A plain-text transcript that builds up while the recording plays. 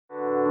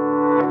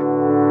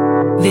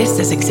This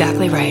is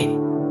exactly right.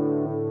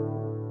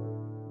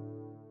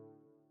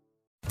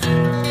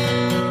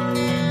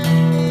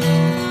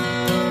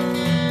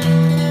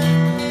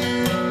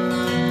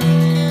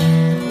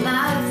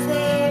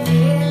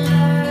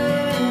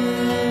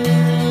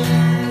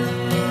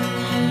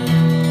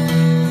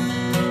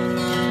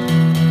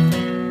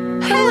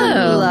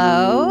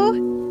 Hello,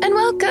 and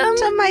welcome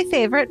to My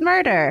Favorite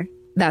Murder.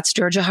 That's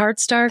Georgia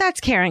Hardstark. That's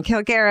Karen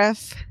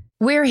Kilgariff.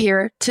 We're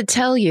here to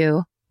tell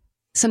you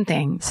some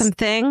things. Some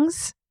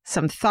things,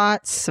 some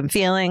thoughts, some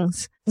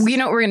feelings. You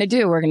know what we're going to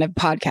do? We're going to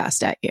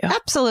podcast at you.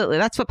 Absolutely.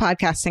 That's what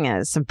podcasting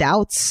is. Some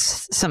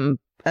doubts, some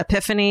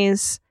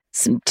epiphanies.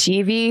 Some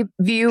TV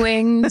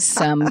viewing,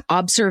 some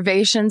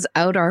observations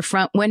out our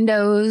front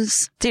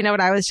windows. Do you know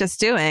what I was just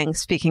doing?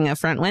 Speaking of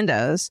front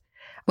windows,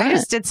 What? I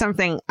just did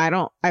something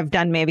I've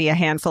done maybe a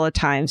handful of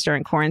times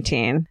during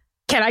quarantine.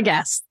 Can I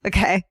guess?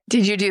 Okay.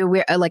 Did you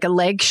do like a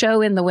leg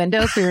show in the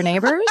window for your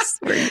neighbors?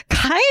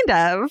 Kind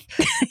of.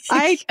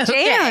 I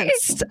Okay.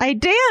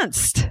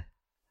 danced.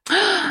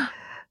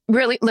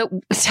 Really?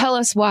 Tell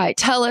us why.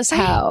 Tell us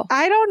how.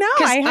 I don't know.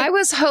 'Cause I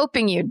was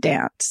hoping you'd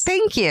dance.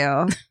 Thank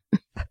you.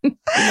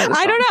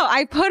 I don't know.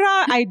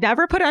 I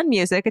never put on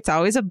music. It's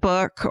always a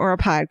book or a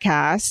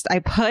podcast.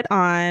 I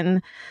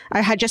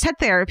had just had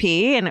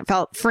therapy and it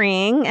felt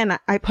freeing. And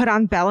I put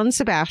on Belle and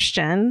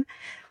Sebastian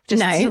just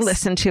Nice. to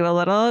listen to a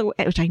little,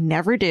 which I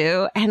never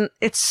do. And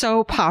it's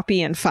so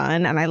poppy and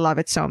fun. And I love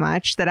it so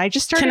much that I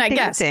just started Can I guess?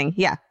 dancing.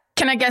 Yeah.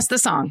 Can I guess the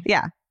song?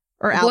 Yeah.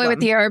 Or Boy album. with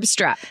the Arab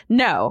strap.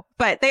 No,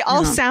 but they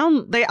all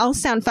No.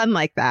 sound fun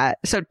like that.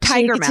 So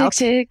Tiger Milk.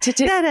 Okay.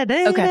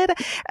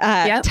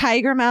 Yep.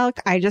 Tiger Milk.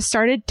 I just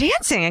started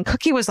dancing and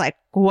Cookie was like,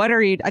 what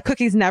are you?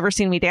 Cookie's never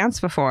seen me dance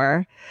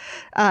before.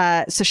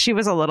 So she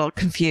was a little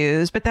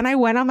confused, but then I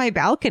went on my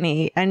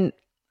balcony and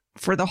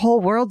for the whole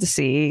world to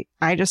see,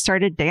 I just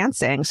started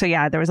dancing. So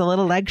yeah, there was a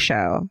little leg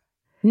show.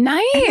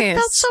 Nice. And it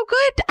felt so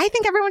good. I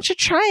think everyone should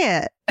try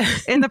it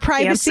in the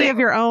privacy Dancing. of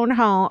your own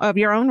home, of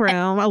your own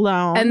room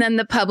alone. And then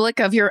the public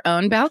of your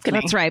own balcony.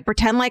 That's right.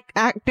 Pretend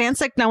dance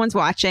like no one's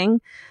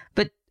watching.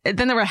 But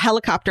then there were a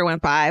helicopter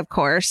went by, of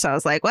course. So I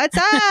was like, what's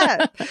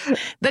up?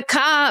 The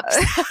cops.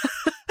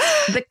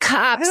 The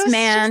cops, It was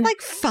man. just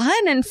like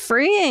fun and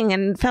freeing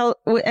and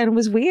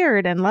was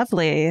weird and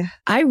lovely.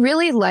 I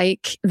really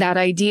like that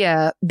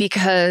idea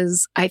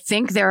because I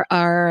think there's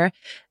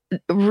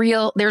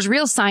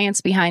real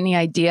science behind the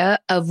idea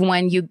of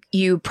when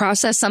you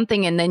process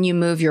something and then you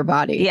move your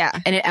body. Yeah.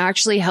 And it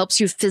actually helps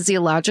you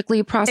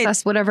physiologically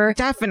process whatever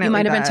Definitely. you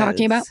might have been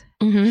talking about.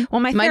 Mm-hmm. Well,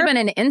 Might have been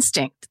an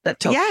instinct that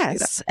told you to do that.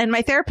 Yes. And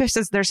my therapist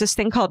says there's this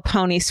thing called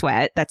pony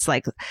sweat. That's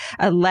like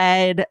a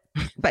lead,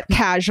 but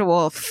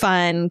casual,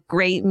 fun,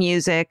 great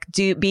music.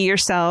 Be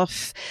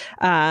yourself,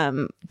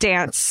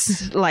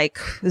 dance like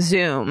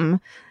Zoom.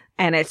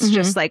 And it's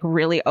just like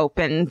really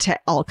open to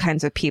all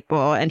kinds of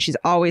people. And she's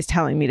always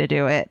telling me to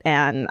do it.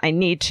 And I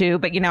need to,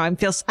 but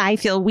I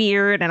feel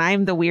weird and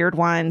I'm the weird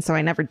one. So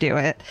I never do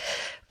it,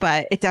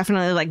 but it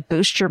definitely like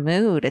boosts your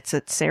mood. It's a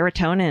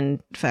serotonin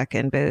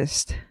fucking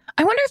boost.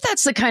 I wonder if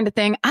that's the kind of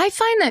thing. I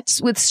find that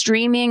with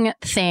streaming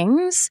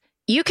things,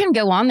 you can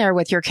go on there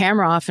with your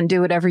camera off and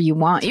do whatever you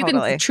want. You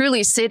Totally. can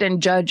truly sit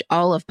and judge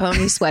all of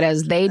Pony Sweat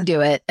as they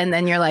do it. And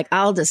then you're like,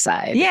 I'll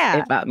decide. Yeah.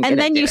 If I'm And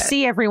then do you it.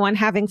 see everyone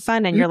having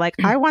fun and you're like,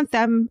 I want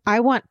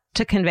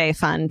to convey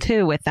fun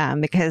too with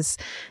them because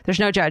there's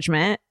no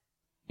judgment,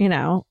 you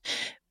know?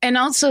 And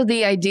also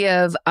the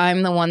idea of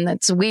I'm the one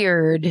that's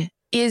weird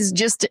is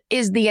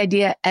the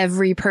idea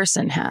every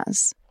person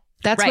has.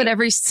 That's Right. what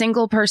every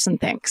single person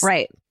thinks.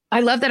 Right. I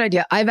love that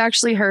idea. I've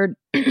actually heard,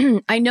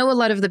 I know a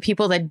lot of the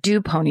people that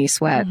do Pony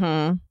Sweat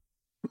Mhm.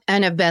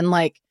 and have been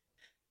like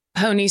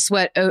Pony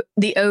Sweat,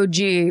 the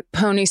OG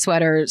Pony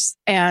Sweaters.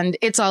 And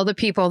it's all the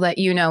people that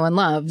you know and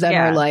love that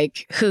Yeah. are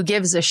like, who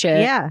gives a shit?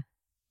 Yeah.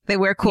 They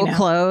wear cool know.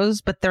 clothes,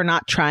 but they're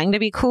not trying to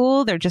be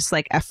cool. They're just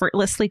like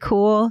effortlessly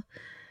cool.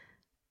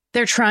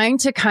 They're trying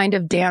to kind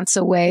of dance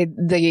away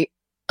the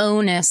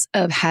onus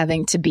of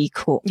having to be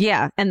cool.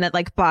 Yeah. And that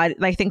like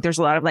I think there's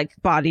a lot of like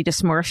body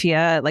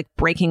dysmorphia, like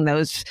breaking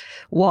those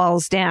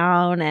walls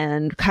down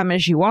and come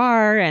as you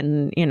are.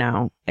 And, you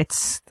know,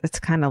 it's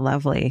kind of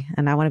lovely.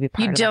 And I want to be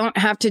part You of don't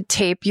have to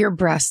tape your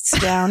breasts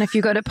down if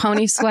you go to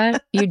Pony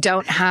Sweat. You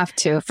don't have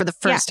to for the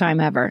first time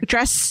ever.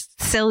 dress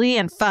silly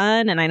and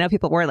fun. And I know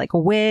people wear like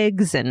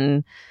wigs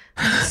and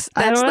That's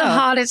don't the know.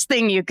 hottest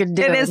thing you could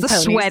do. It is in the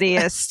Pony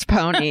sweatiest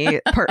pony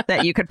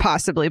that you could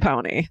possibly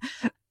pony.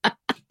 Sweat.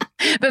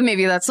 But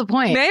maybe that's the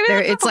point. Maybe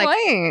that's it's the like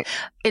point.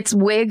 it's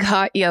wig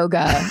hot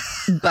yoga,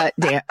 but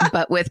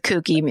with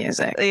kooky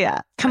music.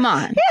 Yeah. Come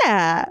on.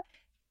 Yeah.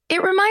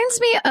 It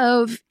reminds me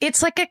of,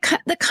 it's like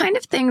the kind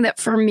of thing that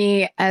for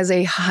me as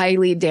a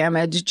highly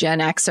damaged Gen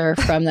Xer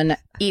from the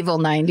evil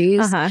 90s,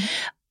 Uh-huh.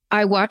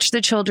 I watch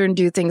the children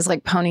do things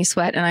like Pony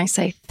Sweat and I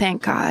say,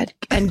 thank God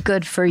and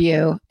good for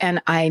you.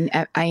 And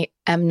I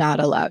am not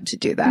allowed to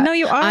do that. No,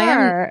 you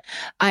are.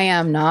 I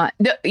am not.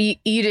 No, you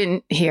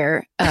didn't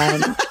hear.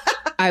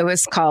 I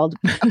was called.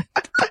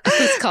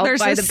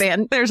 By the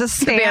band. There's a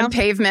The band stamp.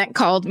 Pavement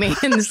called me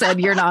and said,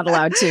 "You're not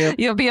allowed to."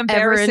 You'll be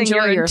embarrassing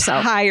enjoy your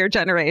yourself. entire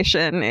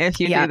generation if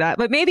you Yeah. do that.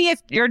 But maybe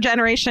if your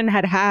generation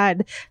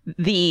had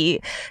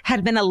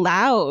been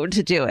allowed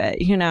to do it,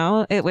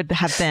 it would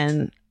have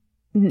been.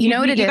 You know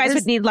what it You guys is?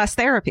 would need less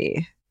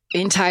therapy.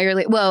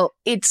 Entirely. Well,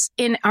 it's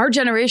in our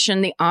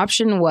generation, the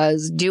option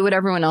was do what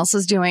everyone else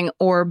is doing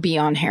or be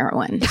on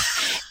heroin.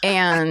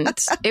 And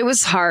it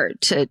was hard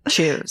to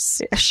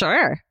choose.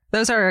 Sure.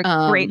 Those are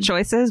great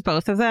choices,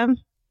 both of them.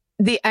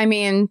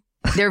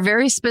 They're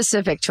very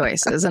specific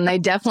choices and they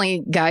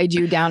definitely guide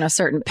you down a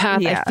certain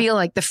path. Yeah. I feel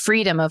like the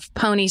freedom of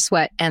Pony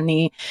Sweat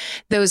and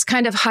those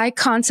kind of high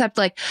concept,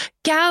 like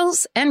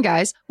gals and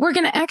guys, we're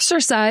going to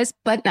exercise,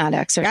 but not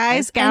exercise.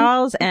 Guys,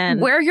 gals,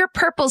 and wear your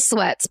purple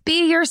sweats.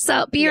 Be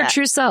yourself. Be your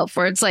true self.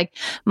 Where it's like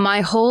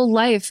my whole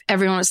life,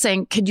 everyone was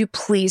saying, could you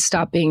please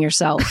stop being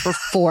yourself for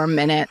 4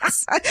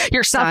 minutes?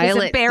 Yourself is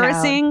Dial it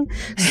embarrassing.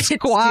 It's too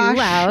Squash.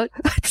 loud.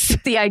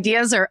 The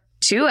ideas are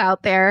too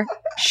out there.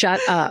 Shut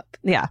up.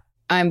 Yeah.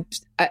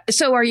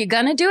 So are you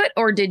going to do it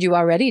or did you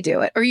already do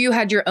it? Or you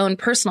had your own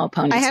personal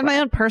Pony I had Sweat? my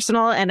own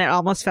personal, and it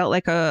almost felt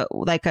like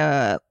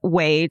a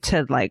way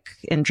to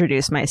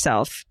introduce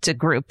myself to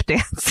group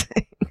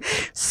dancing,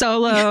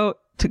 solo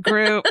to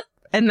group.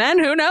 And then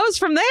who knows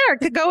from there? It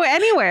could go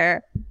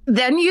anywhere.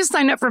 Then you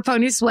sign up for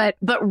Pony Sweat,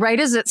 but right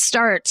as it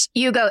starts,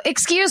 you go,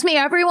 "Excuse me,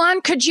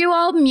 everyone, could you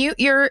all mute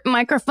your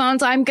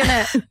microphones? I'm going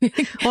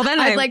to, Well, then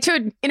I'd like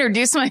to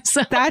introduce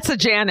myself." That's a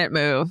Janet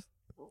move.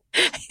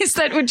 Is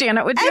that what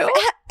Janet would do?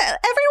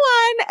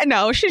 Everyone.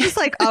 No, she just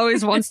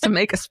always wants to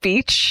make a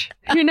speech,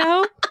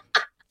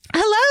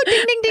 Hello,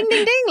 ding, ding, ding,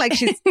 ding, ding. Like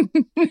she's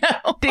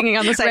dinging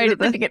on the side Right of at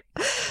the beginning.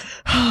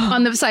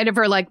 On the side of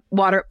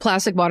her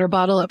plastic water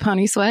bottle at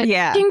Pony Sweat.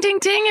 Yeah. Ding, ding,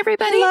 ding,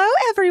 everybody. Hello,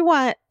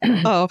 everyone.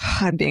 Oh,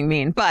 I'm being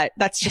mean, but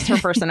that's just her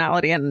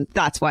personality, and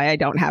that's why I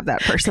don't have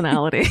that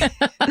personality.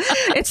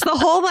 It's the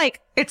whole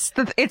it's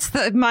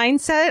the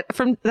mindset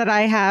that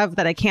I have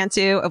that I can't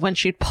do of when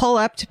she'd pull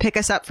up to pick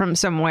us up from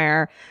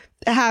somewhere,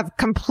 have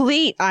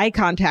complete eye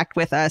contact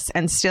with us,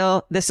 and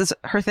still this is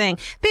her thing.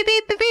 Beep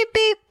beep beep beep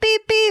beep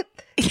beep beep.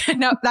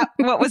 No,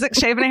 what was it?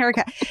 Shaving a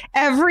haircut.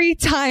 Every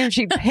time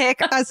she'd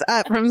pick us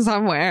up from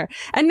somewhere.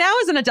 And now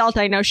as an adult,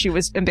 I know she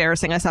was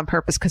embarrassing us on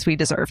purpose because we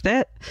deserved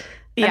it.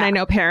 Yeah. And I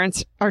know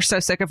parents are so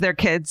sick of their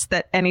kids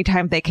that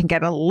anytime they can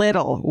get a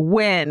little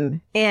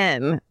win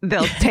in,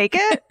 they'll take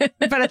it.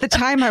 But at the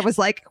time I was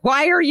like,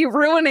 why are you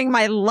ruining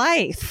my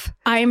life?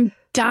 I'm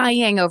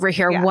dying over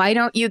here. Yeah. Why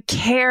don't you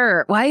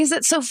care? Why is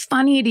it so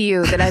funny to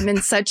you that I'm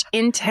in such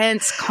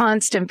intense,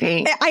 constant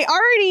pain? I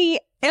already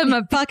am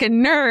a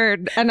fucking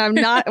nerd and I'm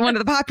not one of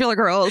the popular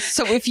girls.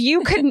 So if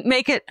you couldn't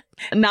make it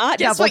not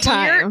double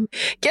time.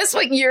 Guess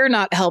what you're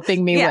not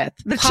helping me with?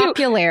 The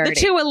popularity. The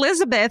two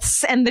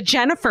Elizabeths and the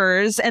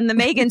Jennifers and the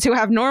Megans who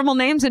have normal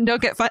names and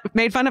don't get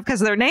made fun of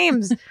because their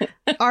names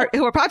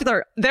who are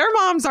popular. Their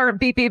moms aren't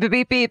beep, beep,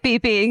 beep, beep,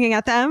 beep, beeping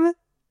at them.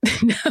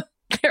 No.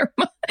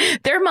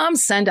 Their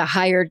moms send a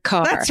hired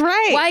car. That's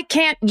right. Why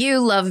can't you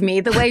love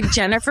me the way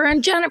Jennifer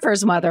and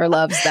Jennifer's mother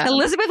loves them?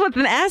 Elizabeth with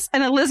an S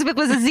and Elizabeth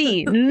with a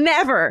Z.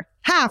 Never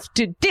have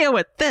to deal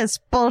with this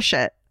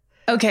bullshit.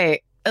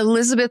 Okay,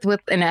 Elizabeth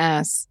with an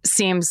S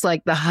seems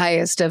like the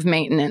highest of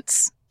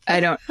maintenance. I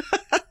don't.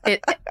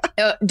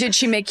 Did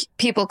she make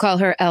people call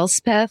her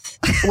Elspeth?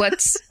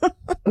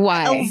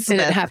 Why Elspeth. did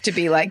it have to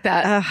be like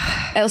that?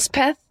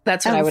 Elspeth?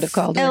 That's what I would have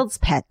called her.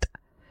 Elspeth.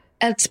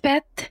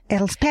 Elspeth.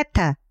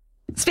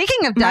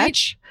 Speaking of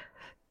Dutch,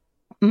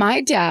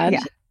 my dad,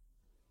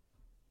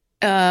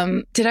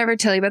 did I ever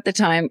tell you about the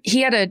time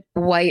he had a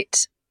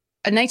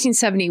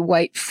 1970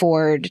 white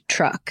Ford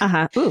truck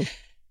Ooh.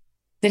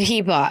 that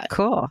he bought?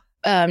 Cool.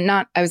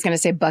 I was going to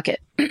say bucket,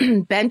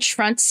 bench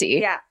front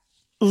seat. Yeah.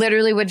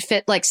 Literally would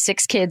fit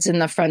 6 kids in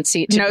the front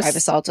seat to drive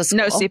us all to school.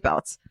 No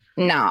seatbelts.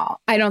 No,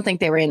 I don't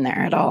think they were in there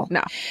at all.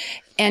 No.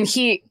 And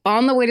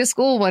on the way to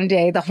school one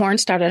day, the horn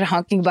started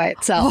honking by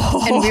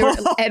itself.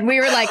 And we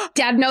were like,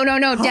 "Dad, no, Dad.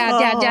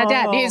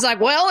 And he was like,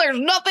 "Well, there's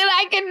nothing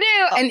I can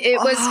do." And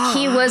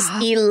he was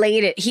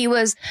elated. He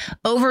was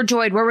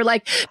overjoyed where we're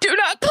like, "Do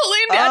not pull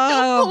in, Dad,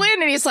 don't pull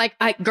in." And he's like,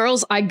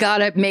 girls, I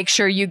gotta make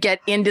sure you get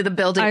into the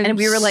building. And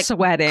we were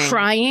sweating,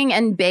 crying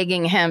and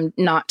begging him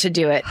not to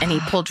do it. And he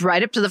pulled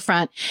right up to the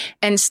front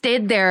and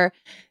stayed there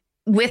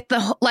with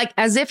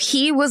as if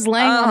he was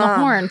laying on the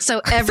horn.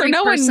 So every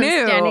no one person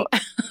knew. standing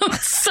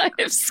outside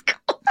of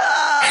school.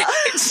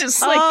 It's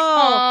just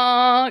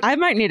aw. I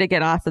might need to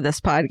get off of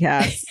this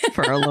podcast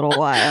for a little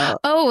while.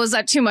 Oh, was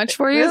that too much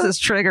for you? This is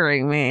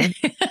triggering me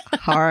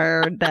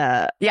hard.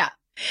 Yeah.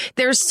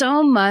 There's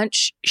so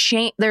much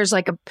shame. There's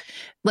like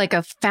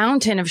a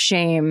fountain of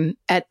shame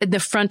at the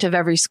front of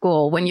every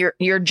school when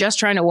you're just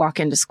trying to walk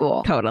into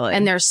school. Totally.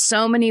 And there's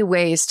so many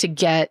ways to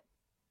get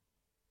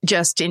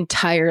just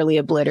entirely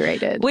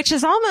obliterated. Which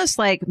is almost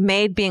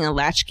made being a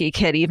latchkey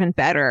kid even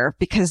better,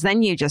 because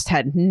then you just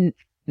had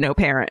no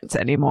parents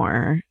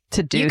anymore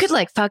to do. You could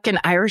fucking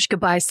Irish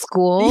goodbye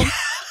school.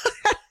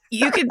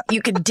 you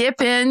could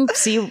dip in,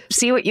 see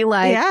what you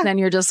like. Yeah. Then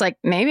you're just like,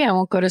 maybe I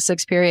won't go to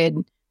sixth period.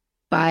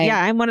 Bye.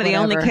 Yeah, I'm one of the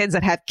only whatever. kids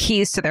that have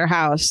keys to their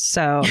house.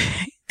 So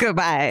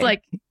goodbye.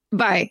 Like,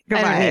 bye.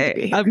 I don't need to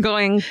be here.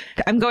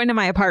 I'm going to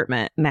my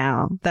apartment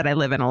now that I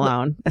live in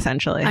alone,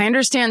 essentially. I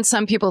understand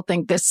some people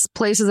think this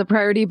place is a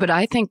priority, but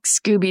I think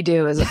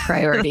Scooby-Doo is a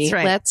priority.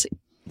 That's right.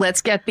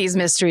 Let's get these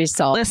mysteries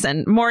solved.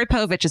 Listen, Maury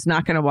Povich is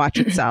not going to watch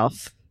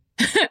itself.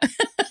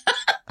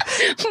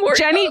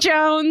 Jenny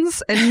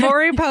Jones and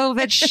Maury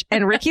Povich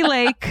and Ricky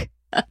Lake.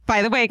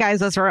 By the way, guys,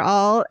 those were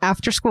all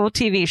after school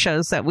TV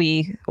shows that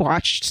we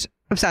watched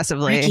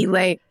obsessively. Ricky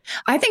Lake.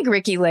 I think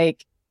Ricky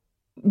Lake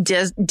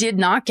did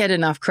not get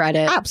enough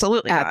credit.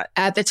 Absolutely not.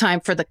 At the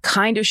time for the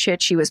kind of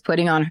shit she was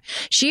putting on.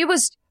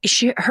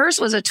 Hers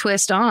was a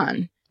twist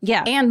on.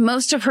 Yeah. And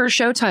most of her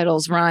show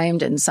titles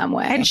rhymed in some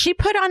way. And she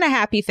put on a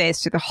happy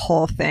face through the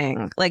whole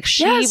thing. Like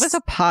she was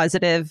a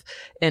positive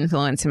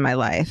influence in my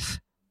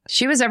life.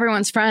 She was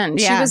everyone's friend.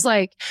 Yeah. She was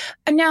like,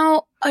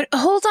 now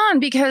hold on,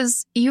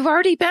 because you've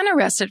already been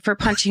arrested for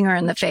punching her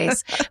in the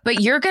face,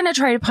 but you're going to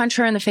try to punch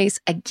her in the face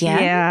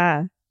again.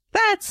 Yeah.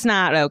 That's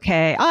not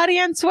okay.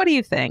 Audience, what do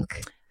you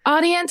think?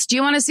 Audience, do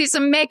you want to see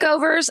some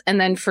makeovers? And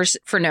then for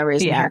no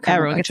reason,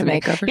 everyone gets a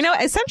makeover. You know,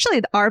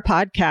 essentially, our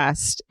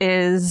podcast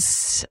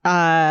is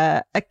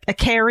a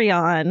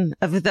carry-on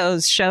of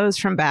those shows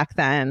from back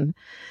then.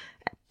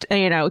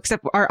 You know,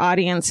 except our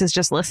audience is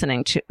just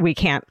listening to. We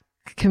can't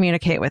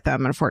communicate with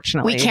them,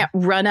 unfortunately. We can't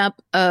run up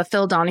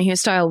Phil Donahue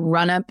style,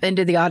 run up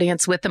into the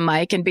audience with the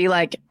mic and be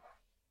like,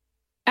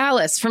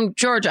 Alice from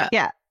Georgia.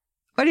 Yeah.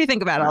 What do you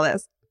think about all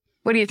this?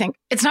 What do you think?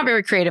 It's not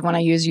very creative when I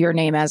use your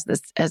name as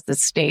the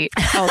state.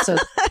 Also,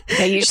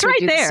 they usually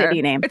do the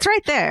city name. It's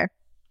right there.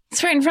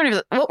 It's right in front of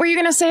you. What were you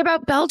going to say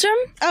about Belgium?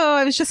 Oh,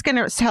 I was just going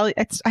to tell you.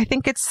 I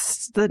think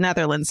it's the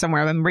Netherlands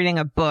somewhere. I'm reading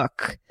a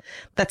book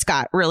that's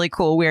got really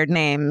cool, weird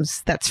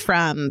names that's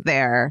from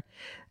there.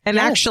 And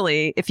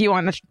actually, if you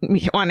want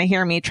to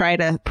hear me try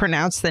to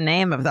pronounce the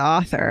name of the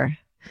author,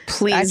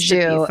 please that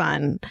should do. Be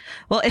fun.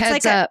 Well, it's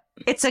Heads like up.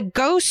 It's a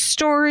ghost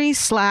story /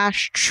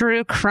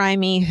 true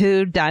crimey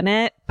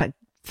whodunit, but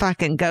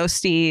fucking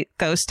ghosty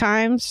ghost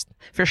times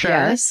for sure.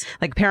 Yes.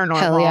 Like paranormal.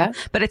 Hell yeah.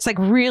 But it's like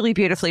really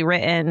beautifully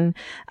written.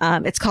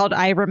 It's called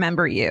I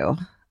Remember You.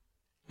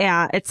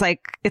 Yeah, it's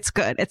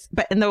good.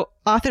 And the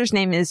author's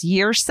name is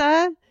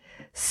Yrsa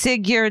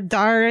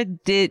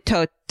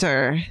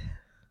Sigurðardóttir.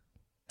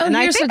 Oh, and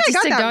I Yrsa think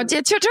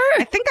Sigurðardóttir.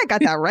 I think I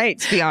got that right,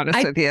 to be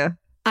honest with you.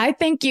 I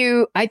think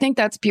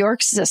that's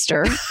Bjork's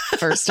sister,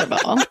 first of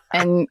all,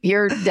 and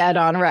you're dead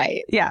on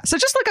right. Yeah. So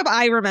just look up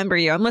I Remember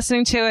You. I'm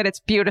listening to it. It's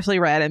beautifully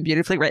read and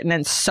beautifully written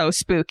and so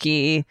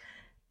spooky.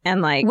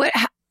 And like, what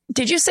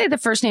did you say the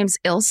first name's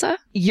Ilsa?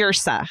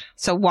 Yrsa.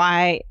 So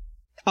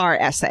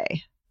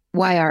YRSA.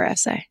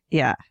 YRSA.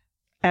 Yeah.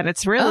 And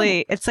it's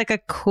really, it's like a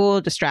cool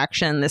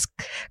distraction. This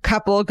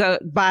couple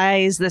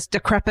buys this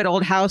decrepit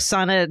old house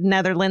on a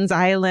Netherlands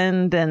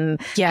island and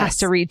has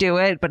to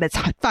redo it, but it's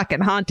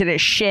fucking haunted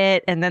as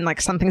shit. And then like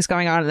something's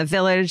going on in the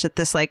village that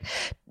this like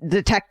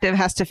detective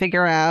has to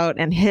figure out,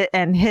 and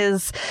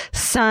his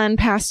son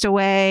passed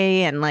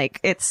away, and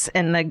like ghosty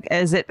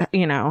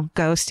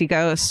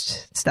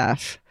ghost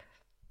stuff.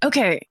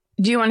 Okay.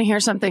 Do you want to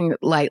hear something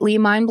lightly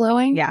mind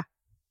blowing? Yeah.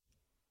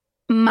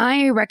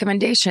 My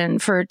recommendation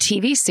for a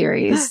TV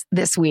series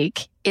this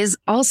week is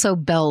also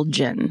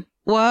Belgian.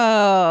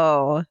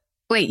 Whoa.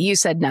 Wait, you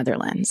said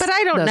Netherlands. But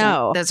I don't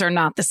know. Those are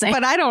not the same.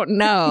 But I don't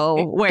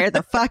know where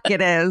the fuck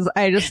it is.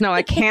 I just know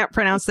I can't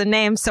pronounce the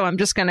name, so I'm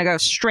just going to go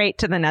straight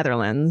to the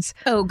Netherlands.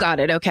 Oh, got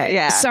it. Okay.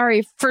 Yeah.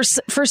 Sorry. For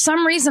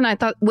some reason, I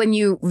thought when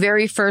you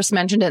very first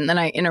mentioned it, and then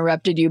I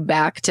interrupted you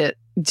back to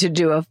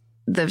do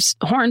this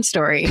horn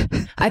story,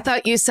 I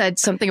thought you said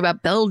something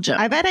about Belgium.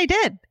 I bet I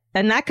did.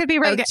 And that could be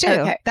right, too.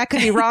 Okay. That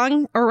could be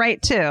wrong or right,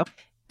 too.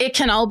 It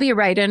can all be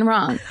right and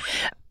wrong.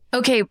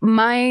 Okay.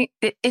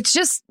 It's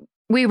just,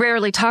 we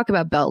rarely talk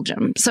about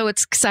Belgium. So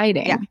it's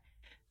exciting. Yeah.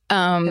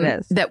 It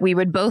is. That we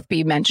would both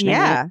be mentioning.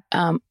 Yeah.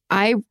 It.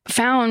 I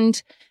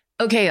found,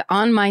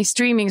 on my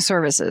streaming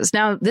services.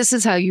 Now, this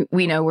is how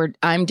we know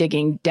I'm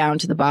digging down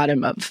to the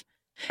bottom of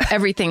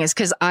everything, is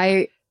because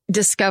I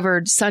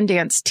discovered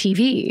Sundance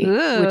TV,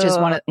 which is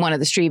one of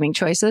the streaming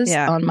choices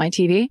on my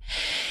TV.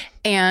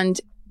 And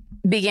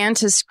began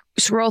to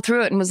scroll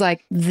through it and was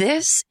like,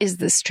 this is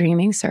the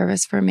streaming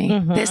service for me.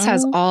 Mm-hmm. This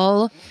has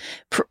all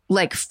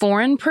like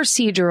foreign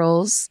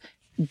procedurals,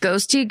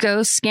 ghosty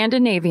ghost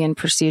Scandinavian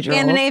procedurals.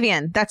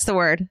 Scandinavian. That's the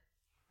word.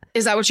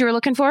 Is that what you were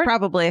looking for?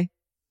 Probably.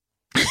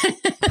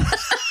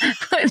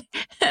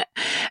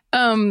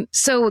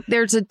 So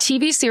there's a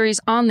TV series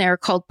on there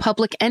called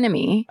Public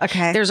Enemy.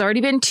 Okay. There's already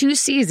been 2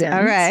 seasons.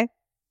 All right.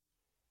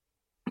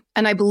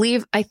 And I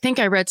think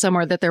I read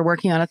somewhere that they're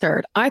working on a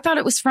 3rd. I thought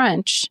it was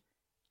French.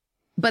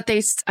 But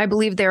I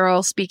believe they're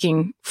all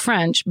speaking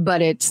French,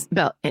 but it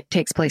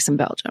takes place in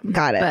Belgium.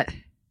 Got it.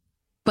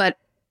 But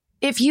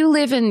if you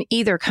live in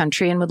either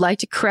country and would like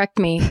to correct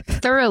me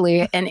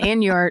thoroughly and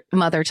in your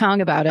mother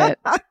tongue about it,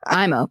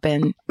 I'm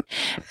open.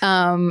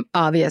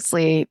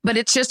 Obviously, but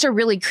it's just a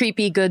really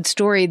creepy, good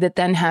story that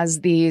then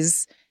has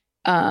these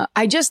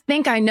I just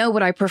think I know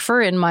what I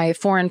prefer in my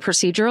foreign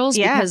procedurals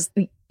because,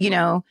 you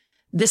know,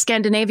 the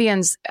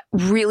Scandinavians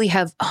really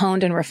have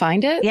honed and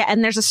refined it. Yeah.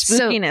 And there's a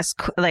spookiness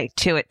like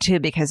to it too,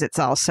 because it's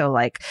also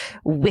like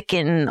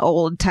Wiccan,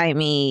 old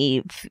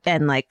timey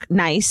and like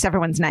nice.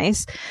 Everyone's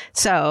nice.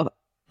 So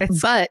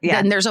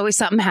then there's always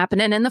something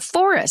happening in the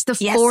forest. The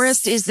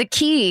forest is the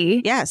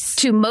key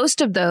to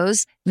most of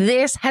those.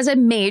 This has a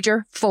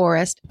major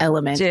forest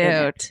element.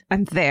 Dude,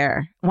 I'm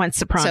there. Once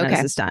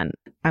Sopranos is done,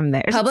 I'm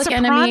there. Is Public it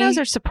Sopranos Enemy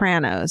or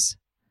Sopranos?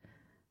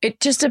 It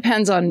just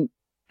depends on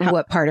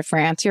what part of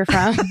France you're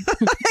from.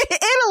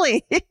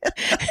 Italy. You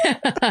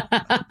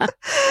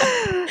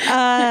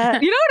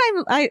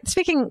know what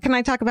speaking, can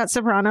I talk about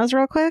Sopranos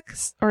real quick?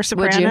 Or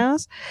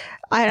Sopranos?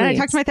 I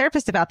talked to my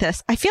therapist about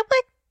this. I feel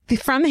like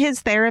from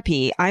his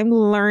therapy, I'm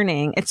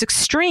learning, it's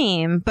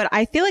extreme, but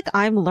I feel like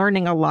I'm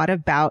learning a lot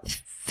about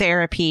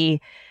therapy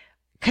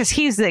because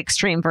he's the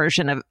extreme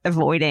version of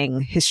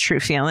avoiding his true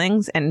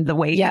feelings and the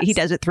way he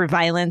does it through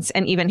violence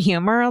and even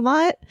humor a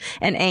lot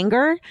and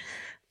anger.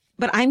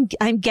 But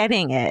I'm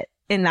getting it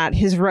in that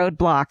his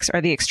roadblocks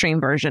are the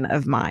extreme version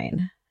of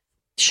mine.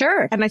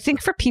 Sure. And I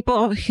think for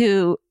people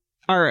who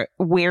are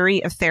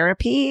weary of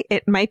therapy,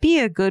 it might be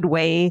a good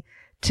way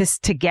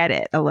to get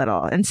it a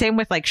little. And same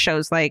with like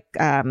shows like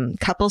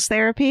couples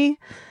therapy.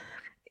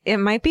 It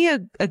might be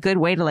a good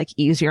way to like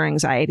ease your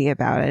anxiety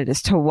about it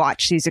is to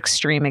watch these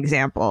extreme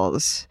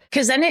examples.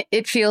 Because then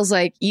it feels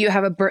like you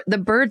have the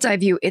bird's eye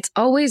view. It's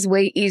always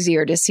way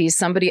easier to see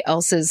somebody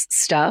else's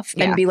stuff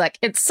and be like,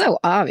 it's so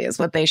obvious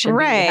what they should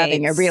be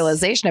having a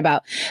realization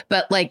about.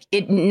 But like,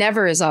 it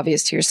never is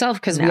obvious to yourself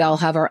because we all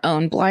have our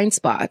own blind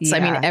spots. I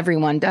mean,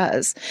 everyone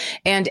does.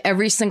 And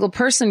every single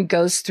person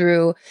goes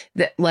through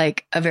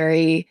like a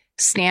very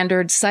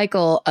standard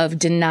cycle of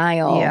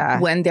denial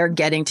when they're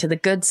getting to the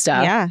good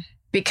stuff. Yeah.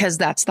 Because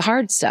that's the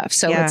hard stuff.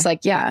 So it's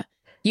like,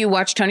 you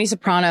watch Tony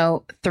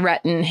Soprano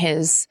threaten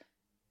his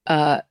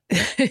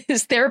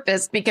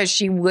therapist because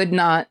she would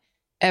not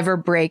ever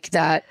break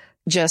that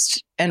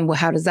and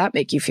how does that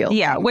make you feel?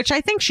 Yeah, which I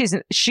think she's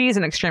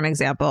an extreme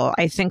example.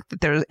 I think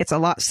that it's a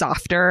lot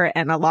softer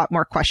and a lot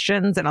more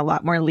questions and a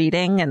lot more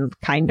leading and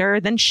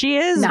kinder than she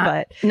is.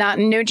 But not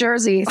in New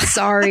Jersey.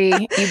 Sorry.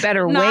 You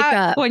better wake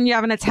up. When you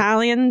have an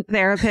Italian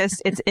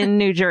therapist, it's in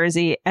New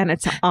Jersey and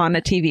it's on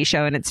a TV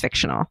show and it's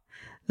fictional.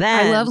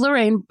 Then, I love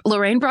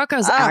Lorraine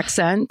Bracco's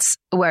accent,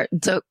 where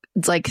it's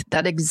like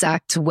that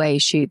exact way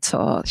she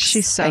talks.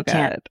 She's so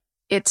good.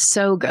 It's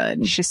so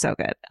good. She's so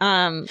good.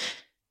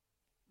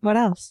 What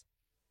else?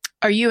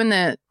 Are you in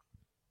the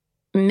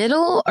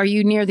middle? Are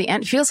you near the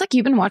end? Feels like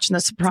you've been watching The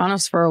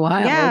Sopranos for a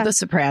while. Yeah. Or The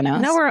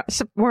Sopranos. No,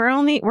 we're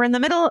in the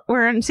middle.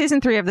 We're in season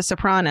 3 of The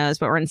Sopranos,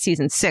 but we're in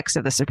season 6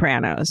 of The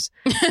Sopranos.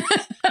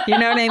 You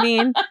know what I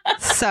mean?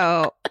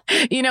 So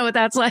you know what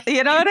that's like.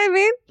 You know what I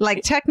mean?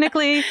 Like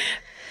technically.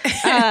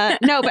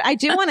 No, but I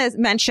do want to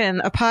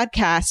mention a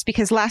podcast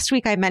because last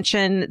week I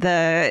mentioned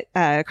the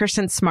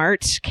Kristen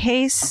Smart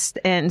case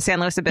in San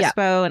Luis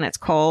Obispo and it's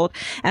cold.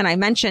 And I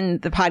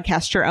mentioned the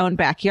podcast Your Own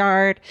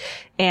Backyard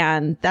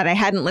and that I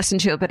hadn't listened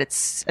to it, but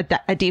it's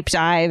a deep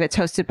dive. It's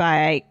hosted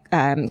by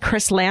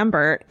Chris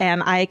Lambert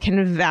and I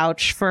can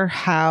vouch for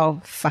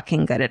how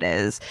fucking good it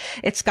is.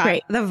 It's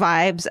got the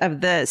vibes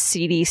of the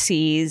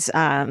CDC's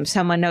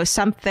Someone Knows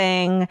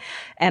Something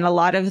and a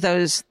lot of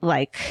those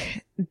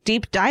like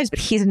deep dives, but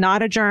he's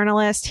not a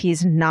journalist.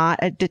 He's not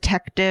a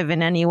detective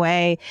in any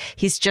way.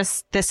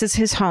 This is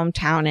his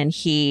hometown and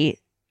he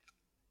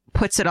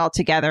puts it all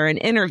together and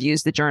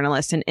interviews the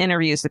journalists and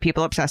interviews the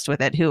people obsessed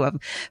with it who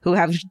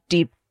have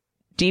deep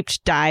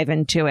dive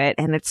into it.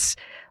 And it's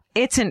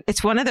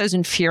one of those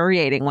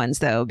infuriating ones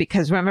though,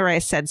 because remember I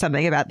said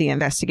something about the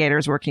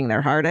investigators working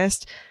their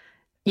hardest.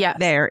 Yeah.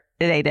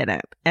 They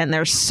didn't. And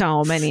there's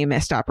so many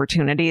missed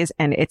opportunities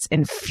and it's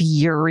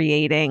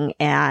infuriating.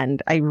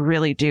 And I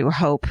really do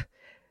hope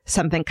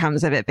something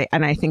comes of it.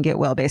 And I think it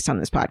will based on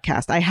this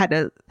podcast.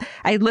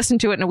 I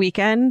listened to it in a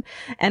weekend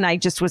and I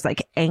just was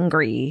like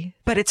angry,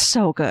 but it's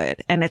so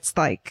good. And it's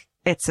like,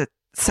 it's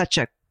such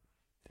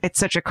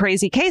a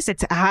crazy case.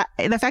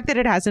 The fact that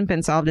it hasn't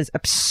been solved is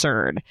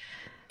absurd.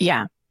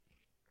 Yeah.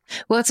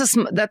 Well,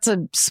 that's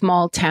a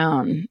small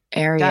town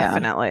area.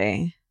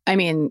 Definitely. I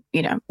mean,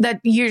 you know,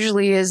 that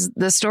usually is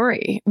the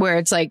story where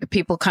it's like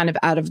people kind of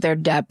out of their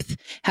depth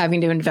having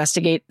to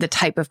investigate the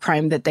type of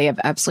crime that they have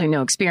absolutely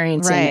no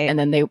experience in. And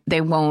then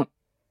they won't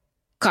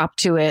cop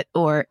to it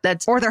or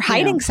they're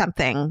hiding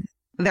something.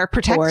 They're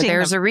protecting. Or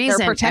there's a reason.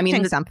 They're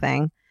protecting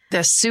something.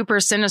 The super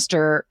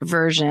sinister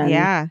version.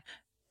 Yeah.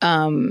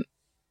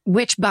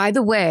 Which, by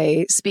the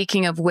way,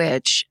 speaking of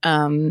which,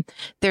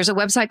 there's a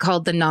website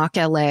called The Knock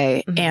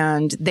LA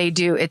and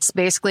it's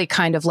basically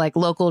kind of like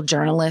local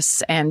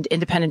journalists and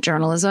independent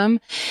journalism.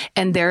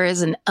 And there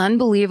is an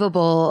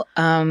unbelievable,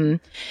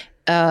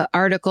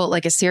 article,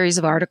 like a series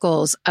of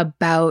articles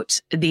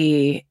about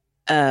the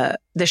LA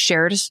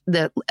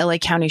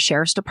County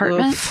Sheriff's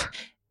Department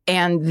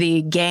and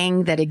the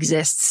gang that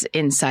exists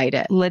inside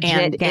it.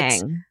 Legit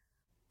gang.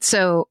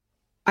 So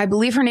I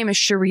believe her name is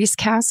Charisse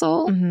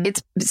Castle.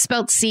 It's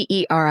spelled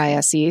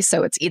Cerise.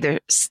 So it's either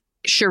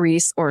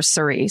Charisse or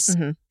Cerise.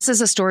 Mm-hmm. This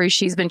is a story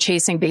she's been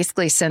chasing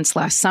basically since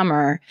last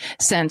summer,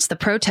 since the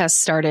protests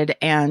started.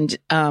 And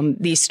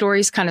these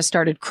stories kind of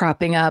started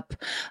cropping up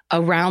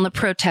around the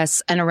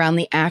protests and around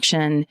the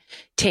action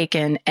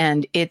taken.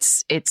 And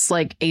it's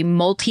like a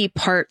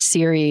multi-part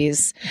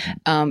series.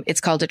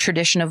 It's called A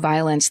Tradition of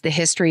Violence, The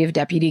History of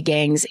Deputy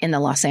Gangs in the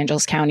Los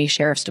Angeles County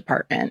Sheriff's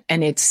Department.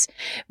 And it's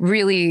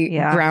really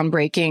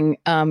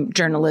groundbreaking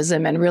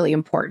journalism and really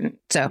important.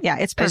 So yeah,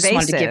 it's pervasive.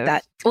 I just wanted to give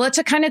that. Well, it's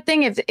a kind of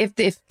thing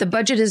if the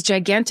budget is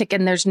gigantic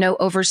and there's no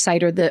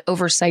oversight, or the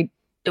oversight,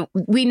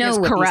 we know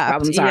what these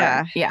problems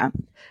are. Yeah.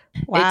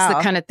 Wow. It's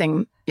the kind of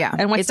thing. Yeah.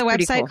 And what's the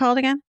website called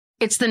again?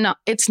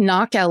 It's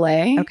Knock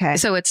LA. Okay.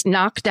 So it's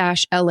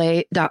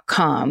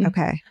knock-la.com.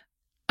 Okay.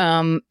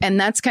 And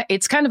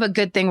it's kind of a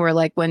good thing where,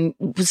 like, when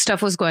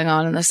stuff was going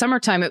on in the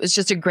summertime, it was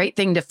just a great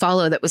thing to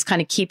follow that was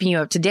kind of keeping you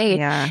up to date.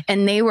 Yeah.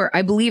 And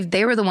I believe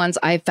they were the ones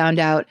I found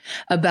out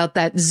about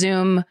that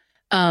Zoom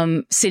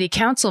city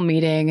council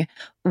meeting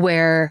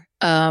where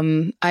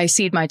I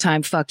Cede My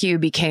Time, Fuck You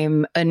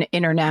became an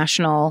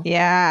international.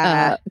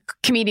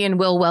 Comedian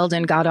Will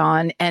Weldon got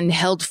on and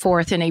held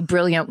forth in a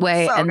brilliant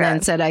way,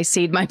 then said, I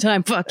cede my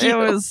time, fuck you.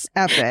 It was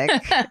epic.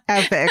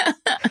 Epic.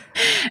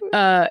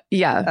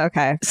 Yeah.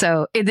 Okay.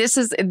 So this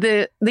is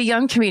the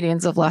young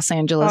comedians of Los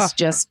Angeles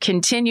just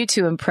continue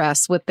to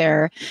impress with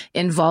their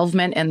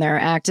involvement and their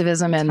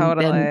activism and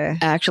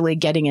actually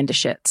getting into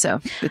shit. So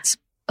it's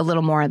a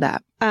little more of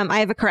that. I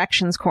have a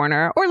corrections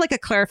corner, or like a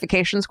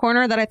clarifications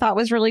corner, that I thought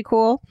was really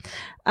cool.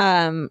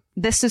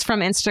 This is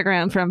from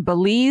Instagram, from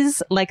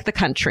Belize Like the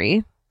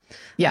Country.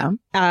 Yeah.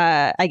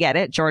 I get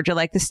it. Georgia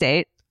like the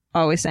state.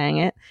 Always saying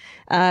it.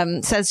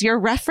 Says your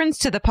reference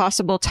to the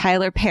possible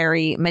Tyler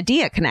Perry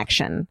Medea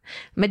connection.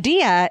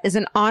 Medea is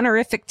an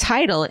honorific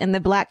title in the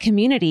Black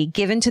community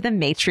given to the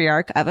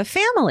matriarch of a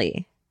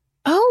family.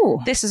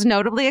 Oh. This is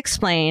notably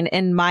explained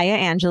in Maya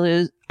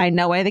Angelou's I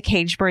Know Why the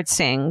Caged Bird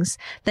Sings.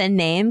 The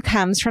name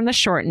comes from the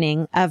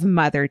shortening of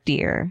Mother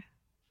Dear.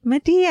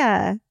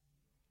 Medea.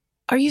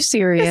 Are you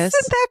serious?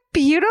 Isn't that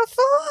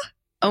beautiful?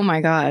 Oh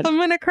my God. I'm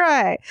gonna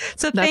cry.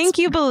 So thank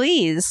you,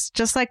 Belize.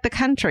 Just like the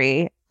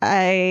country.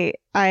 What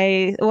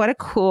a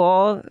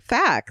cool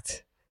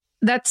fact.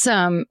 That's,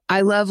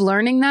 I love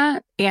learning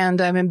that.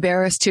 And I'm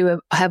embarrassed to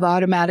have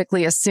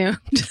automatically assumed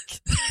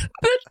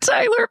that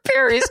Tyler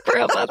Perry's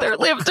grandmother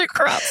lived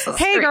across the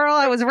street. Hey girl,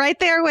 I was right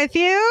there with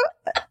you.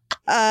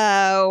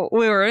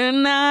 We were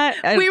in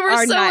that. We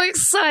were so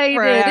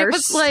excited. It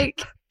was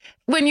like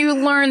when you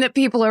learn that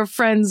people are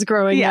friends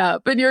growing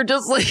up and you're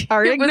just like,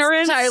 our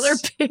ignorance Tyler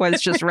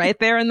was just right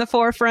there in the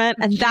forefront.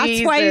 And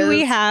that's why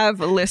we have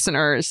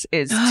listeners,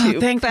 is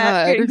to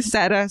fucking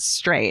set us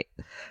straight.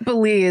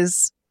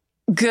 Belize.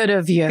 Good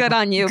of you. Good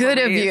on you. Good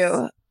of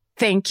you.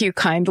 Thank you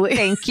kindly.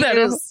 Thank you. That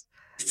is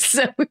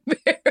so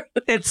embarrassing.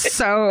 It's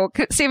so...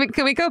 Steven,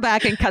 can we go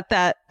back and cut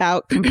that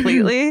out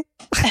completely?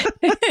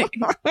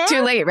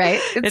 Too late,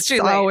 right? It's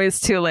too late. Always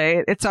too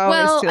late. It's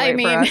always too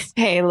late for us.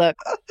 Hey, look,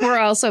 we're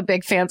also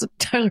big fans of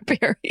Tyler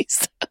Perry.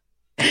 So.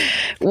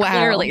 Wow.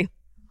 Clearly.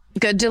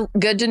 Good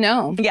to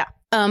know. Yeah.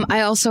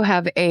 I also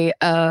have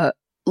a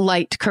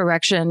light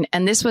correction,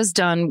 and this was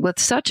done with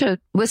such a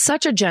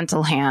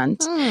gentle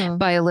hand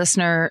by a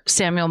listener,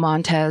 Samuel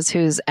Montez,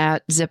 who's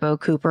at Zippo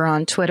Cooper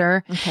on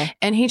Twitter. Okay.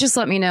 And he just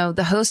let me know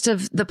the host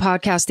of the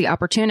podcast, The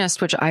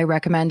Opportunist, which I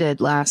recommended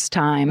last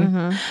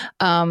time.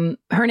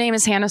 Her name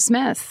is Hannah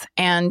Smith,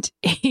 and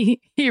he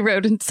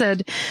wrote and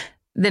said,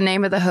 the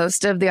name of the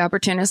host of The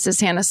Opportunist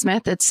is Hannah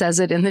Smith. It says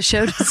it in the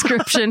show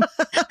description,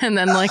 and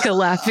then like a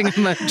laughing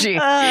emoji.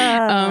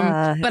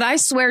 But I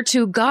swear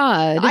to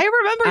God, I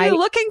remember you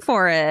looking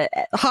for it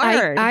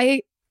hard.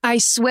 I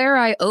swear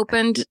I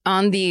opened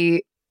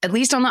at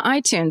least on the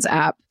iTunes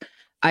app,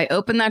 I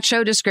opened that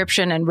show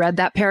description and read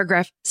that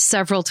paragraph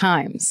several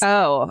times.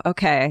 Oh,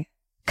 okay.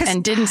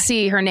 And didn't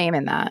see her name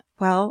in that.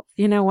 Well,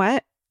 you know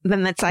what?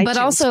 Then that's iTunes' but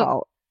also,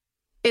 fault.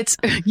 It's,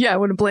 I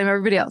wouldn't blame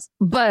everybody else.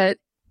 But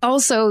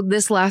also,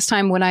 this last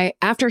time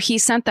after he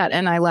sent that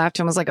and I laughed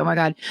and was like, oh my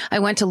God, I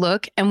went to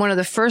look, and one of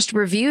the first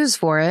reviews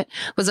for it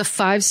was a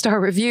 5-star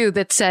review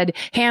that said,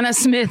 Hannah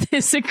Smith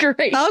is a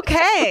great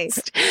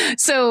host.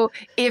 So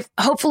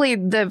hopefully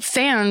the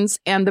fans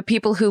and the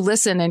people who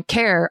listen and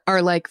care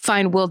are like,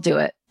 fine, we'll do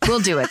it. We'll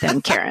do it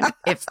then, Karen.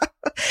 If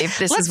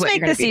this is what you're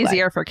going to be. Let's make this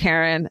easier for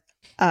Karen.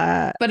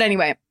 But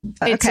anyway,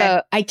 it's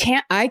I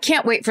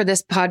can't wait for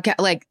this podcast.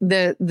 Like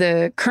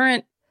the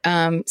current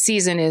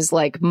season is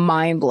like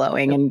mind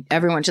blowing, and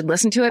everyone should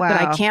listen to it. Wow.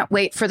 But I can't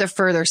wait for the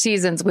further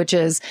seasons, which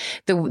is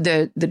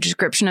the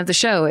description of the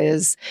show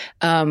is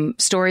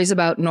stories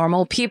about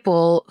normal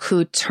people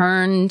who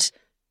turned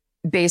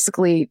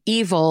basically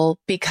evil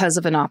because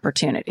of an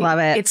opportunity. Love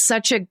it. It's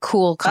such a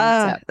cool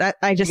concept.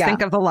 I just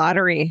think of the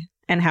lottery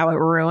and how it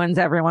ruins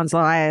everyone's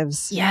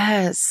lives.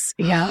 Yes.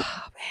 Yeah.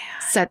 Oh,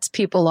 man. Sets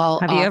people all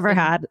off. Have you ever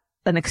had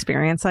an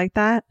experience like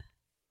that?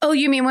 Oh,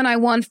 you mean when I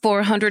won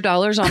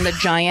 $400 on the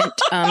giant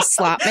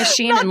slot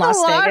machine in Las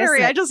Vegas?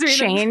 I just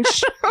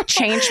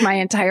changed my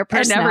entire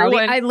personality.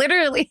 I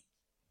literally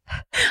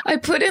I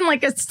put in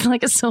like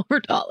a silver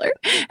dollar,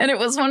 and it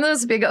was one of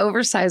those big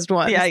oversized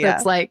ones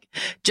that's like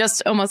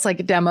just almost like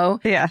a demo.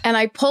 Yeah. And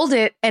I pulled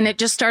it and it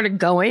just started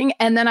going.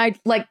 And then I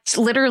like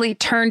literally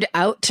turned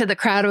out to the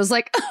crowd. I was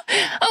like, oh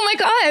my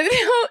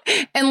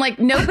God. And like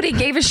nobody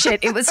gave a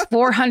shit. It was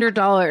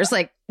 $400.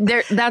 Like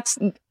that's,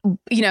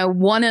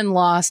 won and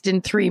lost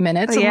in 3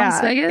 minutes in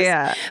Las Vegas.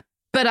 Yeah.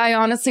 But I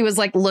honestly was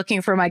like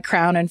looking for my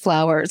crown and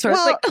flowers. So I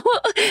was like,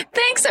 oh,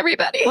 thanks,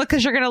 everybody. Well,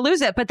 because you're going to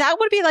lose it. But that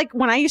would be like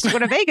when I used to go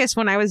to Vegas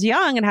when I was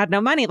young and had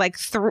no money, like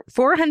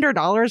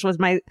 $400 was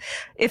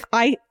if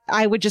I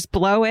would just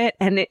blow it.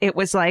 And it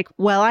was like,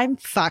 well, I'm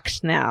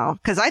fucked now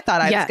because I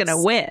thought I was going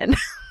to win.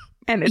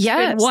 And it's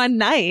been one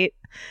night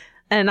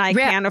and I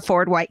can't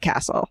afford White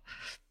Castle.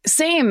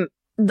 Same.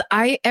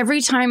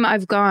 Every time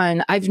I've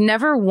gone, I've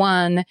never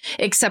won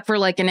except for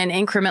like in an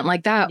increment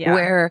like that,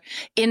 where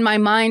in my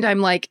mind, I'm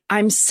like,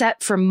 I'm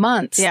set for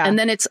months. Yeah. And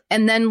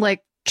then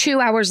like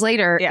 2 hours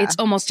later, it's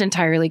almost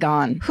entirely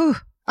gone. Whew.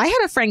 I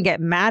had a friend get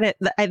mad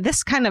at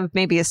this kind of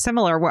maybe is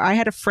similar where I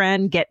had a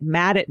friend get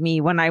mad at me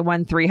when I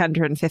won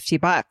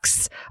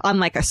 $350 on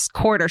like a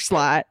quarter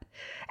slot.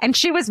 And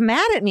she was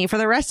mad at me for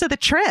the rest of the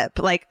trip.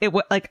 Like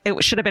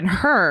it should have been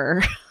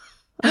her.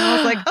 And I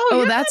was like,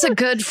 oh, that's a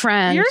good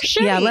friend. You're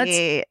shitty.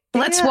 Yeah,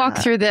 let's walk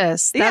through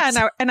this.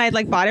 And I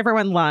like bought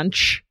everyone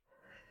lunch.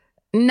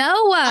 No,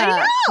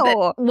 I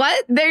know.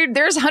 What?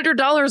 There's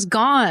 $100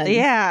 gone.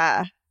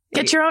 Yeah.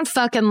 Get your own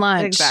fucking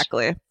lunch.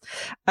 Exactly.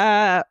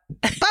 That's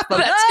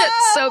it.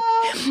 So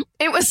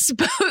it was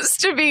supposed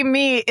to be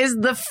me is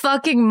the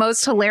fucking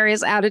most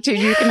hilarious attitude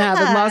you can have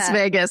in Las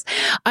Vegas.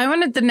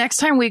 The next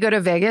time we go to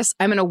Vegas,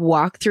 I'm going to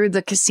walk through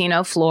the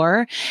casino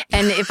floor.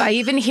 And if I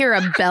even hear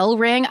a bell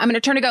ring, I'm going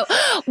to turn and go,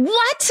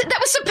 what? That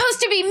was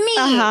supposed to be me.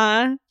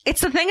 Uh-huh.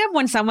 It's the thing of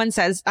when someone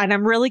says, and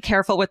I'm really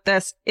careful with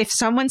this. If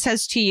someone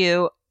says to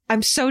you,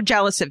 I'm so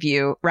jealous of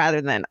you rather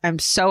than I'm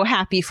so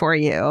happy for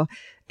you.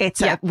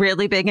 It's a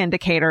really big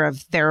indicator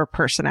of their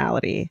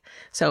personality.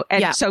 So,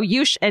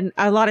 and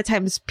a lot of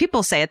times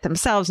people say it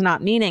themselves,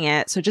 not meaning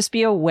it. So just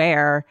be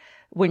aware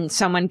when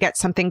someone gets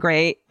something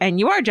great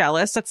and you are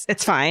jealous.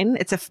 It's fine.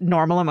 It's a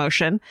normal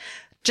emotion.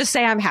 Just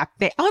say, I'm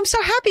happy. Oh, I'm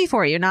so happy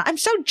for you. Not, I'm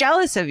so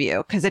jealous of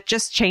you. Cause it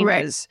just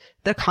changes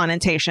the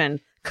connotation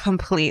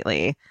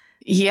completely.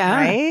 Yeah.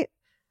 Right?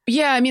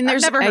 Yeah. I mean,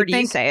 I've never heard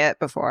you say it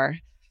before.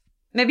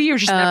 Maybe you're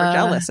just never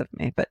jealous of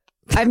me, but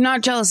I'm not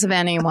jealous of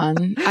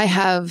anyone. I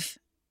have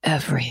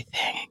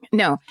everything.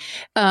 No.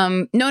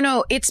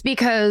 It's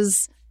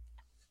because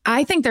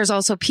I think there's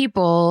also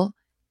people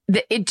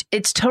that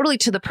it's totally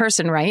to the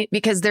person, right?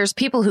 Because there's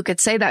people who could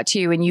say that to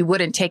you and you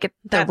wouldn't take it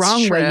the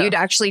wrong way. You'd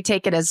actually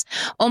take it as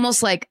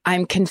almost like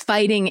I'm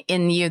confiding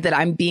in you that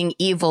I'm being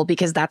evil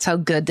because that's how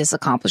good this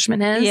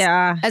accomplishment is.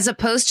 Yeah. As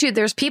opposed to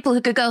there's people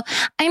who could go,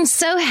 I'm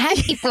so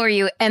happy for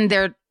you. And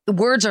their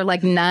words are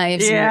like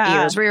knives in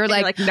your ears where you're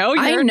like, no,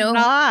 you're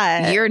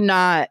not. You're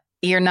not.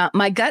 You're not.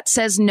 My gut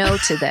says no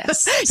to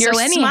this. Your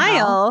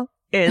smile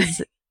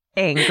is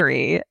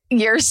angry.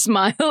 Your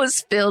smile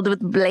is filled with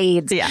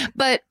blades. Yeah.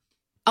 But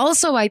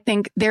also, I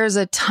think there's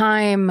a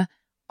time,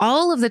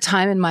 all of the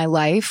time in my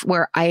life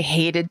where I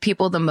hated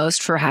people the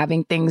most for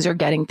having things or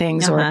getting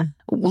things or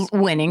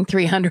winning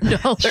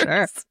 $300.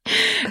 Sure.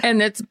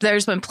 And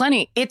there's been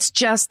plenty. It's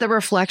just the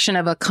reflection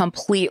of a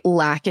complete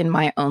lack in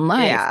my own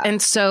life. Yeah.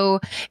 And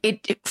so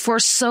it for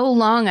so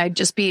long, I'd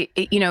just be,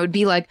 it'd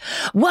be like,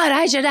 what?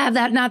 I should have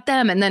that, not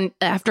them. And then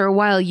after a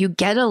while, you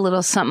get a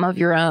little something of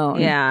your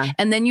own. Yeah.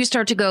 And then you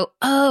start to go,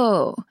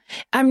 oh,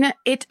 I'm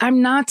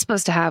not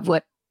supposed to have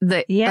what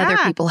the other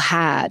people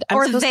had.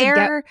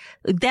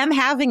 Them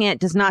having it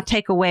does not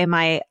take away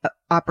my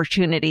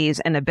opportunities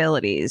and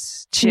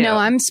abilities too. No,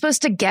 I'm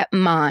supposed to get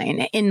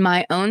mine in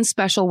my own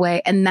special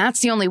way. And that's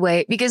the only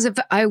way, because if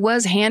I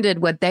was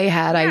handed what they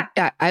had,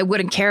 I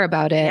wouldn't care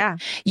about it. Yeah.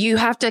 You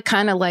have to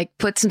kind of like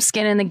put some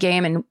skin in the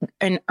game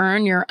and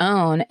earn your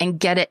own and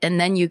get it. And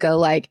then you go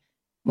like,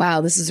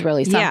 wow, this is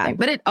really something. Yeah.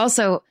 But it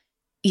also,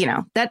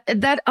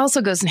 that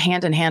also goes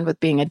hand in hand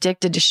with being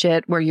addicted to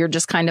shit where you're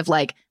just kind of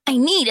like, I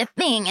need a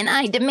thing and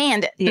I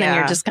demand it. Yeah. And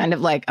you're just kind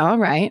of like, all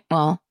right,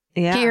 well,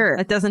 here,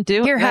 it doesn't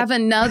do here, have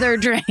another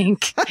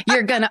drink.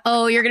 You're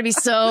gonna be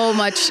so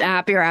much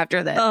happier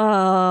after this.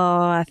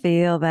 Oh, I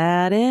feel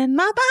that in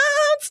my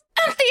bones.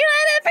 I feel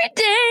it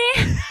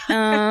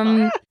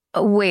every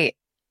day. Wait,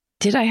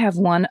 did I have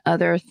one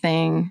other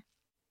thing?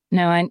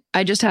 No,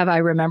 I just have I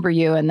remember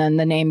you and then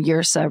the name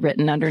Yrsa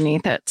written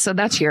underneath it. So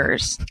that's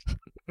yours.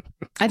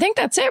 I think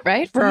that's it,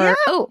 right?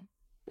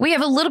 We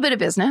have a little bit of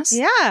business.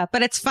 Yeah,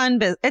 but it's fun.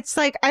 It's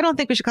like, I don't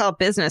think we should call it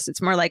business.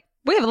 It's more like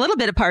we have a little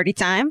bit of party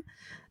time.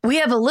 We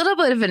have a little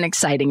bit of an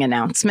exciting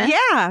announcement.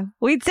 Yeah,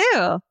 we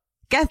do.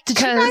 Did you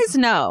guys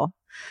know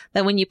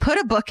that when you put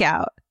a book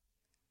out,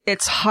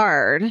 it's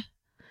hard,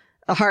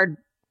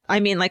 I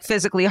mean like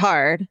physically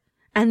hard,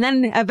 and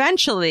then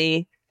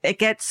eventually it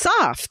gets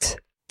soft.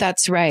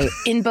 That's right.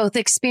 In both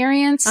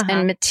experience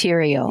and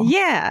material.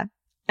 Yeah.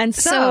 And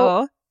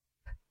so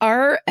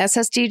our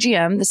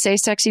SSDGM, the Say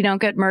Sexy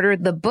Don't Get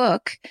Murdered, the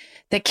book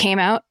that came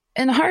out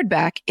in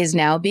hardback is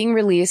now being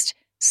released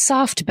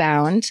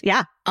Softbound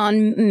Yeah.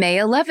 on May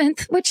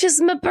 11th, which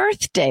is my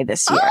birthday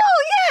this year.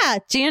 Oh, yeah.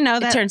 Do you know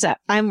that It turns out.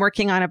 I'm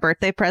working on a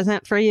birthday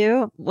present for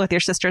you with your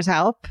sister's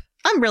help?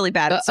 I'm really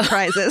bad at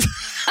surprises.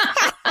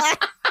 I'm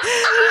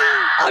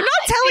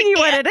not telling you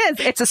what it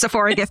is. It's a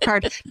Sephora gift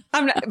card.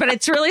 But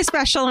it's really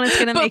special and it's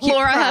going to make you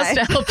Laura cry. has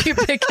to help you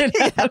pick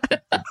it up.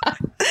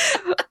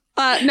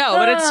 No,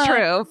 but it's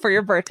true for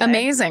your birthday.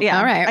 Amazing. Yeah.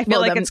 All right. I feel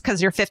Well, like then- it's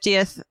because your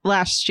 50th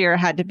last year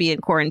had to be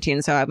in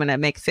quarantine. So I'm going to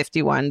make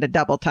 51 the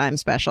double time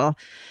special.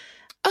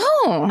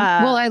 Oh,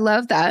 well, I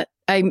love that.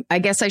 I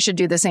guess I should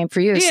do the same for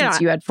you Yeah.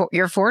 since you had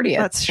your 40th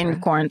That's true. in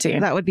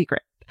quarantine. That would be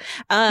great.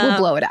 We'll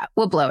blow it out.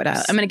 We'll blow it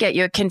out. I'm going to get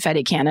you a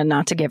confetti cannon,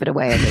 not to give it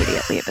away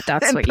immediately, but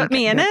that's And what put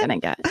me in you're it? going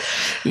to get.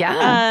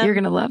 Yeah, you're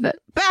going to love it.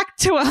 Back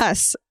to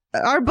us.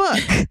 Our book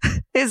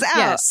is out.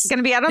 Yes. Going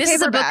to be out on This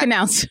is a paperback. book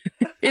announcement.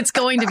 It's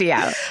going to be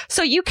out.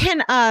 So you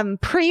can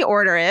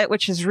pre-order it,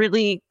 which is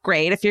really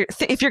great. If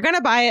you're going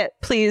to buy it,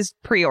 please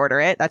pre-order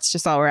it. That's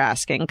just all we're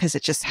asking because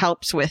it just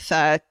helps with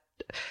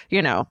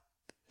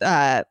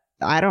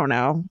I don't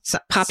know.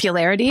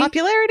 Popularity.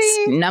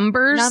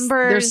 Numbers.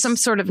 There's some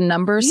sort of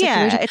number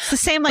situation. Yeah, it's the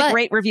same like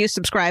rate, review,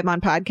 subscribe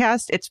on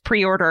podcast. It's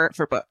pre-order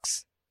for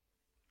books.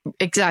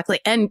 Exactly.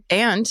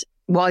 And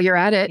while you're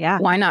at it, Yeah.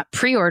 why not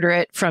pre-order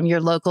it from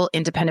your local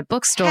independent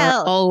bookstore?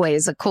 Hell.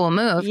 Always a cool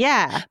move.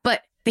 Yeah.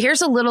 But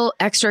here's a little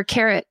extra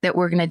carrot that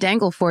we're going to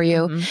dangle for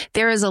you. Mhm.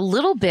 There is a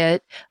little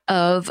bit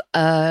of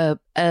a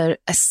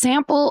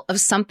sample of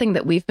something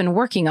that we've been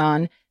working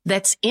on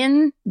that's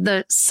in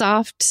the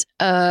soft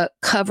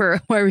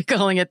cover. Why are we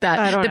calling it that?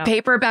 I don't The know.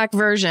 paperback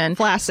version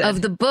Flaccid.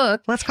 of the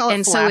book. Let's call it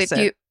And flaccid.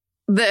 so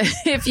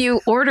if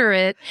you order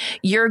it,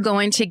 you're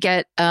going to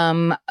get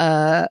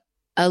a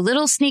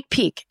little sneak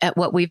peek at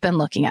what we've been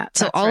looking at.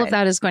 So That's all right. of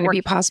that is going to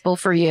be possible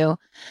for you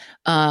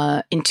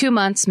in 2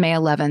 months, May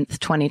 11th,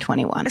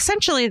 2021.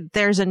 Essentially,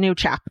 there's a new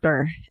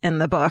chapter in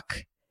the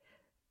book,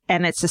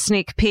 and it's a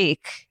sneak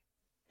peek,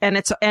 and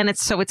it's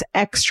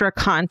extra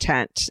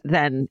content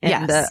than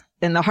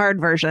in the hard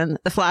version.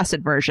 The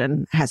flaccid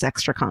version has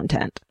extra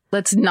content.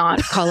 Let's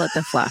not call it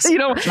the flaccid. You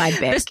know,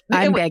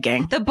 I'm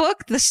begging. The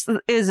book, this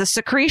is a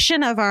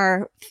secretion of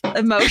our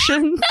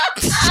emotion.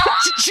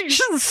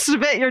 Just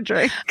spit your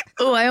drink.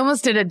 Oh, I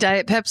almost did a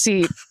Diet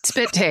Pepsi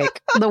spit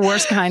take. The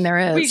worst kind there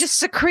is. We just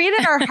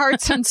secreted our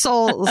hearts and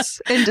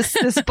souls into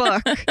this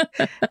book.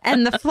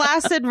 And the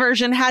flaccid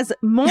version has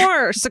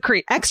more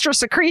extra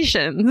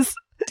secretions.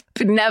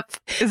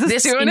 Is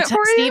this doing it for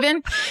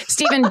you?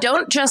 Stephen,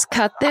 don't just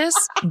cut this.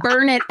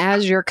 Burn it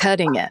as you're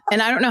cutting it.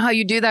 And I don't know how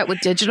you do that with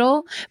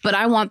digital, but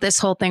I want this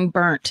whole thing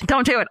burnt.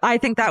 Don't do it. I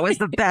think that was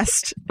the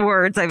best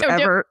words I've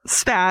ever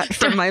spat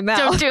from my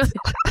mouth.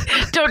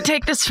 Don't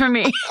take this from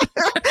me.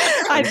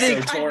 I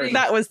think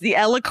that was the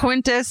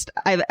eloquentest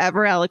I've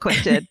ever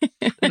eloquented.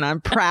 And I'm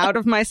proud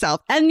of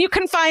myself. And you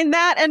can find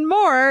that and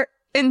more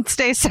in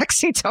Stay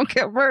Sexy, Don't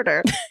Get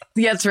Murdered.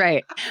 That's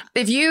right.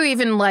 If you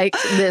even like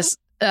this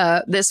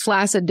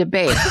flaccid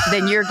debate,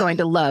 then you're going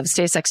to love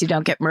Stay Sexy,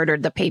 Don't Get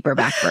Murdered, the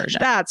paperback version.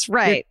 That's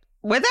right.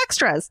 With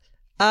extras.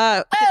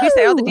 Did we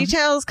say all the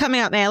details?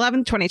 Coming out May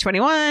 11th,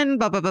 2021.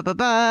 Blah, blah, blah, blah,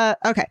 blah.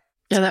 Okay.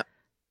 Yeah,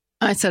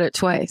 I said it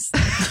twice.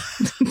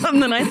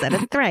 And then I said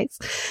it thrice.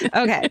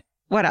 Okay.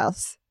 What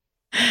else?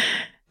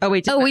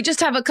 We just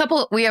have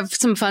we have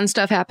some fun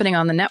stuff happening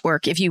on the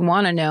network. If you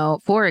want to know,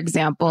 for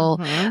example,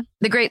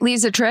 the great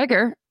Lisa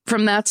Traeger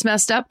from That's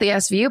Messed Up, the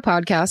SVU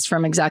podcast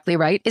from Exactly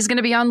Right, is going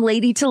to be on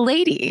Lady to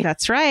Lady.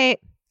 That's right.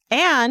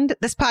 And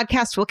This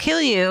Podcast Will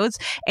Kill You.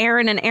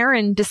 Aaron and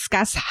Aaron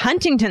discuss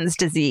Huntington's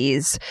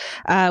disease,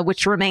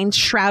 which remains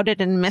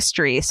shrouded in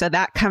mystery. So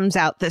that comes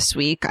out this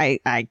week.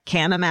 I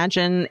can't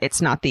imagine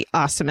it's not the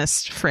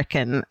awesomest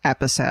frickin'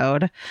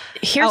 episode.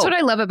 Here's what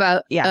I love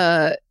about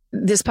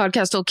This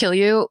Podcast Will Kill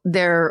You.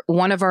 They're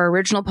one of our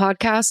original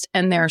podcasts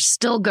and they're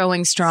still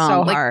going strong.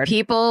 So hard.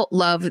 People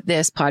love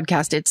this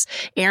podcast. It's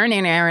Aaron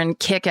and Aaron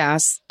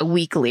Kick-Ass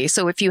Weekly.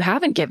 So if you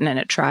haven't given it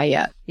a try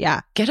yet,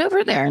 get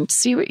over there and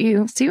see what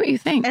you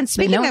think. And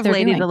speaking of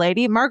Lady to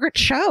Lady, Margaret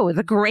Cho,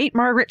 the great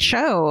Margaret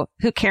Cho,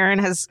 who Karen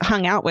has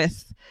hung out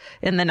with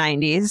in the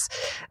 90s,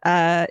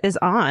 is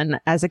on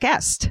as a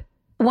guest.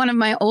 One of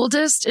my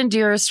oldest and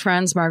dearest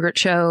friends, Margaret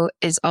Cho,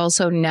 is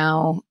also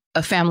now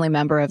a family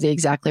member of the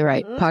Exactly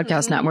Right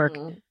podcast network,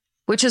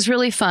 which is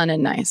really fun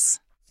and nice.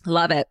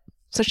 Love it.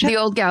 So the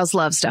old gals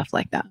love stuff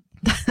like that.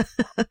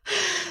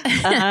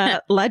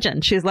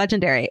 Legend. She's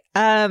legendary.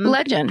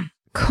 Legend.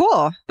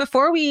 Cool.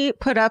 Before we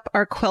put up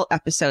our quilt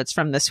episodes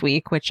from this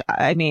week, which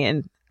I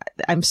mean,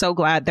 I'm so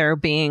glad they're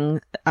being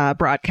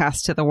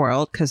broadcast to the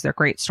world because they're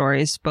great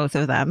stories, both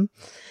of them.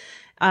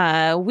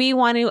 We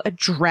want to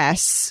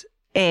address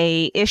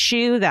a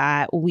issue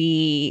that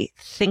we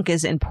think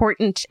is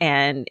important,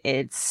 and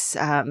it's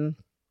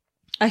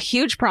a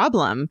huge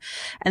problem,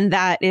 and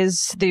that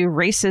is the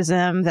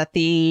racism that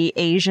the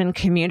Asian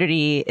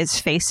community is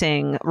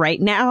facing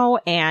right now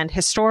and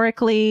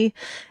historically.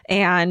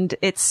 And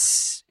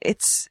it's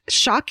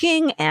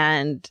shocking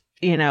and,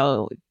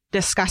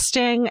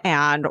 disgusting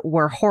and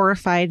we're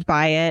horrified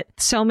by it.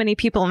 So many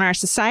people in our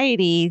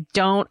society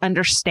don't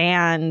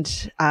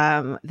understand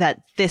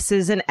that this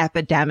is an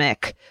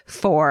epidemic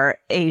for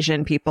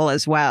Asian people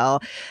as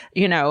well.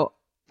 You know,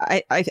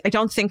 I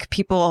don't think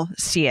people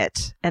see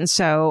it. And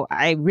so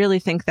I really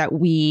think that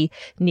we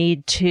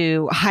need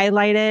to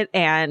highlight it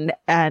and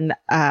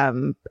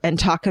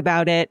talk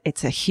about it.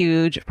 It's a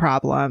huge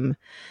problem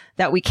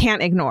that we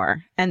can't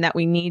ignore and that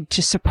we need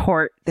to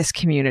support this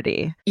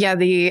community. Yeah.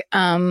 The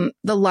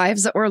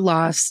lives that were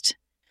lost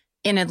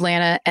in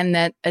Atlanta, and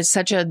that is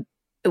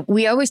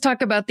we always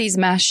talk about these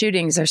mass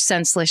shootings or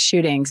senseless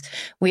shootings.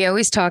 We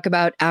always talk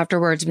about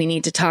afterwards, we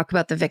need to talk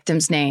about the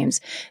victims'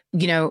 names.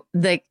 You know,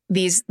 the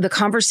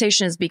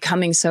conversation is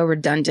becoming so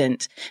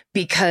redundant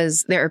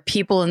because there are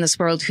people in this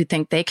world who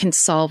think they can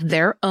solve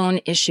their own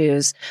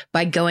issues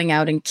by going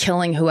out and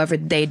killing whoever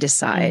they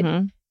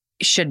decide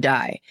should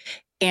die.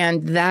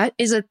 And that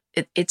is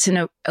it's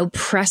an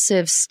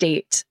oppressive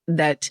state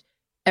that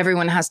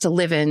everyone has to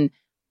live in.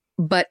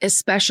 But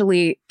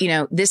especially, you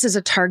know, this is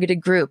a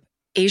targeted group.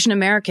 Asian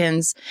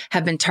Americans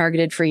have been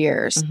targeted for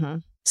years.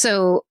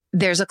 So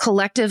there's a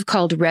collective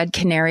called Red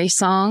Canary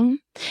Song,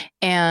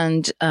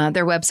 and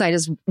their website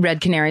is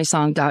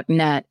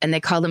redcanarysong.net. And they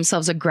call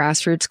themselves a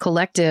grassroots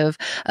collective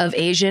of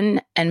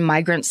Asian and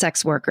migrant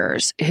sex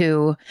workers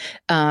who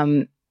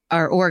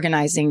are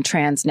organizing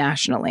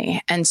transnationally.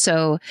 And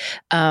so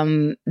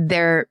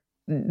they're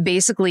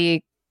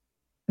basically,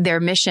 their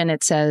mission,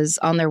 it says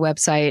on their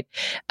website,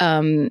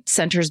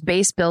 centers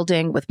base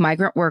building with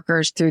migrant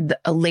workers through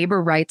a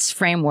labor rights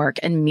framework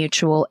and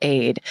mutual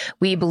aid.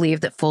 We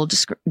believe that full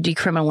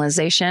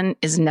decriminalization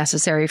is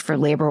necessary for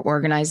labor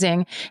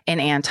organizing and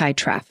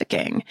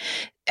anti-trafficking.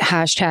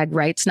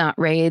 #rights not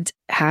raids,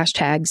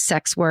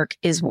 #sex work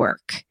is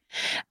work.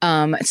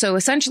 So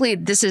essentially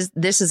this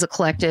is a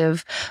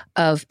collective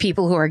of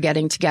people who are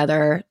getting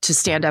together to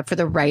stand up for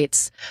the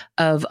rights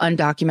of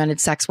undocumented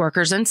sex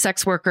workers and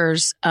sex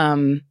workers,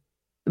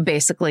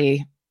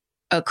 basically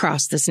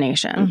across this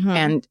nation.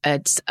 And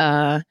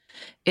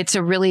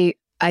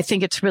I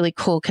think it's really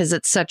cool because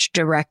it's such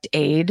direct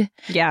aid.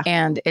 Yeah.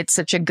 And it's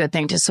such a good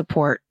thing to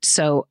support.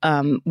 So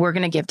we're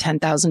going to give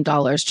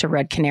 $10,000 to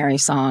Red Canary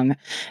Song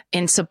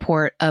in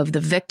support of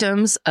the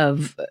victims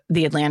of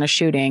the Atlanta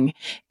shooting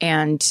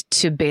and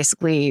to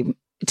basically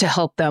to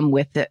help them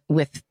with the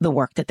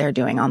work that they're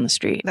doing on the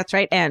street. That's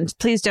right. And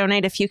please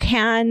donate if you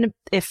can.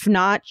 If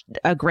not,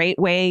 a great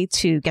way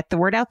to get the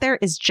word out there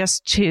is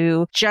just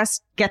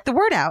get the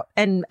word out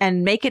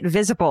and make it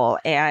visible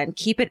and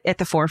keep it at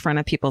the forefront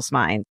of people's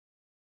minds.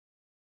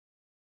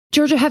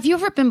 Georgia, have you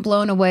ever been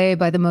blown away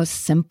by the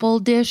most simple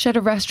dish at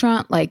a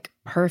restaurant, like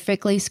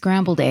perfectly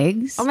scrambled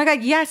eggs? Oh my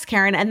God, yes,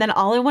 Karen. And then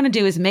all I want to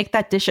do is make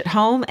that dish at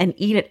home and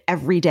eat it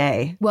every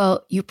day.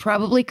 Well, you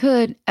probably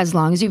could, as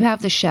long as you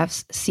have the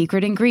chef's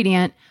secret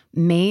ingredient,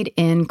 Made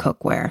in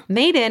Cookware.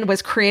 Made in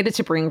was created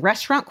to bring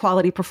restaurant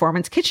quality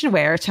performance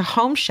kitchenware to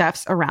home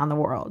chefs around the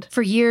world.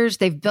 For years,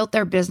 they've built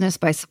their business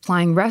by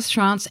supplying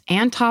restaurants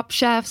and top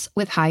chefs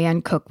with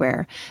high-end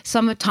cookware.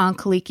 Some of Tom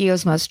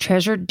Colicchio's most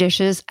treasured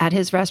dishes at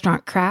his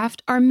restaurant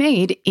Craft are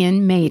made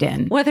in Made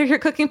in. Whether you're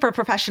cooking for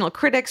professional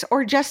critics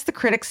or just the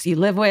critics you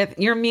live with,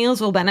 your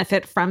meals will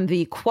benefit from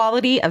the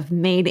quality of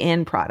Made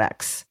in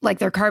products. Like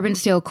their carbon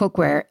steel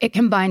cookware, it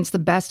combines the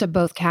best of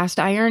both cast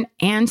iron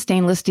and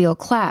stainless steel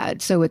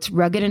clad, so it's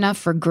rugged enough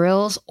for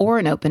grills or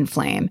an open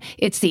flame.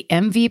 It's the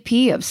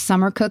MVP of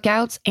summer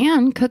cookouts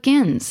and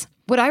cook-ins.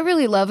 What I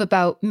really love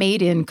about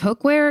Made in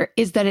Cookware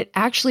is that it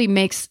actually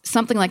makes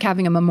something like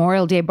having a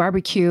Memorial Day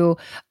barbecue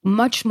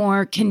much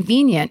more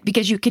convenient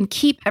because you can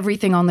keep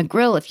everything on the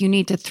grill. If you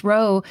need to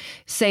throw,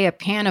 say, a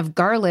pan of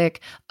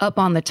garlic up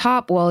on the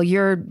top while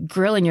you're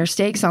grilling your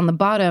steaks on the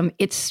bottom,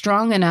 it's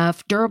strong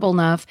enough, durable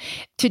enough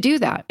to do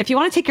that. If you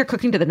want to take your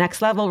cooking to the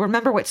next level,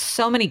 remember what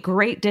so many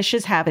great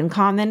dishes have in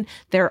common.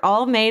 They're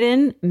all made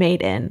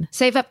in.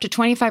 Save up to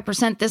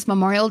 25% this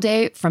Memorial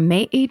Day from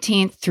May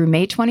 18th through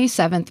May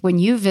 27th when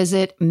you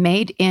visit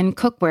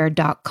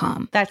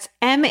madeincookware.com. That's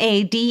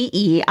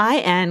MADEIN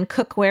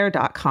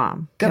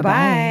cookware.com.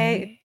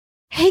 Goodbye.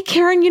 Hey,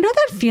 Karen, you know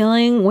that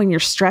feeling when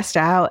you're stressed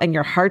out and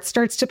your heart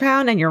starts to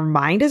pound and your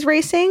mind is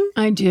racing?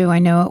 I do. I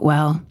know it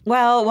well.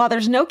 Well, while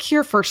there's no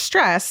cure for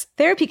stress,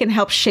 therapy can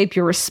help shape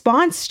your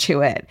response to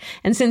it.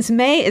 And since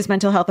May is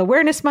Mental Health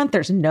Awareness Month,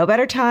 there's no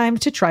better time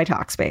to try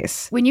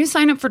Talkspace. When you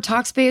sign up for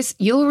Talkspace,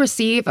 you'll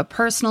receive a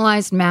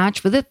personalized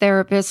match with a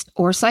therapist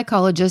or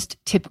psychologist,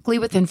 typically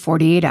within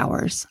 48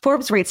 hours.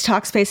 Forbes rates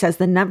Talkspace as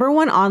the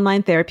 #1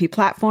 online therapy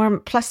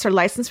platform, plus their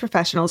licensed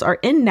professionals are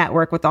in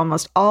network with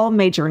almost all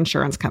major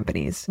insurance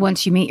companies.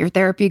 Once you meet your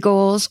therapy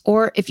goals,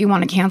 or if you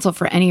want to cancel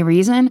for any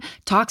reason,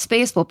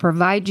 Talkspace will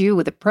provide you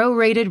with a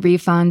prorated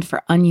refund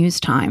for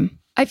unused time.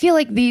 I feel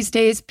like these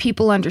days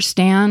people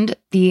understand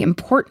the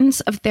importance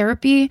of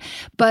therapy,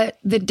 but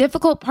the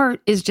difficult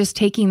part is just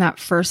taking that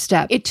first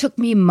step. It took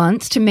me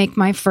months to make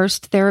my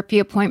first therapy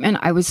appointment.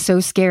 I was so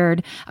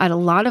scared. I had a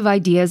lot of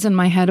ideas in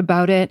my head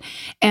about it.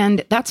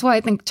 And that's why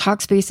I think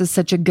Talkspace is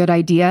such a good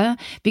idea,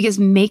 because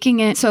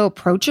making it so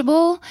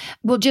approachable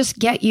will just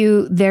get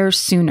you there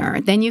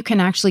sooner. Then you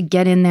can actually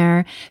get in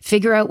there,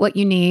 figure out what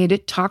you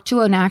need, talk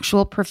to an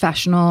actual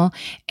professional,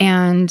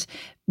 and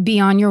be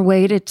on your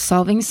way to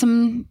solving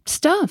some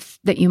stuff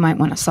that you might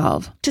want to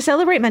solve. To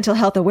celebrate Mental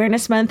Health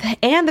Awareness Month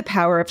and the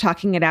power of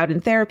talking it out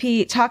in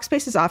therapy,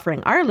 Talkspace is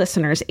offering our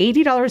listeners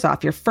 $80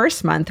 off your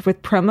first month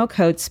with promo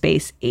code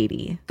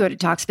SPACE80. Go to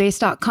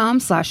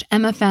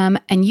Talkspace.com/MFM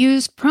and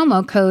use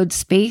promo code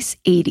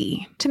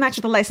SPACE80. To match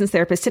with a licensed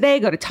therapist today,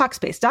 go to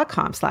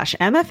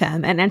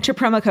Talkspace.com/MFM and enter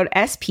promo code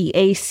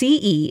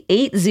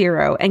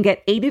SPACE80 and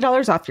get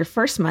 $80 off your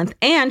first month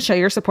and show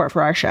your support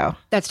for our show.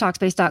 That's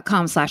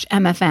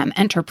Talkspace.com/MFM.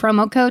 Enter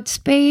promo code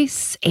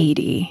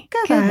SPACE80.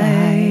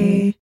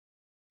 Goodbye.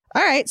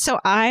 All right, so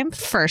I'm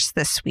first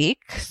this week.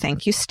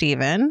 Thank you,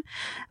 Stephen.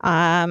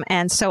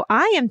 And so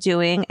I am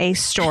doing a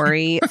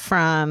story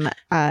from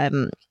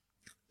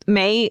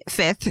May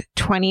 5th,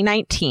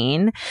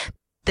 2019.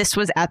 This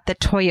was at the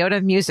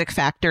Toyota Music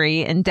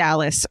Factory in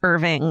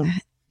Dallas/Irving,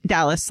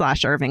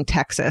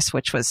 Texas,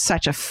 which was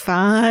such a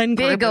fun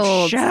Big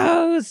old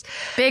shows.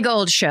 Big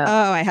old show.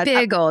 Oh, I had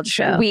big old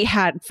show. We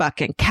had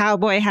fucking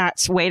cowboy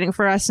hats waiting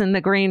for us in the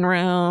green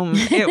room.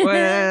 It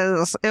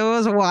was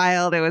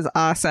wild. It was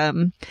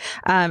awesome.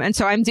 And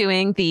so I'm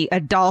doing the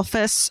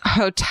Adolphus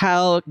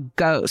Hotel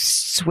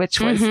Ghosts,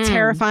 which was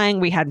terrifying.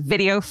 We had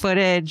video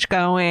footage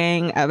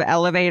going of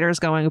elevators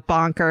going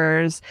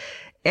bonkers.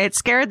 It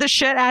scared the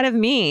shit out of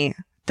me.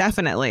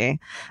 Definitely.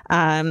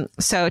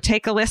 So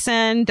take a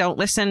listen. Don't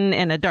listen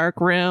in a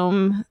dark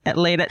room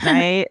late at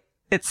night.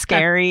 It's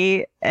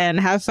scary, and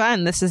have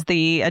fun. This is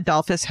the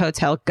Adolphus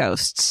Hotel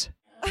Ghosts.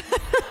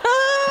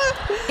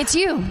 It's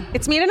you.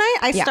 It's me tonight?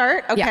 I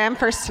start? Okay, I'm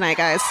first tonight,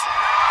 guys.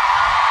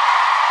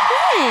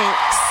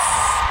 Thanks.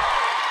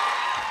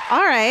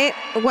 All right.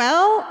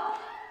 Well,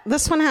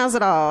 this one has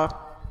it all.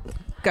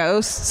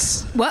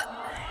 Ghosts. What?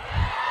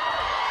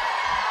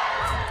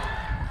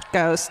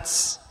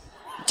 Ghosts.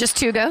 Just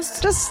two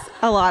ghosts? Just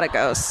a lot of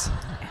ghosts.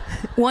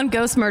 One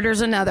ghost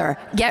murders another.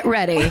 Get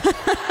ready.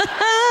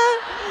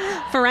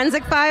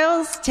 Forensic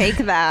Files, take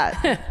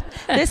that.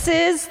 This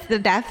is the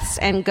deaths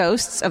and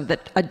ghosts of the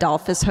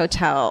Adolphus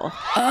Hotel.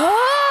 Oh.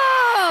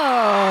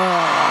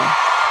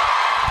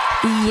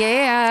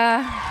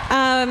 Yeah.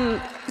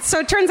 So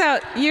it turns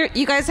out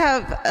you guys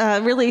have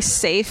a really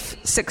safe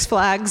Six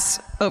Flags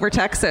over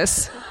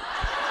Texas.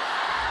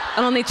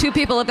 Only 2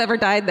 people have ever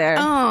died there.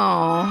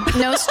 Oh,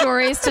 no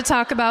stories to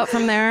talk about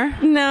from there?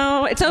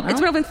 No, it's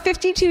been open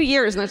 52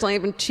 years and there's only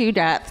been 2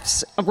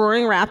 deaths. A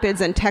Roaring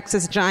Rapids and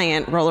Texas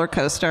Giant roller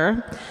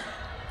coaster.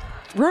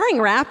 Roaring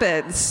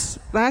Rapids,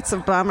 that's a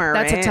bummer,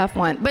 That's right? a tough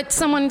one. But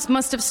someone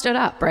must have stood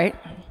up, right?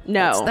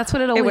 No. That's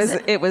what it always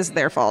is. It was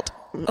their fault.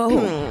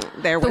 Oh,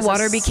 there was the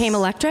water became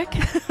electric?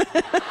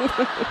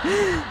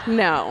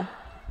 No.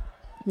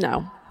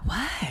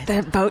 What?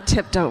 The boat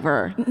tipped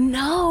over.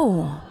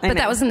 No. But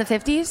that was in the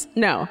 50s?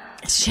 No.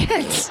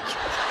 Shit.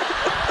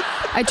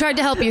 I tried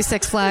to help you,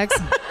 Six Flags.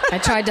 I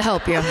tried to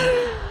help you.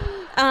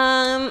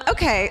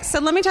 Okay, so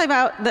let me tell you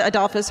about the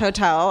Adolphus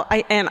Hotel.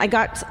 I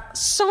got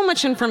so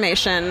much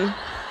information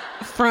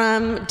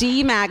from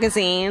D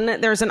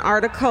Magazine. There's an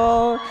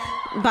article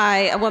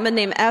by a woman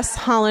named S.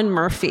 Holland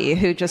Murphy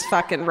who just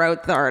fucking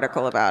wrote the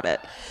article about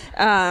it.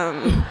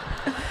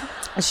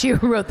 She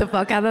wrote the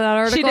fuck out of that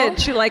article? She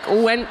did. She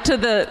went to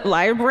the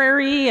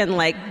library and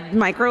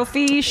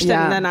microfiched,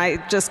 and then I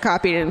just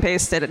copied and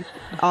pasted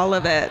all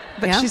of it.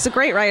 But she's a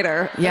great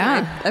writer.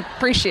 Yeah. I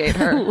appreciate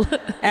her.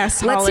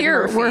 S. Let's Holland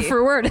hear Murphy. word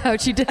for word how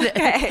she did it.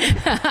 Okay.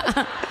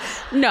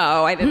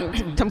 No, I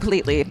didn't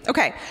completely.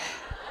 Okay.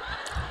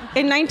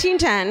 In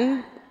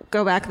 1910,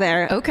 go back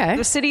there. Okay.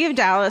 The city of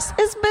Dallas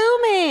is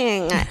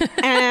booming.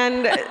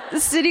 And the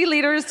city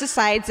leaders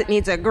decides it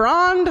needs a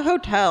grand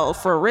hotel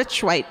for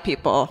rich white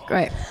people.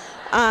 Right.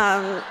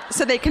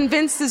 So they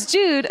convinced this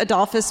dude,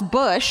 Adolphus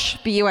Busch,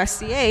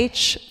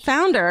 B-U-S-C-H,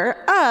 founder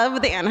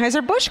of the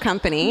Anheuser-Busch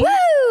Company.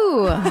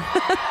 Woo!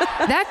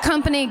 That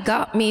company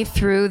got me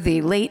through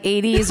the late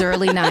 80s,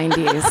 early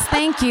 90s.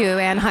 Thank you,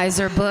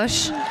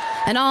 Anheuser-Busch.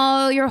 And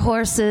all your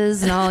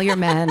horses and all your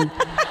men.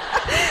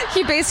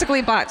 He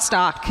basically bought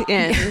stock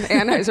in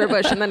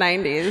Anheuser-Busch in the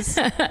 90s.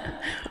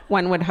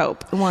 One would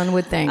hope. One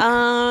would think.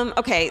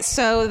 Okay,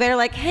 so they're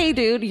like, hey,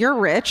 dude, you're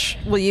rich.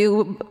 Will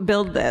you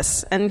build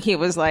this? And he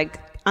was like,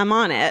 I'm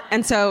on it.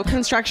 And so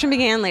construction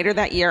began later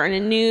that year on a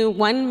new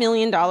 $1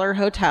 million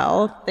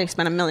hotel. They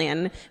spent $1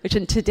 million, which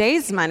in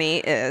today's money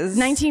is...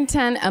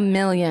 1910, $1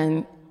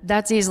 million.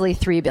 That's easily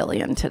 $3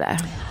 billion today.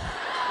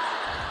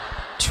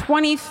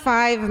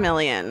 $25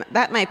 million.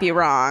 That might be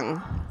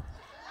wrong.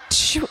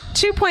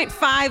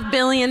 $2.5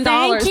 billion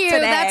Thank you.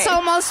 today. That's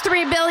almost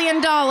 $3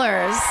 billion.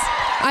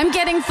 I'm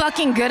getting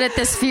fucking good at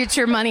this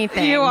future money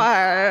thing. You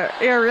are.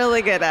 You're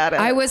really good at it.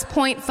 I was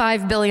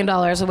 $0.5 billion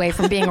away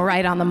from being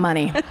right on the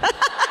money.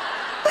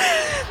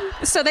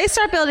 So they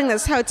start building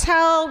this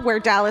hotel where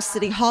Dallas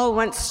City Hall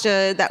once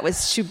stood. That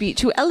was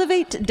to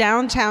elevate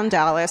downtown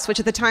Dallas, which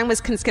at the time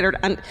was considered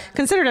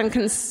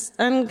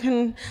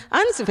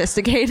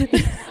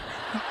unsophisticated.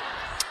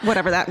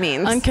 Whatever that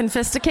means.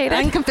 Unsophisticated?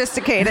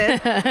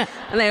 Unsophisticated.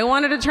 And they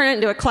wanted to turn it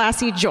into a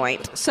classy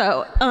joint.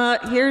 So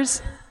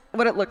here's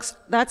what it looks.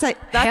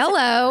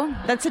 Hello.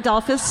 That's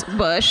Adolphus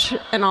Bush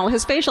and all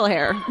his facial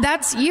hair.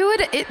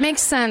 It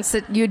makes sense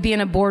that you'd be in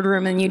a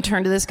boardroom and you'd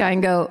turn to this guy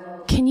and go,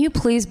 can you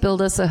please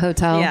build us a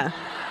hotel? Yeah.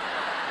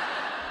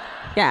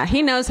 Yeah,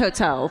 he knows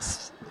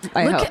hotels.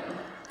 I hope.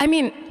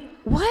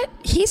 What?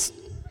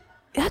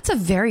 That's a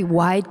very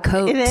wide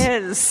coat. It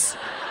is.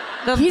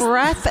 The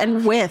breadth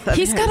and width of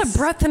He's got a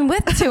breadth and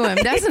width to him,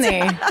 doesn't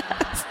he?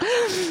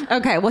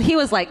 Okay, well, he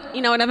was like,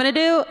 you know what I'm going to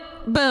do?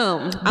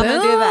 Boom. I'm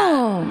going to do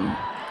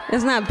that.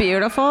 Isn't that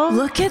beautiful?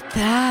 Look at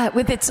that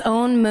with its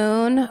own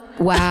moon.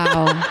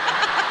 Wow.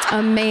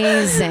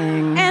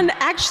 Amazing. And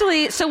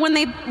actually, so when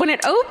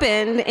it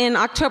opened in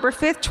October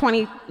 5th,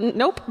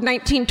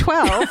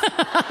 1912,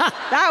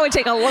 that would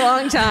take a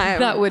long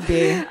time. That would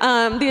be.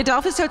 The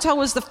Adolphus Hotel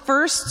was the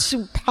first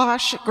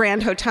posh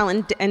grand hotel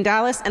in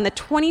Dallas, and the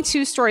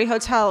 22-story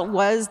hotel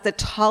was the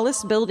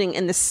tallest building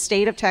in the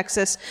state of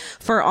Texas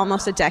for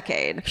almost a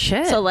decade.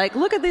 Shit. So,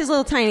 look at these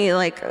little tiny,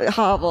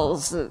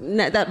 hovels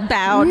that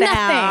bow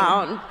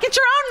down. Get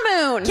your own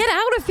moon. Get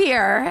out of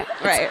here.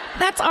 Right.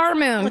 That's our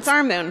moon. It's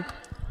our moon.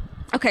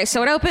 Okay,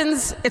 so it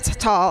opens, it's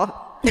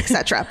tall,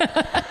 etc.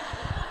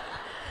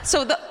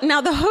 So now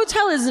the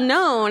hotel is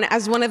known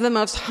as one of the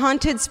most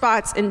haunted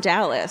spots in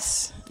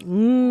Dallas.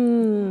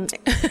 Second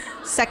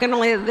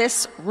only to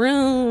this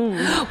room.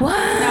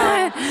 What?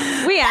 No,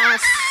 we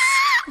asked.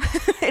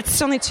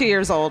 It's only 2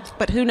 years old,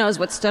 but who knows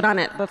what stood on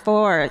it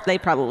before? They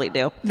probably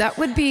do. That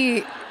would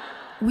be...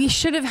 We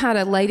should have had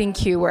a lighting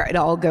cue where it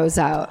all goes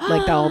out,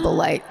 like all the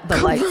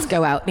lights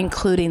go out,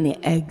 including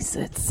the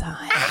exit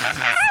sign.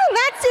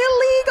 That's illegal.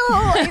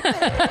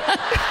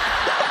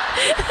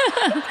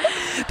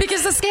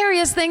 Because the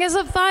scariest thing is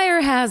a fire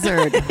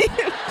hazard.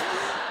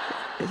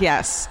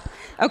 Yes.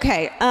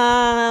 Okay.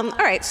 All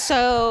right.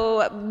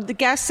 So the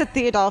guests at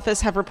the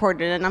Adolphus have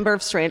reported a number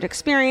of strange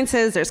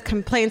experiences. There's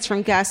complaints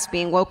from guests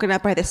being woken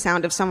up by the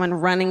sound of someone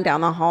running down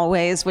the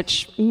hallways,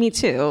 which me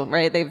too,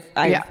 right? We've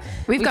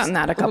gotten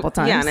that a couple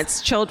times. Yeah, and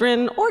it's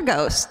children or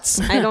ghosts.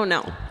 I don't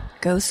know.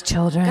 Ghost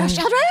children. Ghost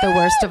children. The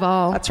worst of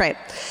all. That's right.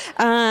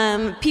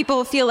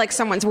 People feel like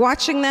someone's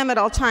watching them at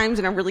all times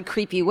in a really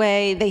creepy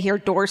way. They hear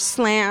doors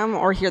slam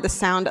or hear the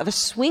sound of a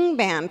swing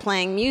band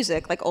playing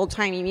music, like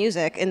old-timey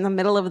music, in the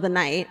middle of the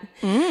night.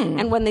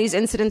 And when these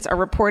incidents are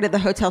reported, the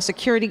hotel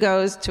security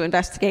goes to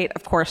investigate.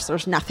 Of course,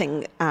 there's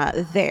nothing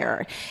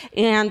there.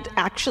 And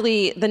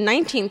actually, the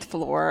 19th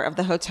floor of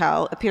the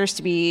hotel appears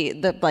to be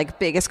the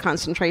biggest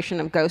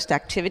concentration of ghost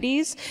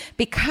activities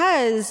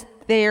because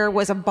there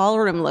was a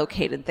ballroom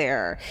located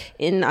there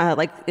in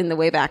the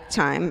way back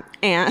time,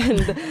 and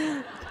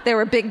there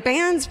were big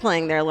bands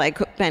playing there, like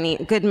Benny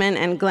Goodman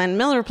and Glenn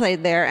Miller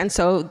played there, and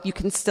so you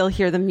can still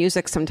hear the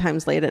music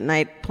sometimes late at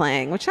night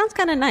playing, which sounds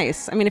kind of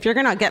nice. I mean, if you're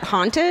gonna get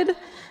haunted,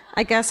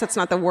 I guess that's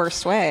not the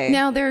worst way.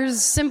 Now,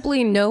 there's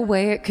simply no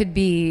way it could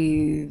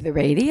be the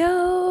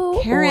radio.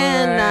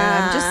 Karen,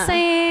 I'm just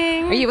saying.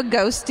 Are you a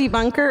ghost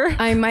debunker?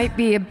 I might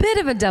be a bit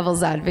of a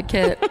devil's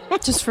advocate,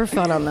 just for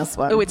fun on this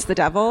one. Oh, it's the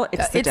devil?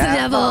 It's the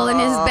devil and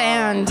his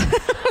band.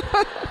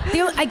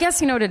 I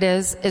guess you know what it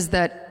is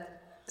that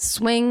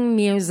swing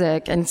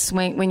music and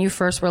swing, when you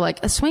first were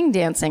like, a swing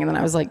dancing, and then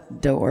I was like,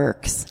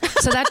 dorks.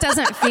 So that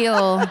doesn't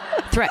feel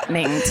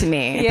threatening to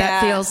me. Yeah.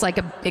 That feels like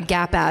a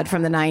Gap ad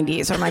from the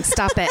 90s. Or I'm like,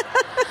 stop it.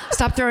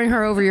 Stop throwing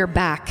her over your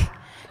back.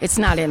 It's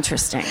not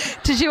interesting.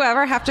 Did you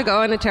ever have to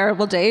go on a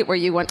terrible date where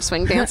you went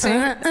swing dancing?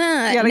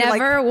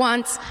 Never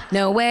once.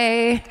 No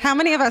way. How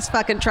many of us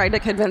fucking tried to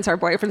convince our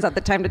boyfriends at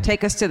the time to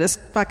take us to this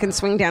fucking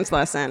swing dance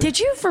lesson? Did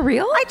you, for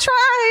real? I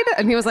tried.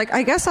 And he was like,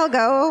 I guess I'll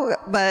go.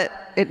 But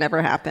it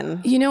never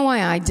happened. You know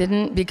why I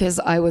didn't? Because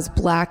I was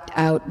blacked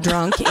out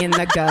drunk in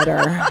the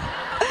gutter.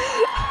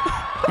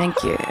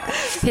 Thank you.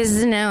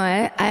 Because you know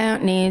what? I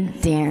don't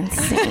need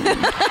dancing.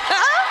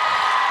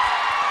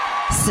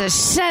 So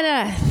shut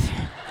up.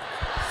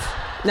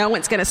 No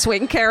one's going to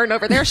swing Karen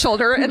over their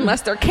shoulder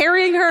unless they're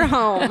carrying her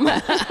home.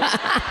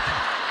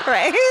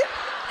 Right?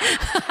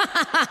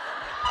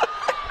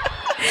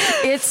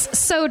 It's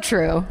so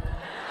true.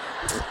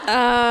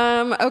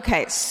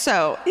 Okay,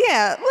 so,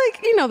 yeah,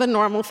 the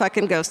normal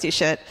fucking ghosty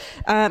shit.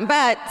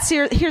 But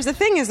here's the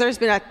thing is there's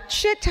been a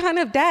shit ton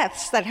of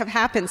deaths that have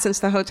happened since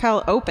the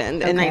hotel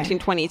opened in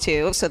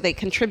 1922. So they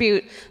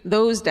contribute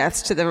those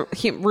deaths to the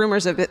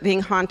rumors of it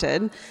being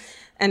haunted.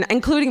 And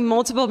including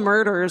multiple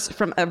murders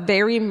from a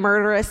very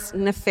murderous,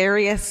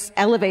 nefarious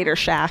elevator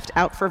shaft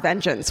out for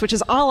vengeance, which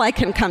is all I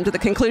can come to the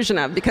conclusion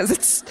of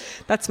because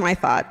that's my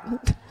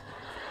thought.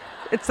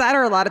 It's that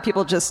or a lot of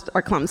people just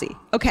are clumsy.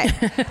 Okay.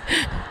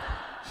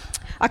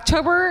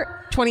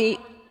 October 20...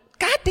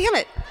 God damn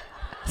it.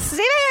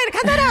 Steven,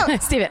 cut that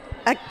out. Steven.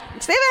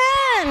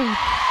 Steven!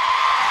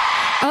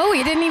 Oh,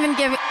 you didn't even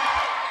give it.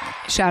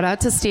 Shout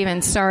out to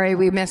Steven. Sorry,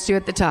 we missed you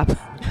at the top.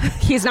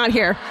 He's not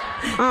here.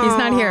 He's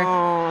not here.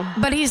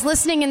 But he's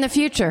listening in the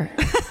future.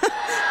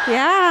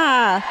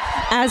 Yeah,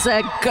 as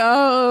a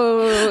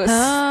ghost.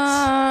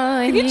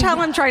 Can you tell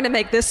I'm trying to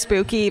make this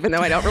spooky, even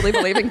though I don't really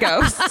believe in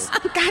ghosts?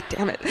 God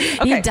damn it.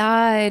 Okay. He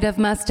died of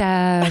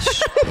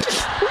mustache.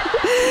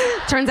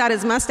 Turns out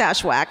his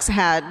mustache wax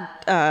had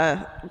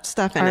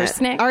stuff in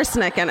Arsenic? it.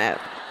 Arsenic in it.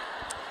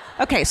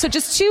 Okay, so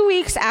just 2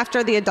 weeks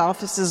after the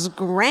Adolphus'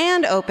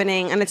 grand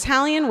opening, an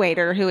Italian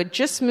waiter who had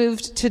just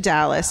moved to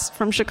Dallas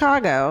from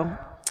Chicago.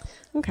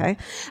 Okay.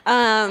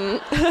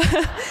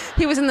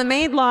 He was in the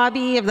main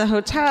lobby of the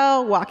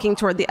hotel, walking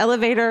toward the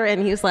elevator,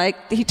 and he's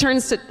walking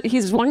towards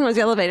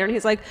the elevator, and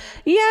he's like,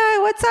 yeah,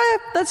 what's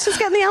up? Let's just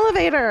get in the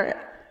elevator.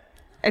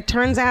 It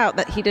turns out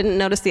that he didn't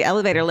notice the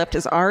elevator lift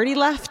has already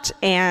left,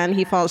 and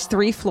he falls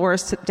 3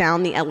 floors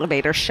down the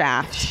elevator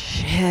shaft.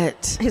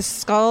 Shit. His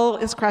skull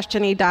is crushed,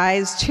 and he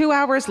dies 2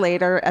 hours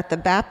later at the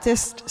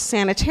Baptist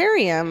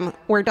Sanitarium,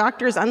 where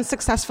doctors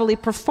unsuccessfully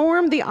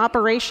performed the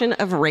operation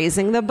of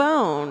raising the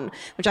bone,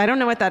 which I don't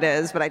know what that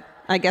is, but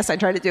I guess I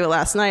tried to do it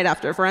last night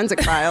after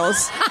Forensic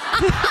Files.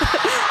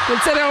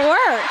 It didn't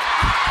work.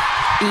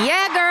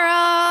 Yeah,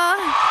 girl.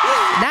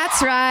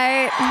 That's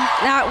right.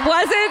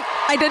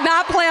 I did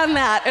not plan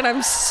that, and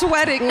I'm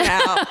sweating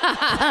now.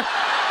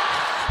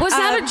 Was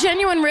that a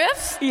genuine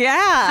riff?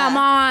 Yeah. Come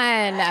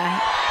on.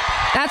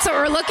 That's what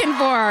we're looking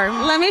for.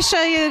 Let me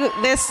show you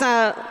this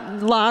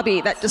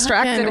lobby that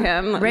distracted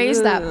him.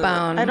 Raise that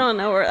bone. I don't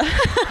know where.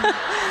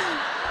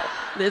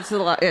 It's a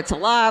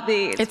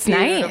lobby. It's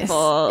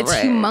beautiful. Nice.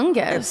 It's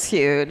humongous. It's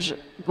huge.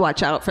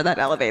 Watch out for that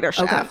elevator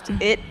shaft.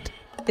 Okay. It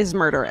is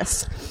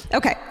murderous.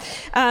 Okay.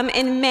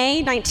 In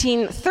May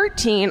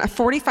 1913, a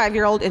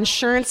 45-year-old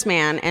insurance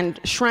man and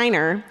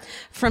Shriner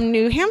from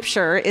New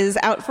Hampshire is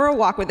out for a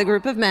walk with a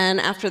group of men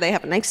after they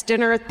have a nice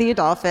dinner at the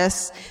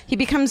Adolphus. He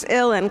becomes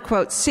ill and,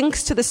 quote,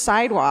 sinks to the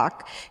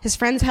sidewalk. His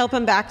friends help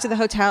him back to the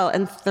hotel,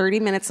 and 30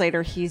 minutes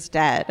later, he's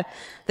dead.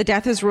 The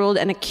death is ruled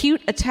an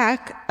acute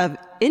attack of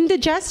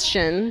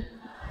indigestion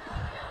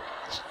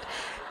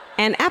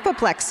and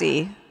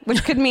apoplexy,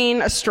 which could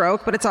mean a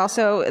stroke, but it's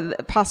also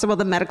possible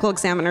the medical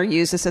examiner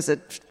used this as a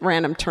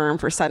random term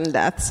for sudden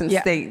death, since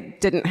they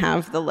didn't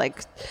have the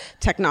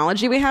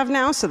technology we have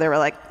now. So they were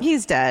like,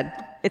 he's dead.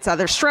 It's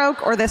either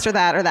stroke or this or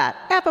that or that.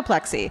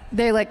 Apoplexy.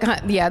 They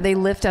they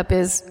lift up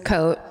his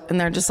coat and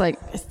they're just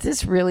like,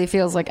 this really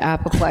feels like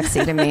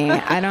apoplexy to me.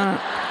 And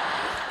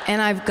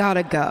I've got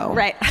to go.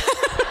 Right.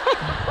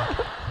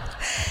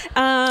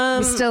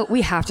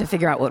 We have to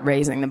figure out what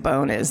raising the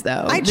bone is,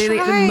 though. Do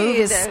they move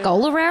his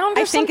skull around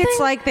or something? I think it's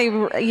like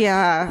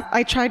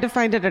I tried to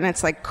find it, and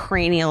it's like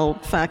cranial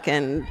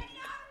fucking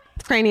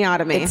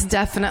craniotomy. It's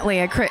definitely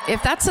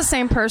if that's the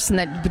same person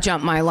that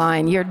jumped my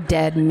line, you're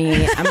dead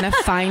meat. I'm going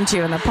to find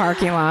you in the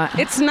parking lot.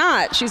 It's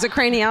not. She's a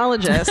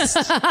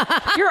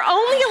craniologist. You're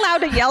only allowed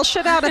to yell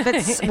shit out if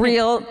it's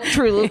real,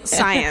 true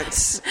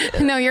science.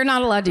 No, you're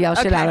not allowed to yell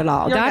shit out at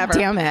all. God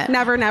damn it.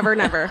 Never, never,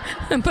 never.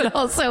 But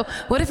also,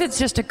 what if it's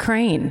just a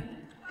crane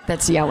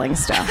that's yelling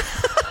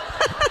stuff?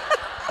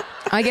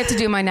 I get to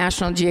do my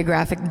National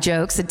Geographic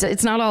jokes.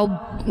 It's not all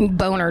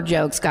boner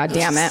jokes, God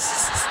damn it.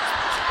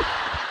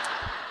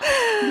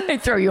 They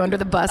throw you under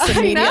the bus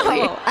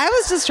immediately. I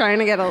was just trying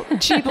to get a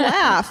cheap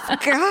laugh.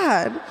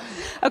 God.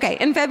 Okay,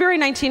 in February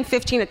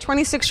 1915, a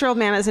 26-year-old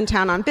man is in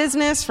town on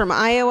business from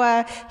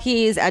Iowa.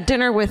 He's at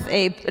dinner with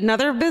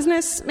another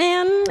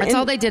businessman. That's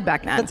all they did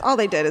back then. That's all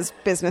they did is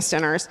business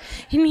dinners.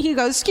 He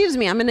goes, excuse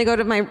me, I'm going to go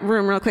to my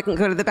room real quick and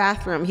go to the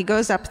bathroom. He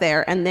goes up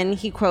there, and then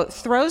he, quote,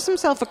 throws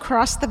himself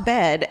across the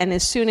bed and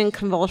is soon in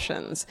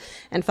convulsions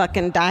and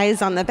fucking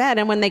dies on the bed.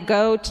 And when they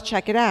go to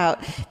check it out,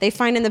 they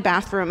find in the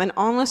bathroom an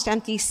almost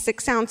empty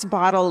 6-ounce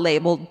bottle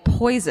labeled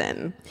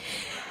poison.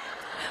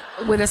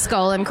 With a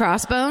skull and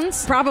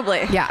crossbones? Probably.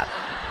 Yeah.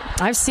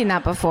 I've seen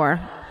that before.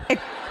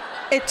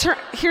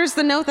 Here's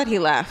the note that he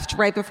left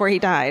right before he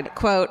died.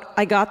 Quote,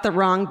 I got the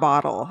wrong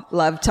bottle.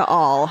 Love to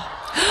all.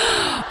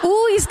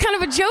 Ooh, he's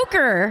kind of a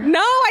joker.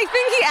 No,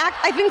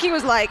 I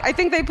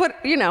think they put,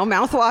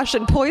 mouthwash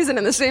and poison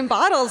in the same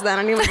bottles then.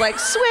 And he was like,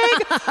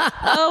 swig.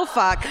 Oh,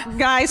 fuck.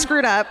 Guy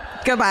screwed up.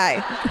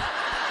 Goodbye.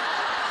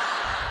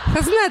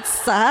 Doesn't that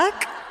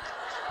suck?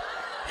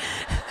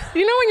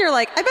 You know when you're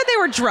like, I bet they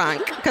were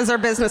drunk because they're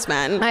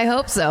businessmen. I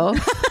hope so.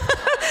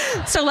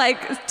 So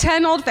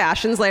 10 old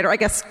fashions later, I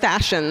guess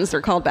fashions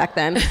they're called back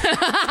then.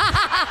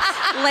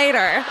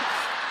 Later.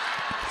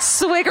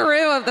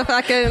 Swiggeroo of the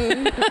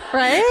fucking,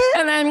 right?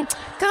 And then,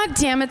 God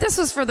damn it, this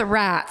was for the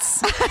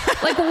rats.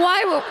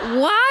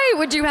 Why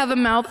would you have a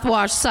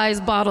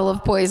mouthwash-sized bottle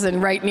of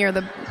poison right near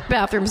the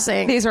bathroom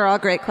sink? These are all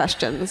great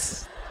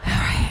questions. All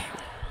right.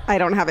 I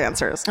don't have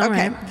answers. All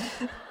okay.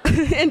 right.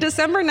 In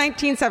December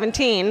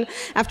 1917,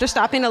 after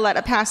stopping to let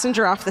a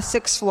passenger off the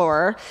 6th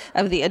floor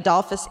of the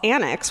Adolphus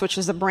Annex, which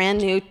is a brand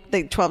new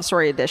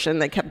 12-story addition,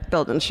 they kept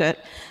building shit.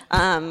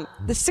 The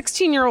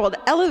 16-year-old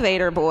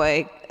elevator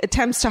boy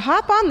attempts to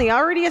hop on the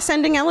already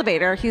ascending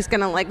elevator. He's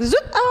going to like,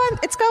 zoop,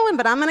 it's going,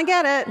 but I'm going to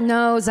get it.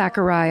 No,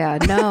 Zachariah,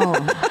 no.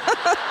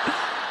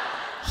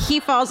 He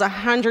falls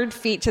 100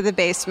 feet to the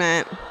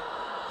basement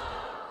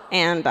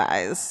and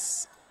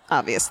dies,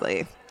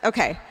 obviously.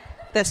 Okay,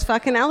 this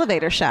fucking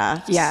elevator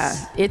shaft. Yeah,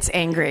 it's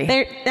angry.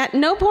 At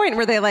no point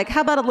were they like,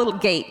 how about a little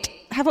gate?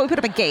 How about we put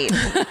up a gate?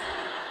 How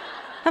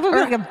about we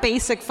put like a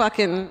basic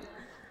fucking...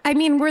 I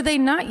mean, were they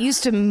not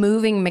used to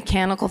moving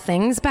mechanical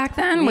things back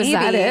then? Was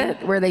that Maybe.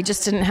 it? Where they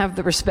just didn't have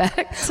the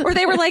respect? Or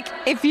they were like,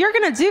 if you're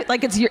going to do...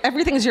 Like,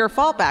 everything's your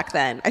fault back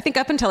then. I think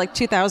up until like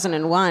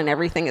 2001,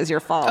 everything is your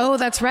fault. Oh,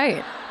 that's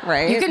right.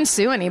 Right? You can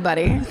sue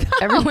anybody.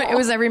 It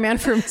was every man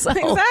for himself.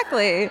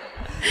 Exactly.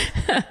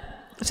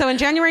 So in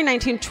January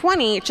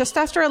 1920, just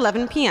after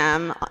 11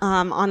 p.m.,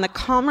 on the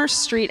Commerce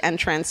Street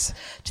entrance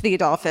to the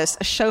Adolphus,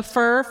 a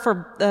chauffeur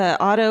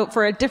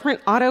for a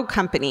different auto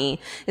company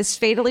is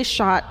fatally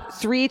shot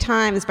 3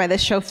 times by the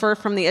chauffeur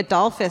from the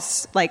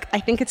Adolphus. Like,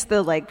 I think it's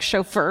the like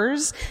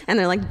chauffeurs, and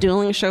they're like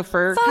dueling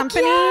chauffeur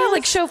companies. Yeah,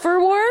 like Chauffeur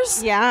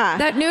Wars? Yeah.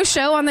 That new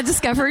show on the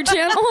Discovery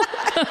Channel?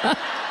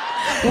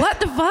 What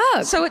the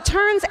fuck? So it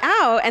turns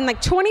out, and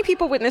like 20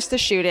 people witnessed the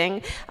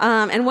shooting,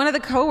 and one of the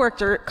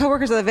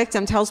co-workers of the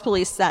victim tells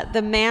police that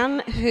the man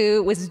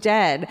who was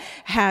dead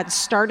had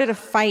started a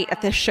fight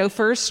at the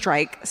chauffeur's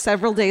strike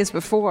several days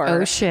before.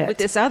 Oh, shit. With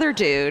this other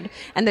dude,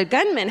 and the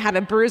gunman had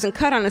a bruise and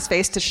cut on his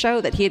face to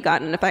show that he had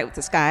gotten in a fight with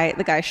this guy.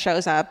 The guy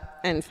shows up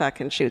and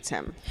fucking shoots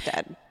him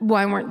dead.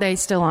 Why weren't they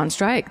still on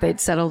strike?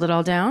 They'd settled it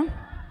all down?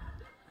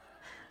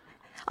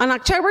 On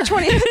October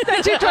 20th,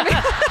 1920.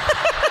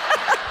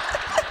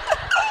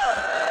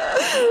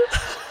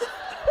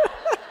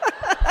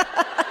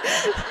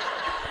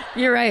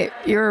 You're right.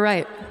 You're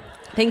right.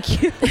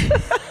 Thank you.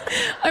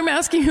 I'm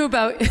asking you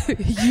about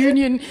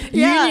union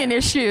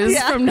issues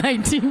from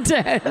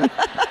 1910.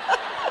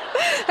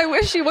 I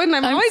wish you wouldn't.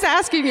 I'm always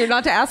asking you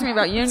not to ask me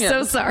about unions.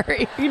 So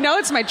sorry. You know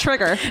it's my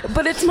trigger.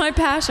 But it's my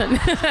passion.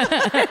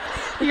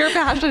 Your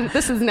passion.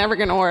 This is never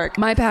going to work.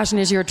 My passion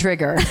is your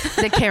trigger.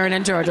 The Karen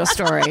and Georgia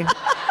story.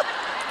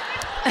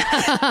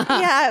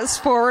 Yes,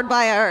 forward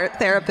by our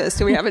therapist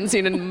who we haven't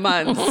seen in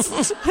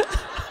months.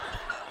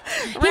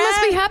 He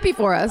must be happy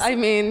for us. I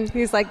mean,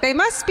 he's like, they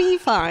must be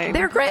fine.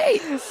 They're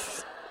great.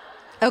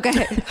 Okay.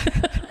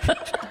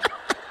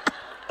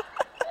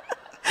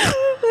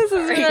 This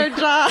is your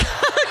job.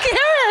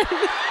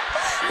 Karen.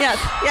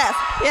 Yes.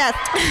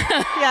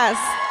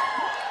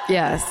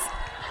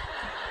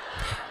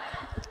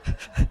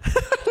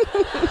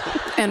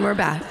 And we're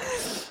back.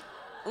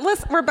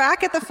 Listen, we're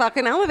back at the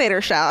fucking elevator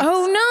shaft.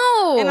 Oh,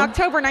 no. In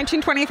October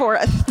 1924,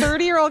 a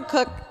 30-year-old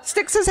cook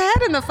sticks his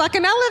head in the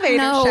fucking elevator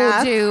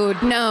shaft. No,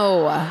 dude,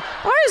 no.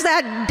 Where's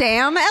that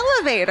damn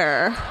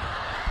elevator?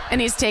 And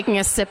he's taking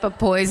a sip of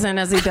poison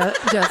as he does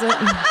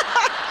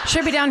it.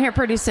 Should be down here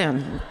pretty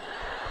soon.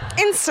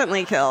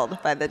 Instantly killed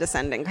by the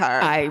descending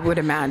car. I would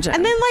imagine.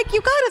 And then, like,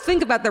 you got to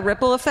think about the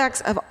ripple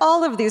effects of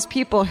all of these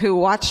people who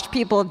watched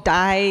people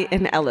die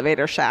in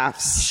elevator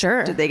shafts.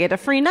 Sure. Did they get a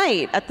free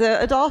night at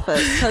the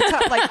Adolphus Hotel?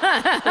 Like,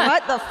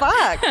 what the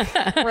fuck?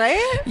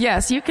 Right?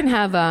 Yes, you can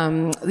have,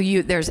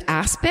 there's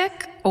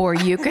aspic, or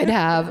you could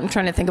have, I'm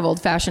trying to think of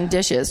old-fashioned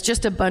dishes,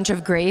 just a bunch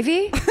of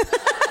gravy.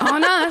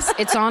 On us.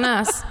 It's on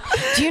us.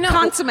 Do you know?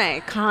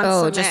 Consomme.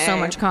 Oh, just so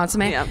much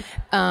consomme. Yeah.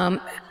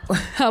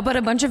 How about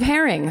a bunch of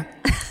herring?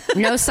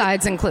 No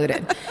sides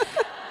included.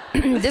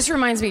 This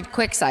reminds me,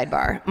 quick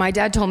sidebar. My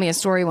dad told me a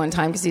story one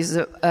time because he's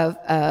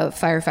a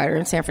firefighter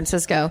in San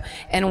Francisco.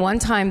 And one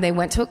time they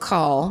went to a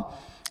call,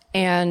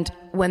 and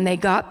when they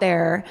got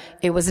there,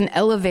 it was an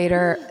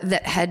elevator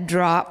that had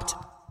dropped.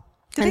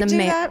 Do they do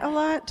that a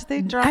lot? Do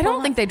they drop? I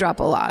don't think they drop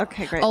a lot.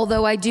 Okay, great.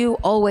 Although I do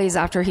always,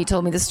 after he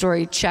told me the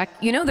story, check.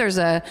 You know, there's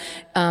a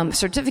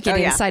certificate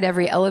inside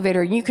every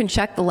elevator, and you can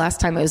check the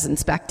last time it was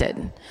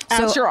inspected.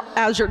 As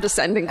you're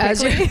descending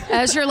quickly.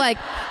 As you're like,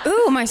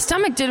 ooh, my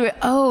stomach did it.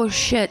 Oh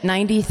shit,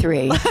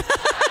 93.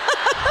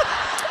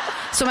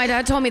 So my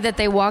dad told me that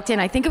they walked in,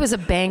 I think it was a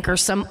bank or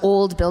some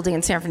old building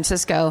in San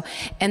Francisco,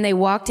 and they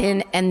walked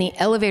in and the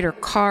elevator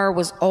car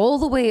was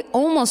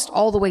almost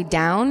all the way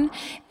down,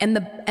 and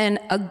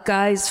a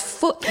guy's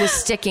foot was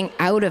sticking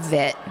out of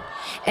it.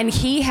 And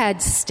he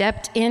had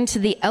stepped into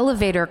the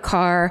elevator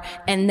car,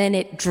 and then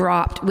it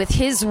dropped. With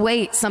his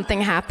weight,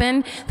 something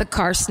happened. The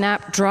car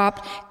snapped,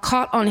 dropped,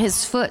 caught on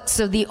his foot.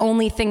 So the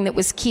only thing that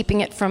was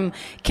keeping it from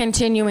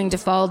continuing to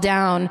fall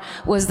down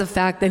was the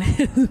fact that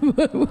his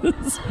foot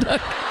was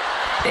stuck.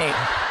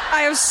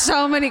 I have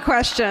so many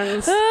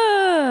questions.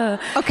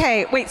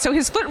 Okay, wait, so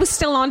his foot was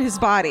still on his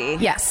body?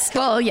 Yes.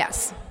 Well,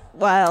 yes.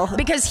 Well.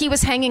 Because he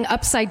was hanging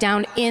upside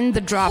down in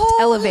the dropped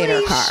Holy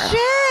elevator car.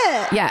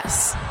 Shit.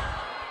 Yes.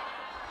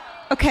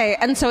 Okay,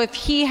 and so if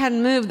he had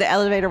moved, the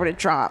elevator would have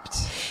dropped.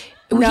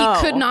 No.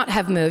 He could not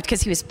have moved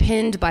because he was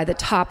pinned by the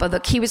top of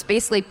he was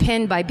basically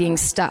pinned by being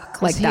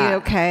stuck like that. Is he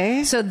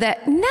okay? So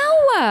that,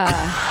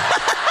 Noah!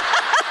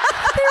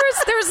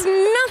 There's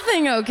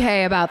nothing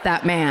okay about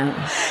that man.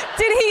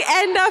 Did he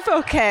end up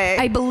okay?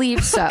 I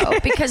believe so,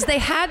 because they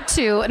had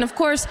to. And of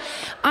course,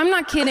 I'm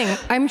not kidding.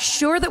 I'm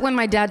sure that when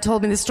my dad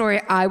told me the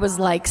story, I was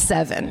like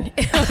 7.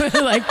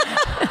 Like,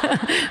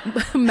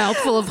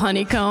 mouthful of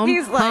honeycomb.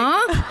 He's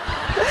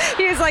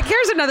like,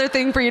 here's another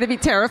thing for you to be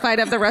terrified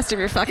of the rest of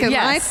your fucking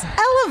life.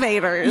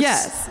 Elevators.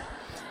 Yes.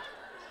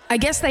 I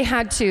guess they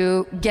had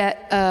to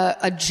get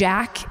a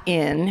jack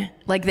in.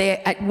 Like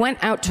they went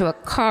out to a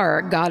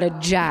car, got a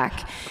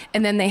jack,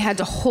 and then they had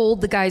to hold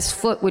the guy's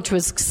foot, which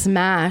was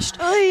smashed,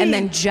 and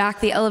then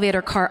jack the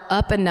elevator car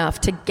up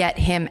enough to get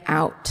him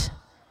out.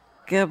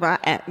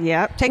 Goodbye.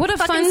 Yep. Take the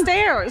fucking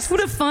stairs.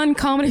 What a fun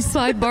comedy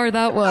sidebar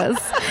that was.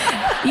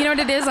 You know what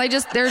it is?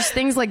 There's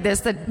things like this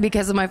that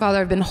because of my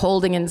father I've been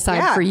holding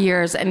inside for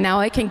years, and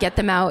now I can get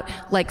them out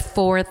like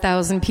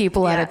 4,000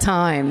 people at a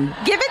time.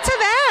 Give it to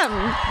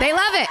them. They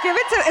love it.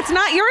 It's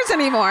not yours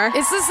anymore.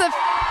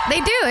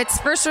 They do. It's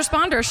first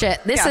responder shit.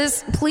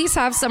 Please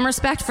have some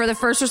respect for the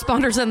first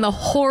responders and the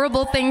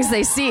horrible things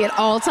they see at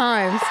all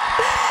times.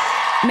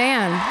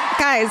 Man.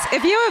 Guys,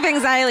 if you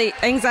have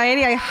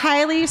anxiety, I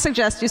highly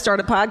suggest you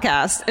start a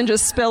podcast and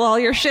just spill all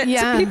your shit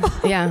to people.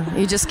 Yeah,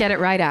 you just get it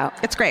right out.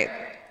 It's great.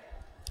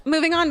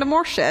 Moving on to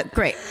more shit.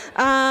 Great.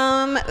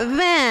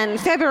 Then,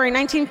 February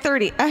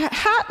 1930, a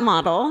hat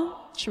model,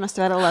 she must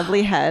have had a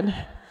lovely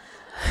head.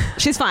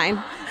 She's fine.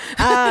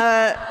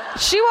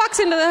 She walks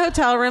into the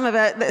hotel room of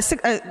a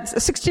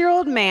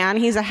 60-year-old man.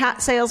 He's a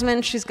hat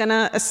salesman. She's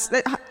gonna,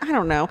 I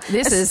don't know.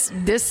 This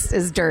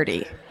is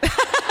dirty.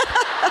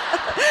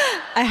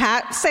 A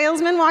hat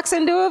salesman walks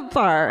into a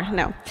bar.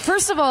 No.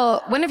 First of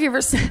all, when have you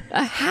ever seen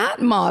a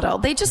hat model?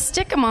 They just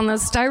stick them on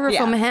those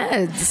styrofoam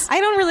heads.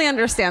 I don't really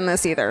understand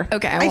this either.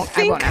 Okay, I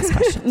won't ask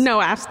questions. No,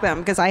 ask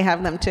them, because I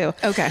have them too.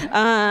 Okay.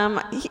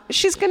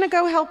 She's going to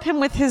go help him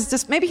with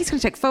his... Maybe he's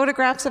going to take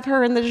photographs of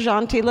her in the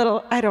jaunty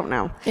little... I don't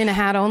know. In a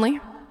hat only?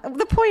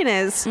 The point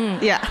is...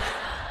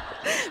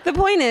 The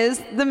point is,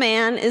 the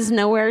man is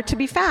nowhere to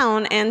be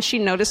found, and she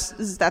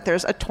notices that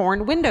there's a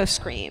torn window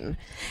screen.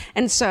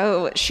 And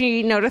so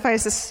she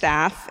notifies the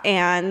staff,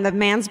 and the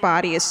man's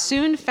body is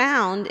soon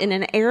found in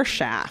an air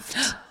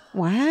shaft.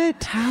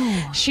 What?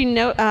 How?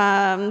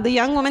 The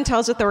young woman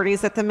tells authorities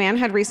that the man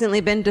had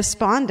recently been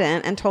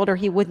despondent and told her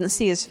he wouldn't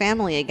see his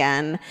family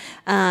again.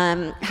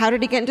 How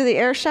did he get into the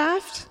air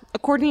shaft?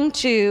 According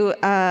to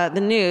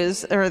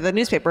the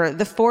newspaper,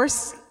 the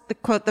force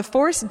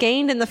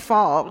gained in the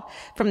fall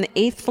from the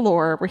 8th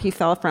floor where he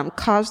fell from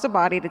caused the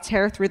body to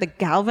tear through the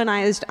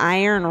galvanized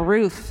iron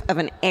roof of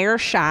an air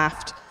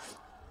shaft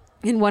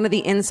in one of the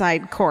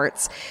inside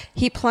courts.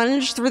 He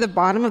plunged through the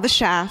bottom of the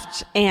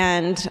shaft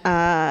and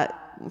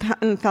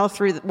fell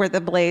through where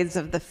the blades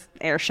of the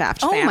air shaft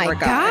fan were going. Oh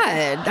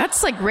my God.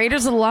 That's like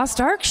Raiders of the Lost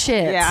Ark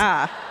shit.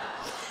 Yeah.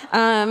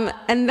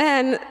 And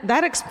then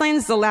that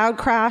explains the loud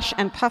crash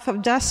and puff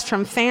of dust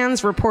from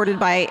fans reported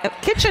by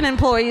kitchen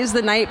employees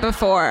the night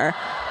before.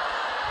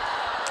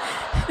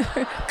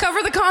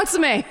 Cover the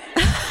consomme.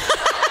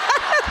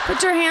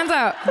 Put your hands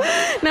out.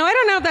 Now, I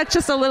don't know if that's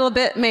just a little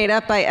bit made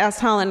up by S.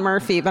 Helen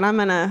Murphy, but I'm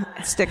going to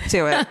stick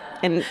to it.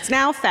 And it's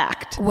now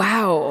fact.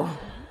 Wow.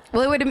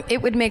 Well,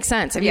 it would make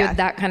sense if you had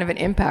that kind of an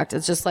impact.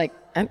 It's just like,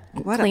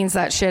 cleans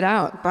that shit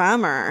out.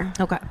 Bummer.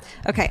 Okay.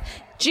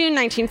 June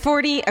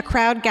 1940, a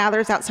crowd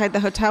gathers outside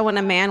the hotel when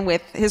a man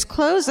with his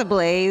clothes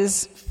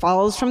ablaze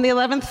falls from the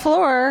 11th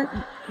floor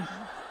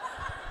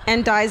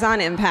and dies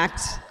on impact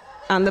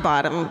on the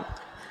bottom.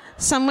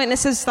 Some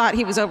witnesses thought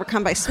he was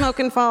overcome by smoke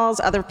and falls.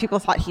 Other people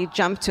thought he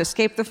jumped to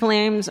escape the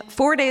flames.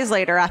 4 days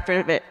later,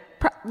 after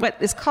what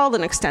is called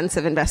an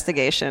extensive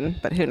investigation,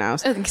 but who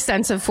knows? An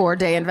extensive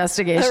 4-day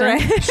investigation.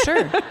 Right.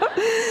 Sure.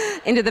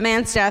 Into the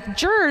man's death,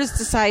 jurors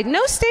decide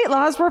no state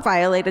laws were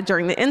violated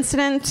during the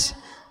incident,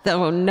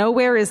 though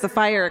nowhere is the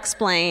fire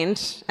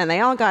explained, and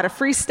they all got a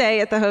free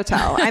stay at the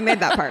hotel. I made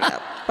that part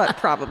up, but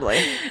probably.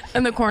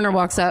 And the coroner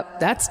walks up.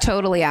 That's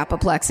totally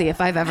apoplexy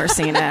if I've ever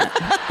seen it.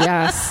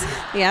 Yes.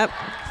 Yep.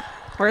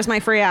 Where's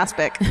my free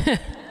aspic?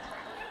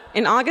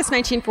 In August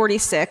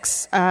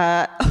 1946,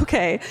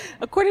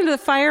 according to the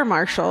fire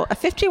marshal, a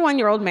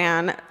 51-year-old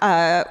man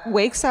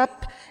wakes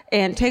up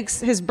and takes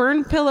his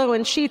burned pillow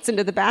and sheets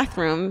into the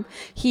bathroom.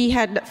 He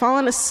had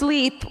fallen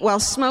asleep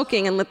while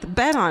smoking and lit the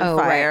bed on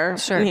fire. Right.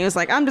 Sure. And he was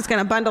like, I'm just going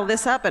to bundle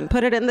this up and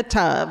put it in the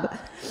tub.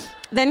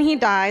 Then he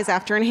dies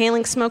after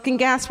inhaling smoking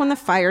gas when the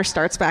fire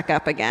starts back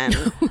up again.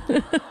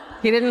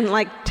 He didn't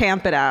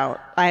tamp it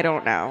out. I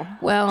don't know.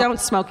 Well, don't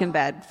smoke in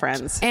bed,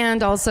 friends.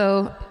 And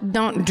also,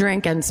 don't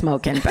drink and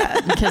smoke in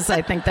bed, because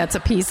I think that's a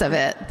piece of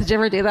it. Did you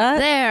ever do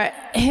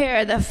that?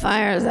 Here, the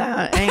fire's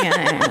out.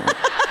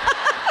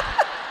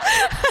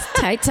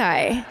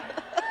 Tie.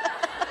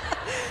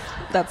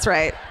 That's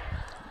right.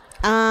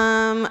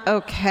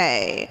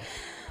 Okay.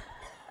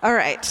 All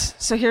right.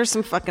 So here's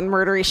some fucking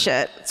murdery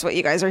shit. That's what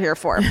you guys are here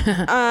for.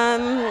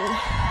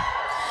 I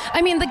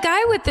mean, the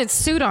guy with the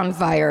suit on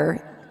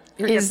fire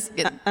is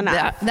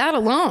that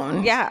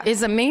alone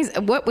is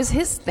amazing. What was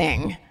his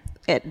thing?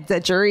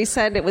 The jury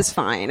said it was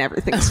fine.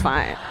 Everything's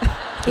fine.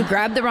 He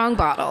grabbed the wrong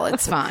bottle.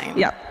 It's fine.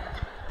 Yep.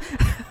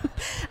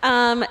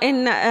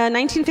 In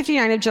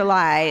 1959 of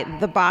July,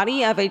 the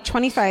body of a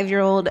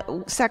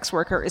 25-year-old sex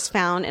worker is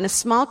found in a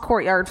small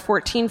courtyard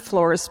 14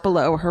 floors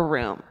below her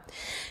room.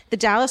 The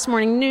Dallas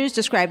Morning News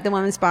described the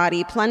woman's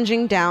body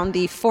plunging down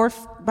the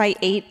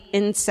 4x8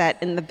 inset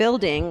in the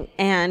building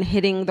and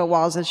hitting the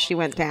walls as she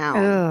went down.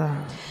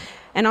 Ugh.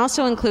 And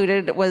also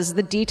included was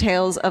the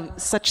details of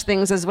such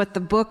things as what the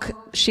book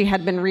she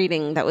had been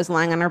reading that was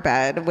lying on her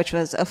bed, which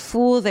was A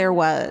Fool There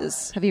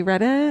Was. Have you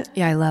read it?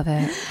 Yeah, I love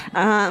it.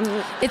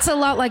 It's a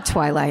lot like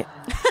Twilight.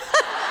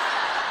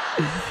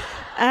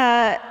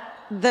 I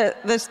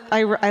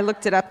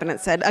looked it up and it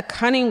said, a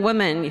cunning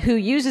woman who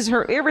uses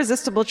her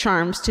irresistible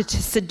charms to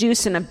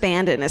seduce and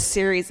abandon a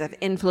series of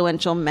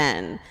influential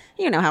men.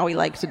 You know how we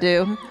like to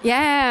do.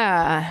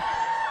 Yeah.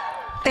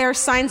 There are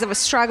signs of a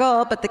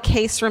struggle, but the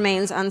case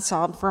remains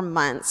unsolved for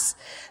months.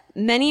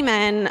 Many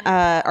men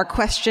are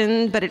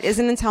questioned, but it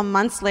isn't until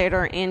months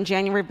later in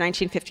January of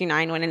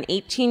 1959 when an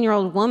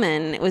 18-year-old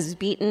woman was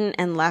beaten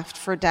and left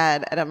for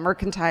dead at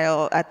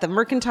the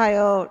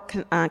Mercantile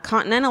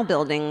Continental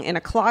Building in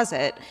a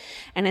closet.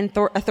 And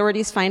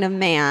authorities find a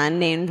man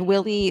named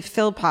Willie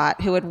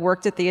Philpott who had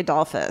worked at the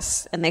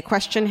Adolphus. And they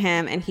question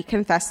him, and he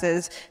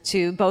confesses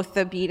to both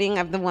the beating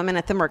of the woman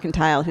at the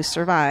Mercantile who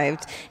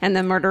survived and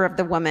the murder of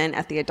the woman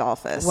at the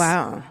Adolphus.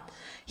 Wow.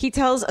 He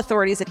tells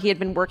authorities that he had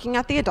been working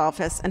at the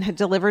Adolphus and had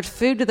delivered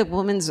food to the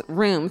woman's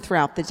room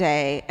throughout the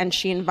day. And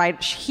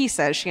he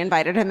says she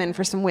invited him in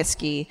for some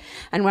whiskey.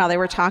 And while they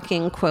were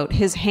talking, quote,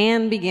 his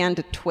hand began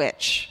to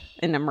twitch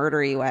in a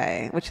murdery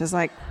way, which is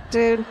like,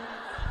 dude.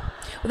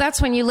 Well,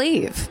 that's when you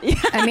leave.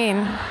 Yeah. I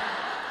mean,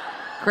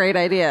 great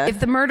idea. If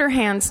the murder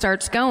hand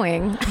starts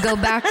going, go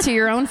back to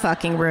your own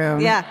fucking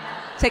room. Yeah.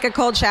 Take a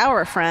cold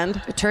shower,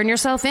 friend. Turn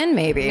yourself in,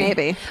 maybe.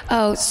 Maybe.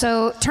 Oh,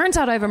 so turns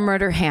out I have a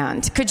murder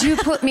hand. Could you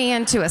put me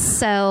into a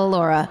cell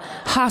or a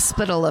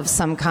hospital of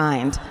some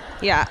kind?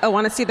 Yeah. Oh,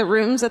 want to see the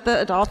rooms at the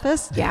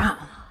Adolphus? Yeah.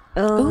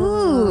 Oh,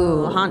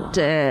 ooh.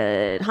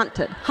 Haunted.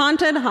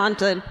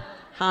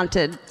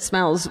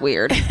 Smells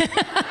weird.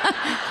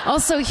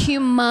 Also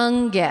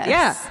humongous.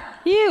 Yeah.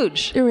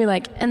 Huge. And we're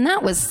like, and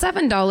that was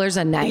 $7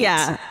 a night.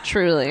 Yeah,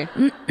 truly.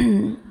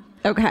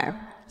 Okay.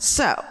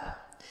 So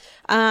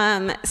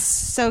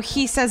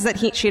he says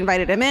that she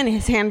invited him in.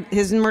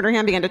 His murder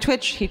hand began to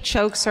twitch. He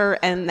chokes her,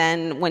 and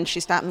then when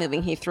she stopped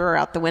moving, he threw her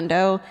out the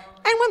window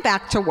and went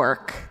back to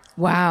work.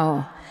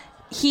 Wow.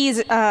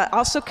 He's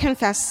also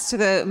confessed to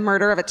the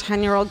murder of a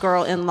 10-year-old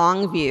girl in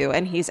Longview,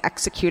 and he's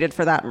executed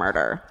for that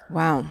murder.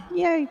 Wow.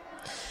 Yay.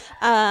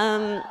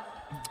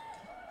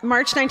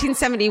 March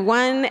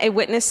 1971, a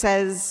witness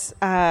says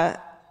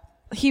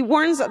he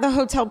warns the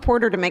hotel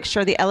porter to make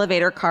sure the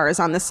elevator car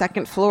is on the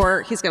second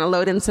floor. He's going to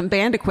load in some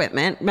band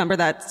equipment. Remember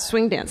that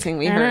swing dancing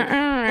we heard?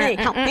 Hey,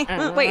 help me.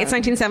 Wait, it's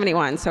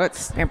 1971, so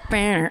it's... That's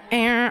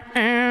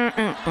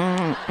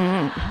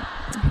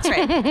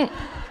right.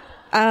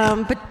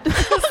 But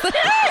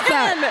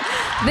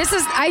this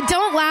is... I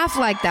don't laugh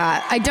like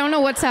that. I don't know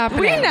what's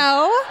happening. We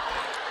know.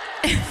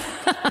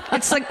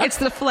 It's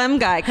the phlegm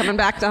guy coming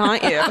back to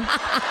haunt you.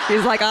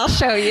 He's like, I'll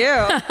show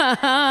you.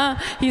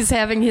 He's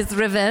having his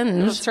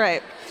revenge. That's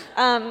right.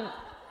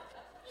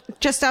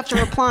 Just after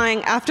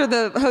replying, after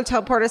the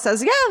hotel porter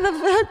says, yeah,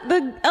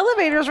 the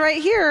elevator's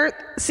right here,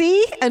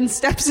 see? And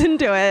steps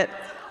into it.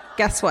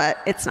 Guess what?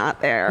 It's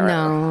not there.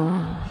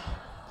 No.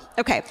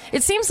 Okay.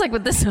 It seems like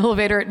with this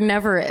elevator, it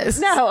never is.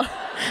 No.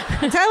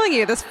 I'm telling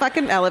you, this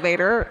fucking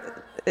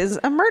elevator is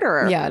a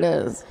murderer. Yeah, it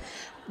is.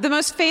 The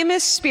most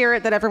famous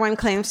spirit that everyone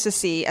claims to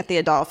see at the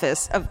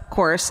Adolphus, of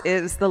course,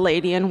 is the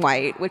Lady in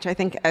White, which I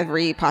think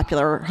every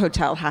popular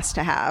hotel has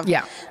to have.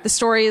 Yeah. The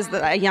story is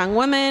that a young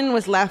woman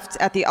was left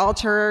at the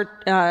altar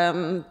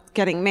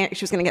getting married.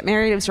 She was going to get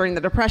married. It was during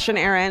the Depression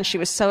era, and she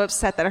was so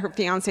upset that her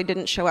fiancé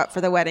didn't show up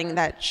for the wedding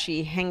that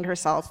she hanged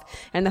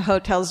herself in the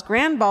hotel's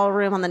grand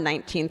ballroom on the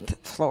 19th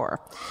floor.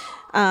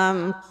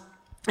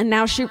 And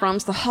now she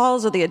roams the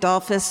halls of the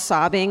Adolphus,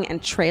 sobbing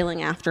and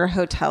trailing after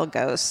hotel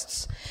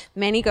ghosts.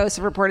 Many ghosts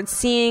have reported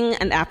seeing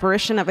an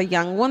apparition of a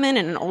young woman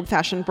in an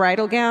old-fashioned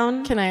bridal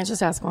gown. Can I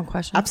just ask one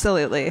question?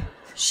 Absolutely.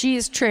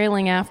 She's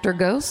trailing after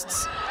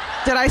ghosts?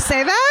 Did I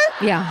say that?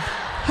 Yeah.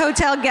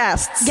 Hotel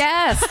guests.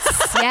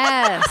 Guests,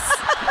 yes.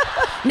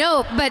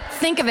 No, but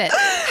think of it.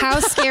 How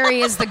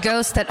scary is the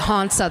ghost that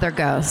haunts other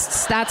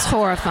ghosts? That's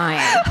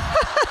horrifying.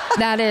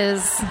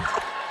 That's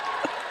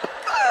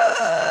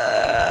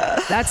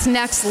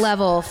next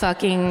level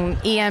fucking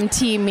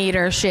EMT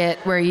meter shit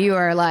where you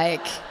are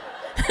like...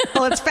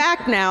 Well, it's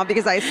fact now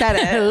because I said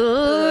it.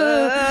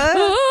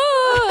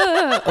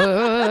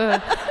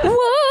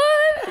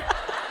 What?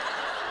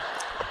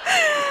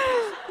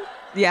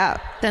 Yeah.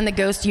 Then the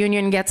ghost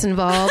union gets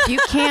involved. You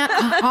can't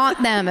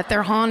haunt them if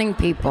they're haunting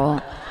people.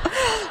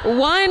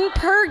 One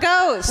per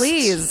ghost.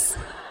 Please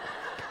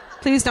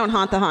don't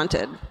haunt the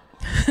haunted.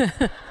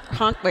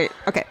 Wait,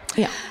 okay.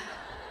 Yeah.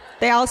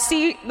 They all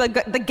see,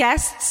 the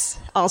guests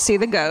all see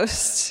the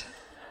ghost.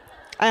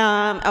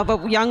 of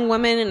a young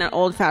woman in an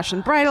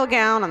old-fashioned bridal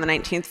gown on the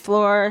 19th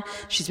floor.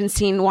 She's been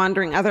seen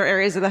wandering other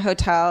areas of the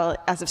hotel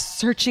as if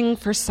searching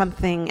for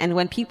something. And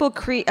when people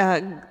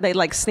they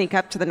like sneak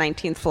up to the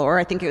 19th floor,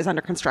 I think it was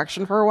under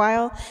construction for a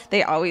while,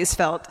 they always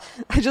felt,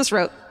 I just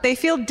wrote, they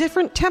feel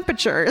different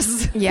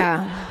temperatures.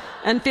 Yeah.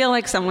 And feel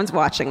like someone's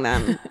watching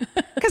them.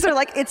 Because they're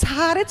like, it's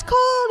hot, it's cold,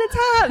 it's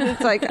hot. And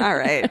it's like, all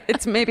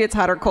right, maybe it's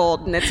hot or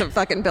cold, and it's a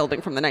fucking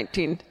building from the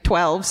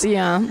 1912s.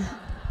 Yeah.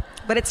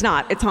 But it's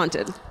not. It's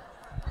haunted.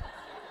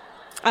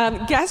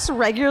 Guests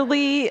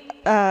regularly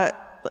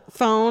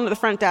phone the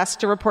front desk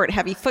to report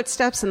heavy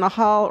footsteps in the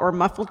hall or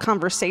muffled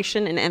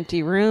conversation in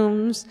empty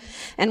rooms.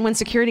 And when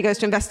security goes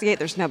to investigate,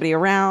 there's nobody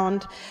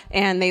around.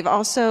 And the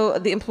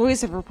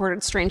employees have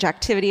reported strange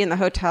activity in the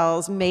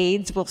hotels.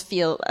 Maids will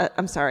feel,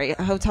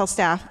 hotel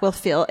staff will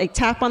feel a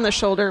tap on the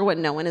shoulder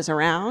when no one is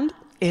around.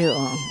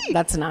 Ew,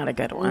 that's not a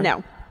good one.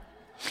 No.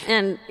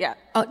 And yeah.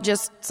 Oh,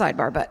 just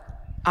sidebar, but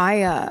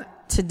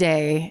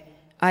today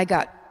I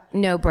got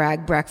no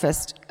brag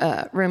breakfast,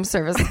 room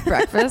service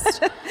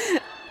breakfast.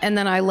 And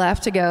then I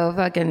left to go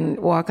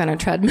fucking walk on a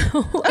treadmill.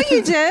 Oh,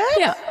 you did?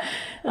 Yeah.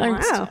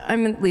 Wow.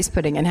 I'm at least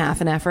putting in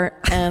half an effort.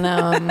 And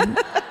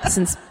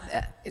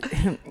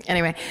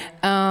anyway,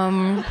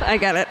 I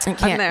get it. I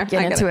can't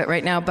get into it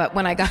right now. But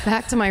when I got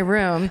back to my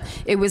room,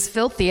 it was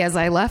filthy as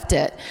I left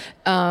it.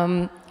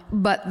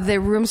 But the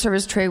room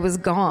service tray was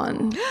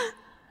gone.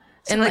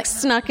 So and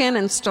snuck in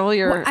and stole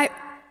your... Well,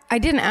 I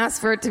didn't ask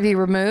for it to be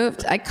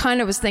removed. I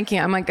kind of was thinking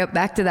I might go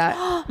back to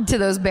that, to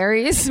those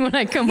berries when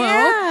I come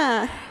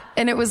home.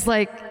 And it was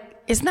like,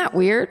 isn't that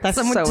weird? That's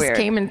Someone so just weird.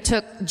 Came and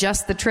took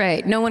just the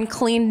tray. No one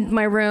cleaned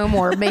my room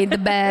or made the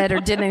bed or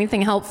did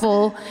anything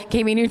helpful.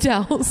 Gave me new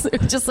towels.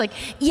 It was just like,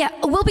 yeah,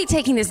 we'll be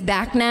taking this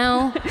back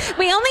now.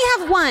 We only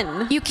have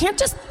one. You can't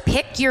just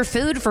pick your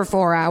food for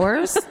 4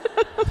 hours.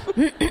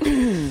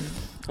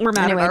 We're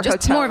mad anyway, at our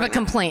just hotel more of a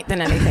complaint than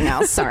anything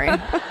else. Sorry.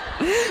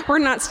 We're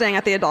not staying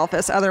at the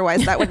Adolphus.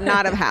 Otherwise, that would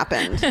not have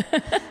happened.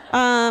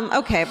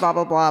 Okay, blah,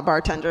 blah, blah.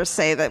 Bartenders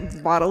say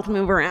that bottles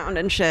move around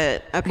and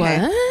shit. Okay.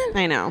 What?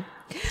 I know.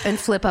 And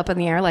flip up in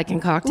the air like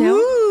in Cocktail.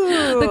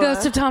 Ooh. The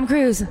ghost of Tom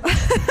Cruise.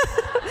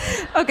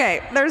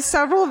 Okay, there's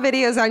several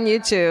videos on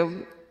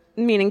YouTube,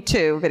 meaning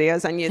 2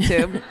 videos on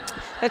YouTube,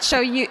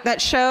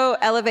 that show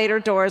elevator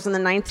doors on the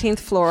 19th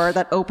floor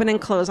that open and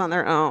close on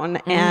their own.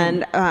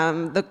 And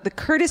the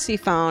courtesy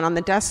phone on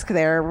the desk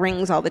there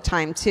rings all the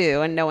time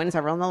too, and no one's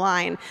ever on the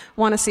line.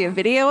 Want to see a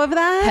video of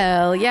that?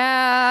 Hell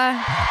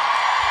yeah.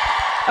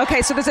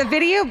 Okay, so there's a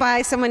video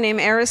by someone named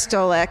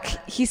Aristolik.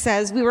 He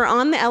says, we were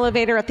on the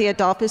elevator at the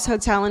Adolphus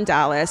Hotel in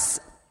Dallas,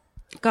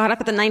 got up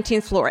at the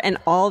 19th floor, and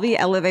all the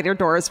elevator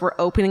doors were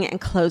opening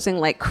and closing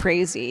like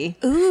crazy.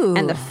 Ooh.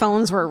 And the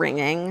phones were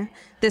ringing.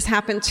 This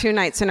happened 2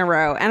 nights in a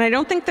row. And I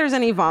don't think there's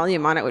any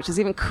volume on it, which is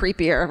even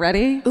creepier.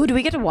 Ready? Ooh, do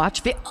we get to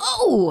watch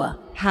Oh!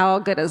 How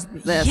good is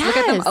this? Yes. Look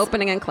at them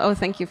opening and closing. Oh,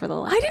 thank you for the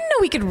line. I didn't know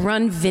we could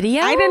run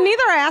video. I didn't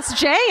either. I asked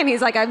Jay, and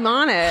he's like, I'm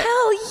on it.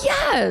 Hell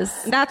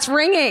yes. That's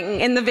ringing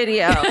in the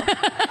video.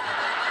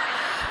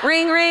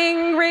 Ring,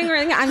 ring, ring,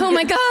 ring. Oh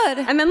my God.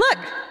 And then look,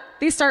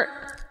 these start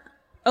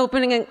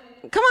opening and,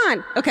 come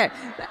on. Okay.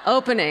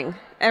 Opening.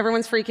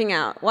 Everyone's freaking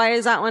out. Why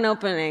is that one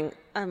opening?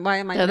 Why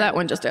am I? No, that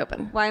one just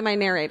opened. Why am I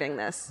narrating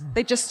this?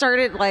 They just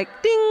started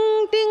like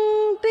ding,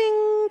 ding,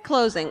 ding,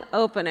 closing,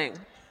 opening.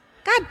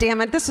 God damn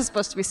it. This is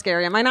supposed to be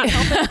scary. Am I not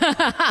helping?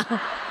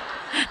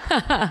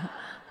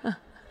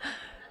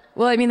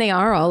 Well, I mean, they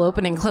are all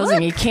opening and closing.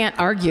 Look. You can't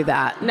argue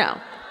that. No.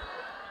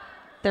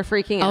 They're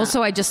freaking out.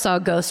 Also, I just saw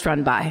a ghost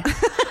run by.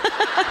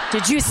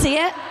 Did you see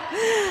it?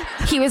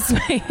 He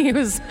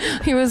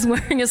was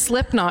wearing a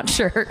Slipknot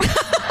shirt.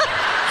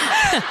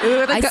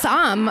 Ooh, I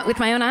saw him with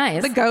my own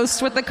eyes. The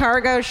ghost with the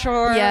cargo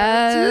shorts.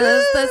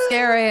 Yes, the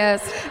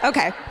scariest.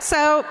 Okay,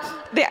 so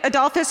the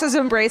Adolphus has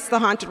embraced the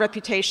haunted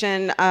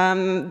reputation.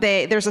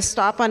 There's a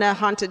stop on a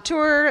haunted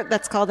tour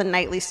that's called the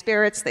Nightly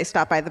Spirits. They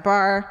stop by the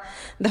bar.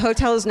 The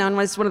hotel is known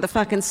as one of the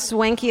fucking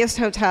swankiest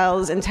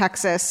hotels in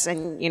Texas,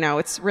 and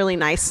it's really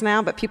nice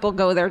now. But people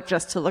go there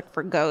just to look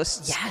for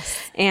ghosts. Yes.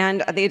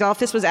 And the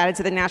Adolphus was added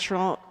to the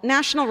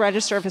National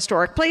Register of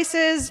Historic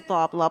Places.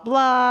 Blah blah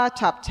blah.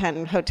 Top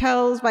 10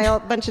 hotels by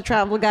a bunch of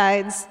travel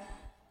guides.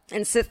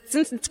 And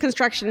since its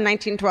construction in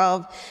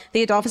 1912,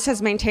 the Adolphus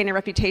has maintained a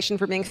reputation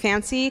for being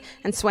fancy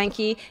and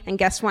swanky, and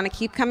guests want to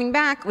keep coming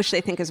back, which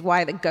they think is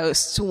why the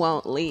ghosts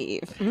won't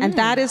leave. And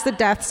that is the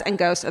deaths and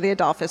ghosts of the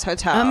Adolphus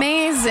Hotel.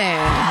 Amazing.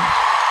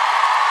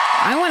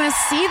 I want to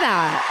see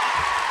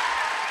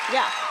that.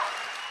 Yeah.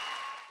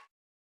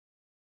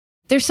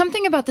 There's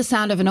something about the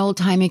sound of an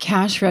old-timey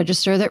cash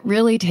register that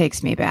really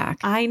takes me back.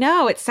 I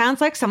know. It sounds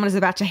like someone is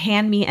about to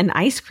hand me an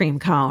ice cream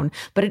cone,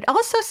 but it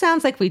also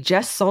sounds like we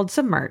just sold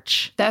some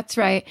merch. That's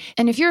right.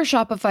 And if you're a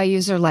Shopify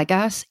user like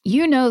us,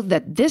 you know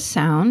that this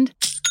sound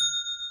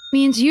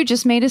means you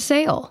just made a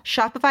sale.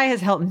 Shopify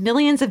has helped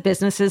millions of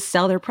businesses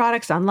sell their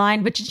products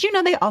online, but did you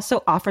know they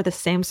also offer the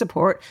same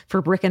support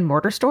for brick and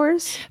mortar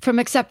stores? From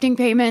accepting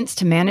payments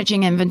to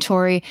managing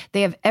inventory,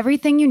 they have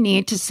everything you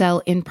need to sell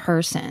in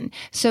person.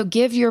 So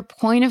give your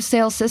point of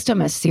sale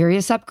system a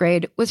serious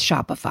upgrade with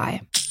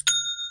Shopify.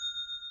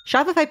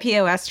 Shopify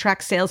POS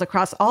tracks sales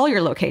across all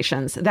your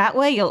locations. That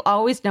way, you'll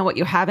always know what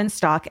you have in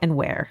stock and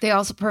where. They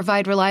also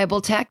provide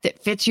reliable tech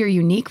that fits your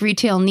unique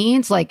retail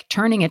needs, like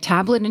turning a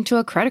tablet into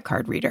a credit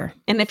card reader.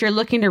 And if you're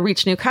looking to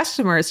reach new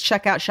customers,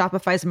 check out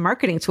Shopify's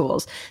marketing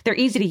tools. They're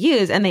easy to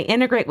use, and they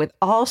integrate with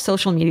all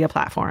social media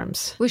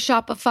platforms. With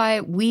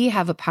Shopify, we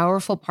have a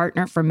powerful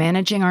partner for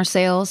managing our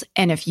sales.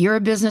 And if you're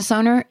a business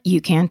owner,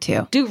 you can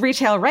too. Do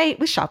retail right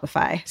with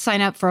Shopify. Sign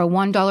up for a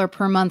 $1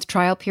 per month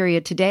trial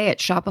period today at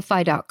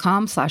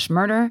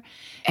shopify.com/murder.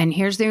 And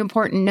here's the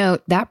important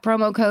note, that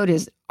promo code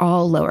is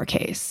all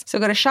lowercase. So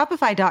go to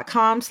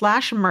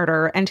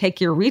shopify.com/murder and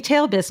take your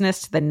retail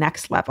business to the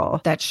next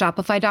level. That's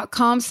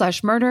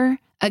shopify.com/murder.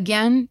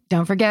 Again,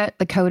 don't forget,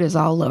 the code is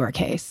all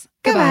lowercase.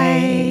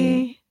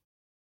 Goodbye.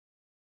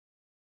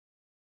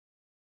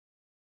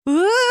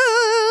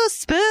 Ooh,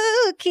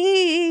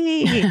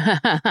 spooky.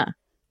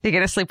 You're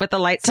going to sleep with the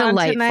lights on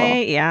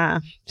tonight? Yeah,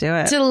 do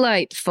it.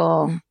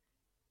 Delightful.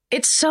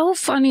 It's so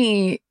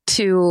funny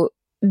to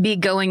be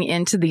going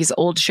into these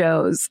old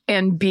shows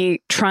and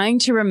be trying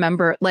to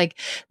remember, like,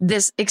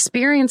 this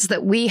experience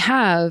that we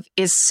have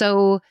is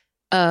so,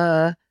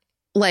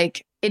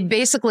 like, it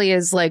basically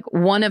is like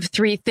one of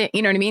three things.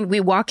 You know what I mean? We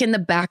walk in the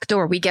back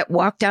door. We get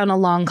walked down a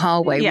long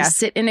hallway. Yeah. We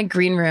sit in a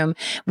green room.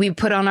 We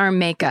put on our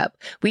makeup.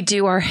 We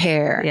do our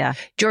hair. Yeah.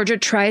 Georgia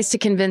tries to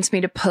convince me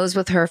to pose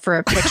with her for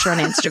a picture on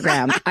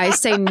Instagram. I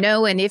say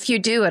no, and if you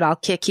do it, I'll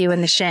kick you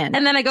in the shin.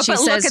 And then I go, She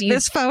but look says at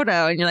this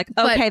photo. And you're like,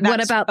 but okay, what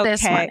that's about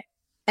this okay. one?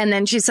 And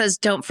then she says,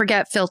 don't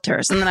forget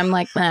filters. And then I'm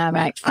like,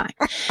 right, fine.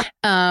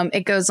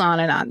 It goes on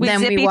and on. We then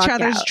zip we each walk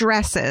other's out.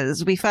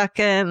 dresses. We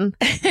fucking...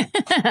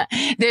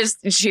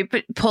 She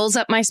pulls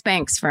up my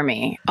Spanx for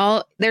me.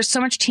 There's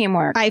so much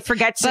teamwork. I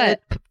forget to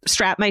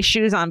strap my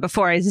shoes on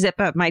before I zip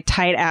up my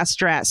tight ass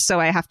dress. So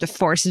I have to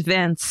force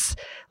Vince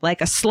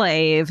like a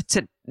slave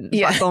to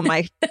buckle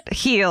my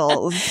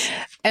heels.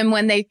 And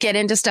when they get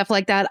into stuff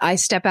like that, I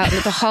step out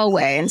into the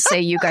hallway and say,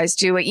 you guys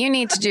do what you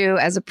need to do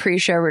as a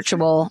pre-show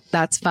ritual.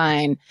 That's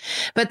fine.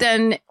 But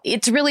then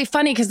it's really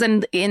funny because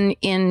then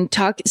in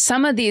talk,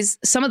 some of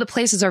the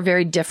places are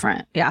very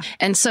different. Yeah.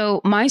 And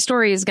so my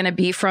story is going to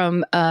be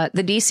from the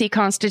DC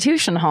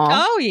Constitution Hall.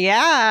 Oh,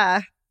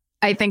 yeah.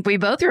 I think we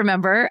both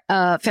remember,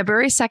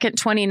 February 2nd,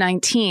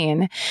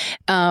 2019.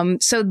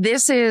 So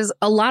this is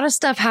a lot of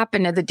stuff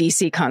happened at the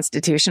DC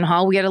Constitution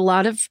Hall. We had a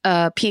lot of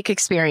peak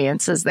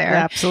experiences there.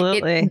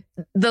 Absolutely.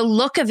 The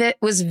look of it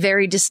was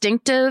very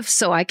distinctive.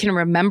 So I can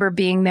remember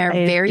being there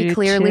very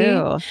clearly.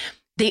 Too.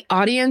 The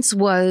audience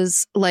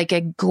was like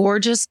a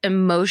gorgeous,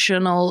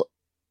 emotional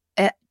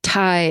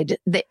tide.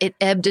 It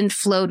ebbed and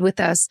flowed with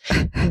us.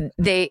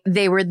 They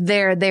were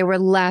there. They were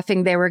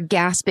laughing. They were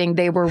gasping.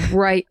 They were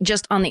right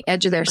just on the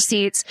edge of their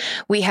seats.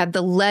 We had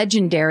the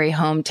legendary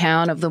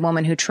hometown of the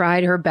woman who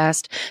tried her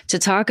best to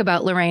talk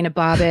about Lorena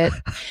Bobbitt,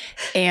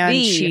 and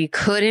she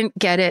couldn't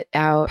get it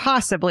out.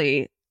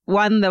 Possibly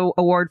won the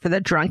award for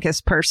the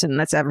drunkest person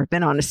that's ever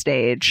been on a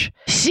stage.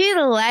 She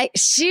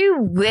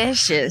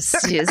wishes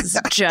she's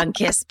the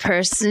drunkest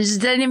person. She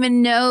doesn't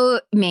even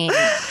know me.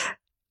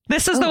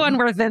 This is the one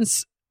where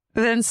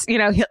Vince, you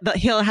know,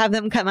 he'll have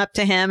them come up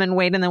to him and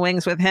wait in the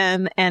wings with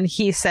him. And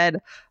he said,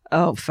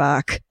 oh,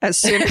 fuck. As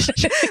soon as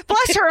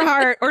bless her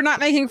heart. We're not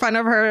making fun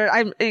of her.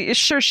 I'm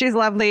sure she's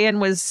lovely and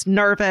was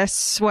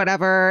nervous,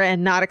 whatever,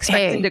 and not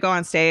expecting to go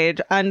on stage.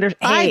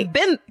 I've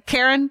been,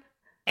 Karen.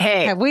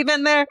 Hey, have we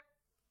been there?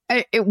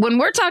 When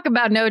we're talking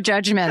about no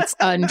judgments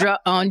on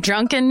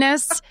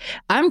drunkenness,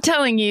 I'm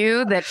telling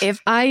you that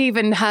if I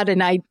even had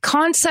a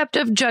concept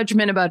of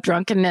judgment about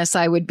drunkenness,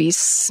 I would be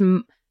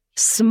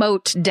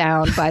smote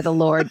down by the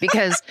Lord,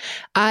 because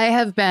I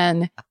have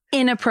been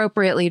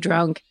inappropriately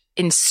drunk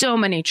in so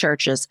many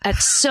churches, at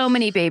so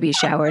many baby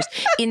showers,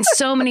 in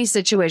so many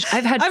situations.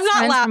 I've had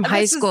friends from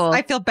high school.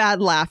 I feel bad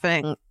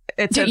laughing.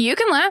 You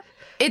can laugh.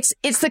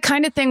 It's the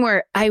kind of thing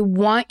where I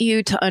want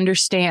you to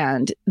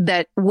understand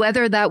that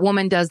whether that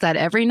woman does that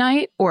every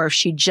night or if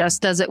she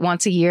just does it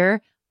once a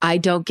year, I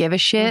don't give a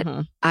shit.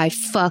 Mm-hmm. I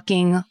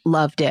fucking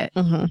loved it.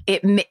 Mm-hmm.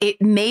 It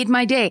made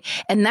my day.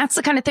 And that's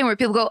the kind of thing where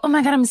people go, oh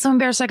my God, I'm so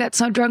embarrassed. I got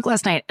so drunk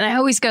last night. And I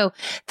always go,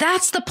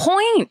 that's the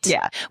point.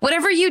 Yeah.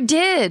 Whatever you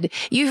did,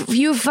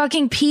 you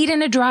fucking peed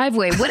in a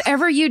driveway,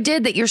 whatever you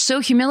did that you're so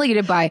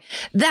humiliated by,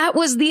 that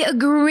was the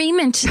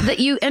agreement that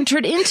you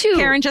entered into.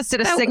 Karen just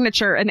did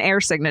an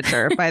air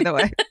signature, by the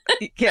way.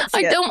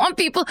 I don't want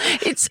people.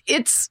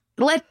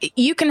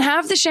 You can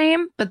have the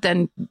shame, but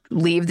then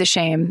leave the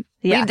shame.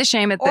 Yeah. Leave the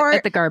shame at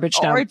the garbage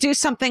dump. Or do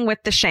something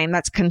with the shame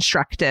that's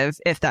constructive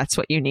if that's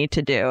what you need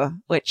to do,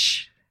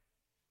 which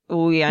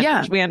we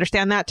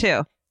understand that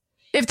too.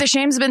 If the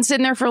shame's been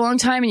sitting there for a long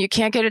time and you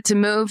can't get it to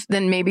move,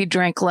 then maybe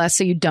drink less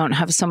so you don't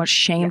have so much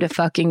shame to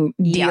fucking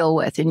deal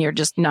with and you're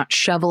just not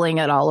shoveling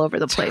it all over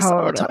the place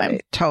all the time.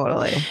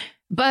 Totally.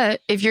 But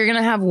if you're going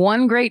to have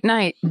one great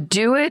night,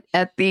 do it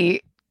at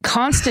the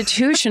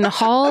Constitution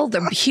Hall,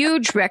 the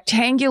huge,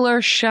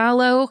 rectangular,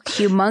 shallow,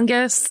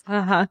 humongous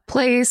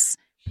place,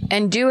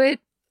 and do it.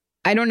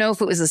 I don't know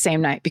if it was the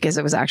same night because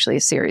it was actually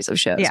a series of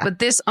shows. But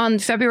this on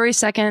February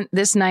 2nd,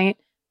 this night,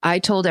 I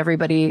told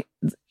everybody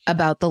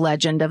about the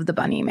legend of the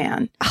Bunny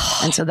Man.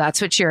 And so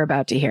that's what you're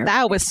about to hear.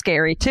 That was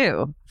scary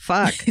too.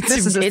 Fuck.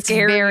 It's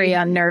very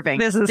unnerving.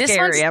 This is a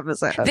scary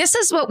episode. This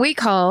is what we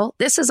call,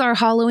 this is our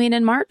Halloween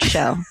in March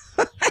show.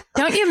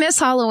 Don't you miss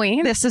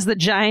Halloween? This is the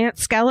giant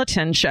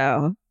skeleton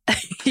show.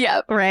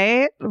 Yep.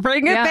 Right?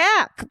 Bring it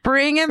back.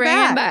 Bring him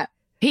back.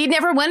 He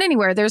never went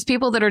anywhere. There's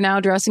people that are now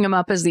dressing him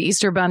up as the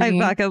Easter Bunny.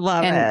 I fucking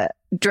love it.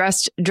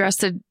 Dressed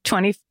the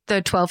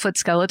 12-foot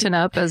skeleton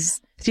up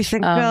as... Do you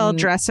think they'll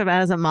dress him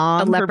as a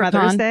mom for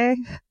Mother's Day?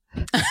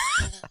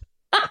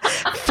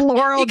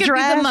 Floral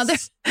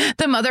dress. Be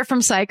the mother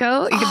from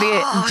Psycho. You could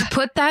be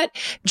put that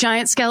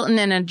giant skeleton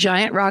in a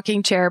giant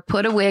rocking chair,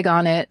 put a wig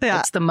on it. Yeah.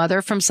 It's the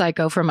mother from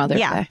Psycho for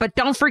Mother's Day. But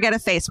don't forget a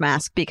face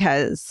mask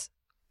because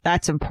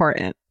that's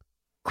important.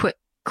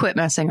 Quit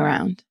messing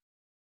around.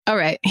 All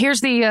right, here's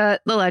the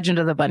legend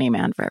of the Bunny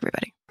Man for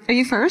everybody. Are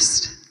you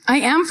first? I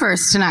am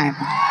first tonight.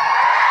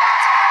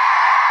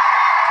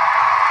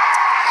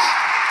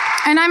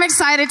 And I'm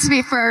excited to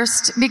be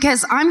first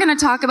because I'm going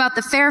to talk about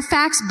the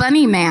Fairfax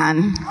Bunny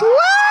Man. What?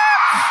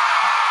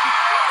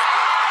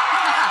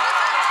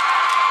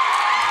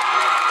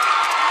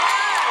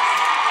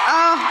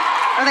 Oh,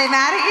 are they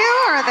mad at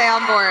you or are they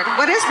on board?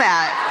 What is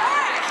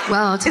that?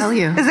 Well, I'll tell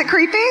you. Is it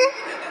creepy?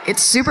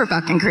 It's super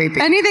fucking creepy.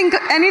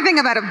 Anything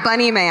about a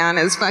bunny man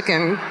is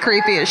fucking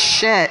creepy as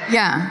shit.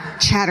 Yeah.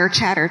 Chatter,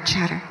 chatter,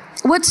 chatter.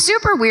 What's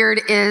super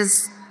weird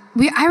is...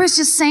 I was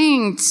just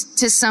saying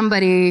to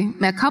somebody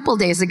a couple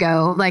days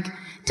ago, like,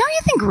 don't you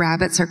think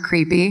rabbits are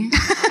creepy?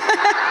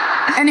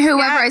 And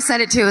whoever I said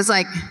it to was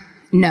like,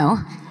 no.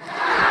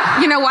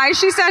 You know why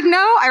she said no?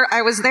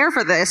 I was there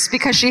for this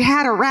because she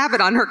had a rabbit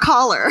on her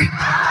collar.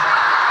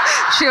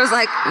 She was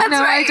like,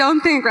 no, right. I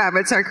don't think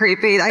rabbits are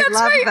creepy. I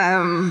love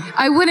them.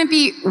 I wouldn't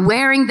be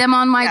wearing them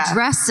on my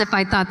dress if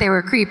I thought they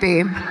were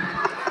creepy.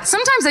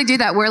 Sometimes I do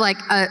that where like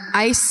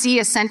I see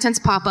a sentence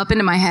pop up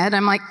into my head.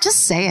 I'm like,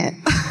 just say it.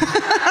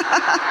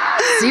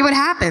 See what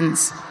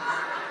happens.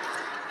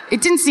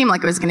 It didn't seem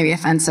like it was going to be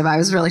offensive. I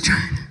was really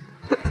trying.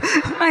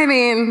 I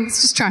mean,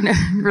 it's just trying to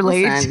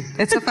relate. Listen,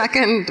 it's a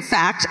fucking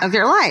fact of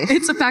your life.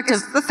 It's a fact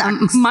of the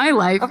facts my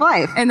life. Of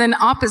life. And then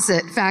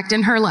opposite fact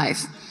in her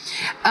life.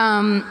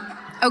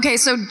 Okay,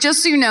 so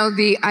just so you know,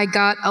 I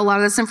got a lot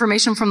of this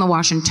information from the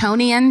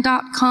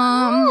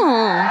Washingtonian.com.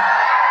 Ooh.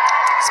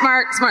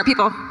 Smart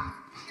people.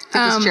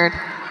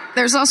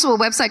 There's also a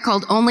website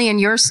called Only in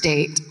Your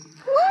State.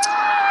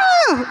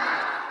 Woo!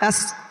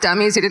 That's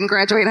dummies who didn't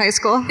graduate high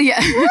school. Yeah.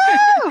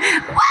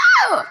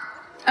 Woo!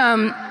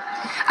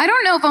 I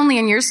don't know if Only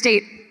in Your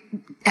State,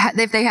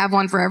 if they have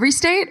one for every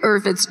state or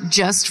if it's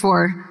just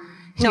for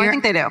here. No, I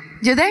think they do.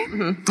 Do they?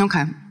 Mm-hmm.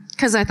 Okay.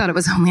 Because I thought it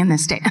was only in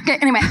this state. Okay,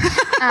 anyway.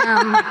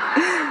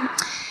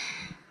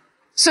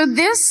 So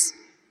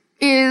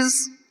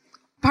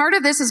part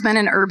of this has been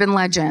an urban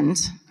legend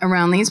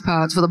around these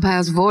parts for the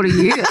past 40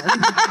 years.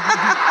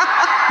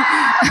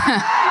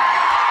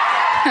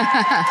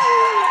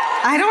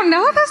 I don't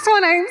know this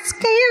one. I'm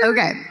scared.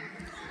 Okay.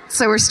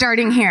 So we're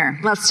starting here.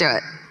 Let's do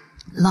it.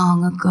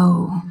 Long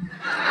ago.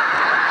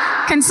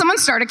 Can someone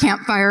start a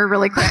campfire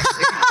really quick?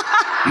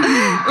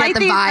 Get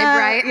the vibe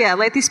right? Yeah,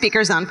 light these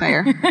speakers on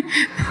fire.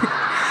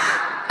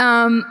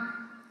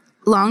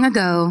 Long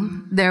ago,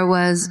 there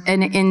was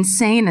an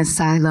insane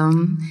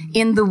asylum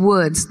in the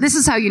woods. This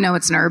is how you know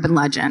it's an urban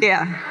legend.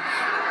 Yeah.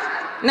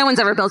 No one's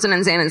ever built an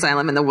insane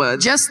asylum in the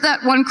woods. Just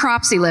that one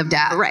Cropsey lived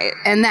at. Right.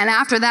 And then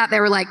after that, they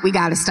were like, we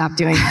got to stop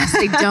doing this.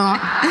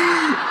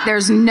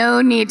 There's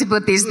no need to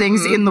put these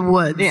things in the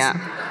woods. Yeah.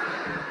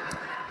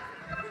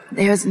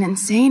 There was an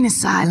insane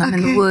asylum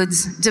in the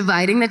woods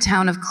dividing the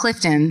town of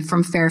Clifton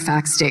from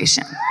Fairfax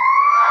Station.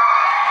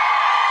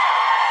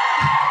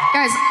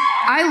 Guys,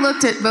 I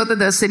looked at both of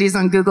those cities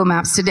on Google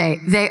Maps today.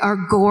 They are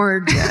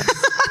gorgeous.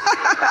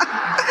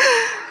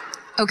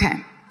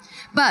 Okay.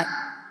 But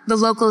the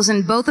locals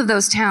in both of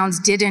those towns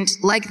didn't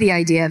like the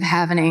idea of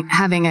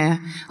having a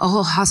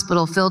whole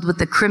hospital filled with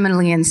the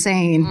criminally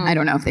insane. I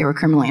don't know if they were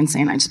criminally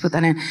insane. I just put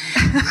that in.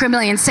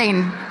 Criminally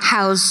insane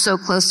housed so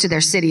close to their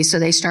city. So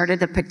they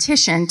started a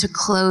petition to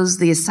close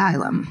the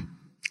asylum.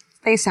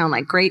 They sound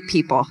like great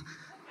people.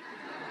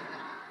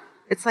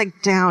 It's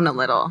like down a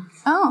little.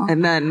 Oh.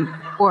 And then...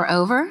 Or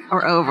over?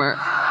 Or over.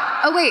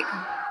 Oh, wait.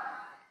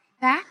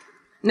 Back?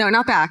 No,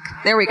 not back.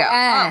 There we go.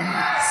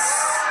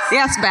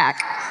 Yes,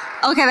 back.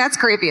 Okay, that's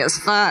creepy as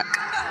fuck.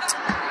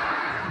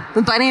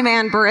 The Bunny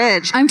Man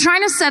Bridge. I'm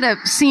trying to set a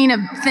scene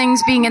of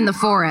things being in the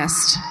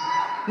forest.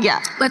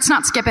 Yeah. Let's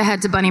not skip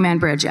ahead to Bunny Man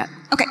Bridge yet.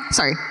 Okay,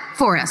 sorry.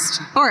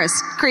 Forest.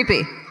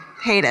 Creepy.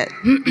 Hate it.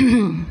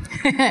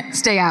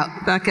 Stay out.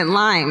 Fucking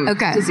Lyme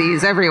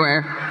disease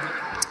everywhere.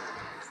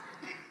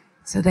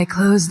 So they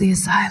closed the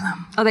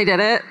asylum. Oh, they did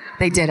it?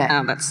 They did it.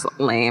 Oh, that's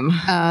lame.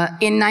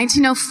 In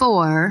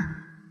 1904,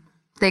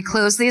 they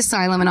closed the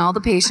asylum and all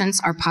the patients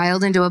are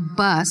piled into a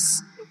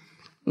bus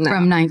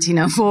from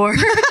 1904.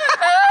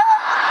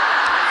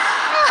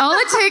 All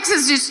it takes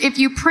is just, if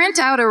you print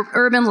out an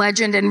urban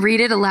legend and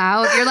read it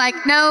aloud, you're like,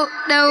 no,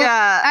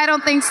 I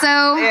don't think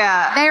so.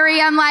 Yeah. Very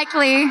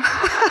unlikely.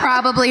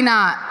 Probably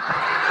not.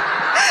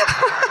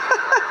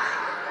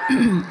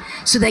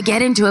 So they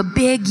get into a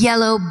big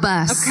yellow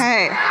bus.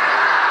 Okay.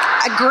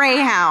 A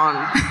Greyhound.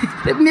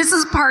 That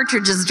Mrs.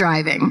 Partridge is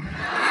driving.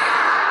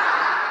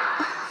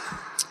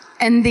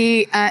 And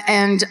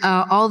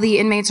all the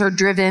inmates are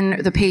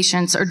driven, the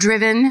patients are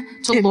driven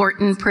to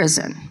Lorton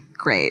Prison.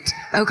 Great.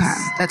 Okay,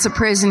 that's a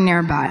prison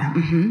nearby.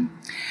 Mm-hmm.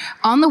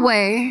 On the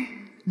way,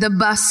 the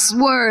bus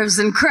swerves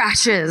and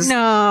crashes.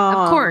 No.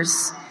 Of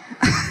course.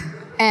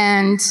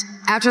 And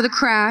after the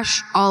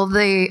crash, all of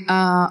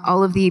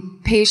the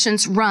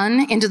patients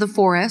run into the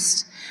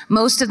forest.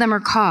 Most of them are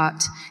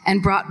caught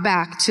and brought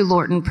back to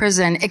Lorton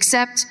Prison,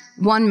 except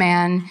one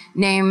man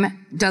named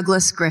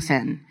Douglas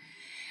Griffin.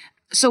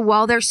 So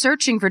while they're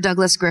searching for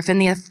Douglas Griffin,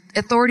 the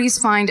authorities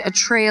find a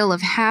trail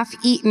of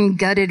half-eaten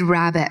gutted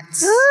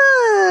rabbits.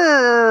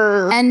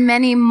 Ooh. And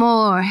many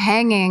more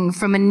hanging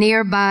from a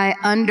nearby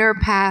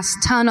underpass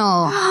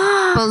tunnel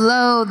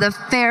below the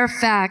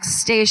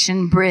Fairfax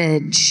Station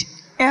Bridge.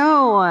 Ew.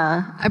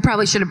 I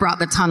probably should have brought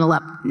the tunnel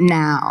up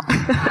now.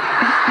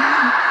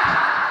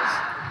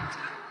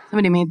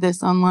 Somebody made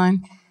this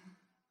online.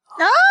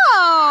 No.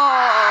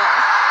 I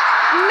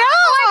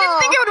didn't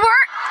think it would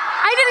work.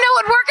 I didn't know it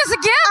would work as a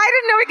gift. I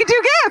didn't know we could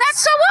do gifts.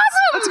 That's so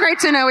awesome. It's great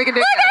to know we can do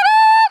Look gifts. at it.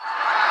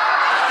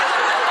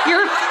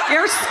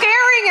 You're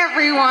scaring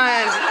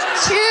everyone.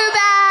 Too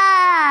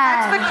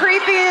bad.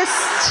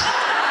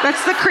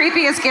 That's the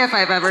creepiest gif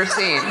I've ever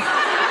seen.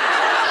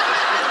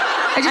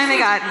 Oh my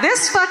God,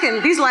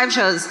 these live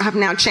shows have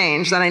now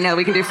changed that I know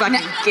we can do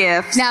fucking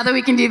gifts. Now that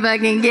we can do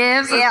fucking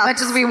gifts as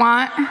much as we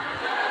want,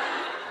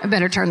 I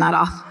better turn that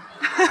off.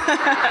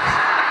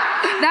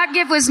 That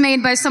GIF was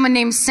made by someone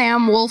named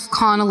Sam Wolf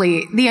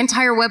Connolly. The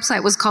entire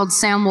website was called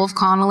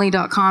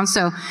samwolfconnolly.com,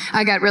 so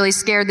I got really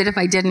scared that if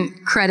I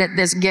didn't credit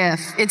this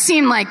GIF, it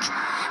seems like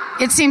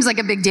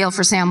a big deal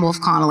for Sam Wolf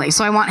Connolly,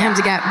 so I want him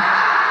to get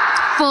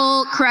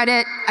full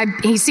credit.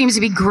 He seems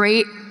to be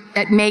great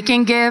at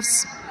making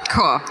GIFs.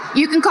 Cool.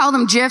 You can call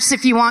them GIFs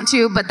if you want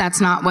to, but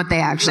that's not what they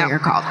actually are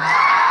called.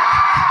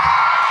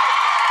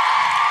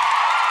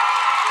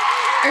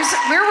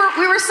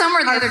 We were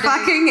somewhere the other day.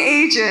 Fucking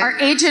agent. Our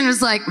agent was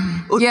like,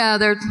 yeah,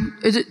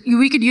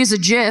 we could use a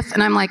GIF.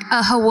 And I'm like,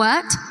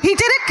 what? He did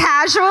it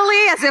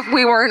casually as if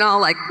we weren't all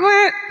like,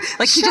 what?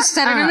 Like he just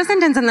said it in a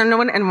sentence and then no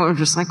one, and we're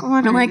just like,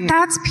 what? I'm like,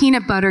 that's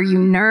peanut butter, you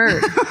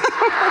nerd.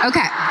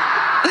 Okay.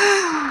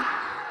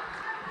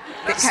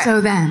 So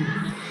then,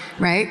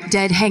 right?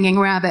 Dead hanging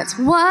rabbits.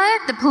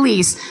 What? The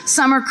police.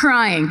 Some are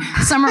crying.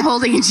 Some are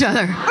holding each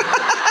other.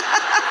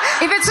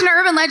 If it's an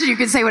urban legend, you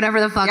can say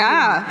whatever the fuck you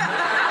want.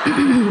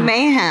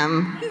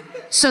 Mayhem.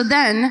 So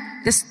then,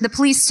 the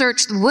police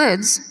search the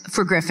woods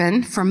for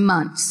Griffin for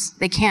months.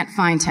 They can't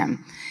find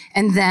him.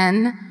 And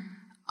then,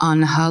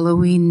 on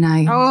Halloween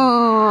night...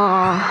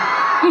 Oh.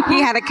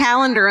 He had a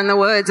calendar in the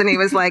woods, and he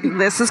was like,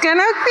 this is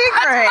gonna be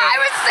great. That's what I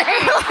was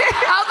saying.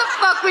 How the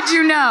fuck would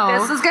you know?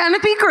 This is gonna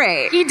be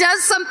great. He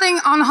does something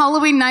on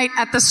Halloween night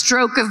at the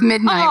stroke of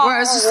midnight, where I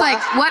was just like,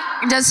 what?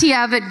 Does he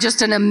have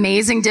just an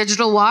amazing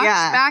digital watch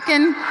back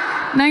in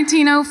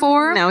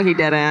 1904? No, he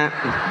didn't.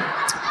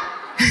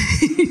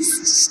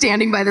 He's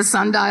standing by the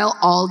sundial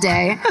all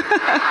day.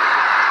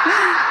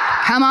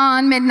 Come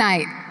on,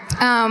 midnight.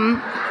 No,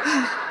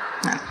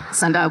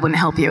 sundial wouldn't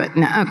help you.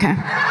 No, okay.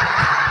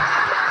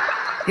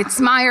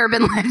 It's my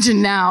urban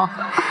legend now.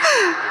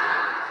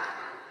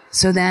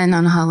 So then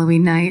on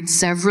Halloween night,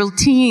 several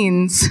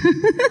teens.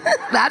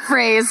 That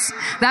phrase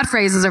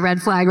is a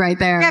red flag right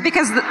there. Yeah,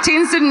 because the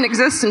teens didn't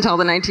exist until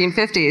the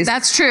 1950s.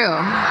 That's true.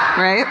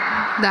 Right?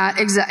 That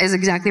is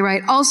exactly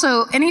right.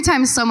 Also,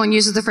 anytime someone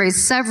uses the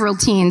phrase several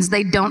teens,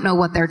 they don't know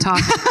what they're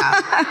talking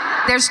about.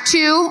 There's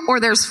 2 or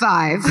there's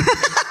 5.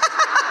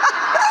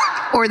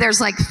 Or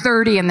there's like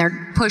 30 and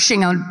they're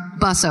pushing a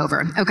bus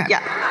over. Okay.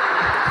 Yeah.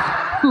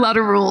 A lot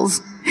of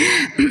rules.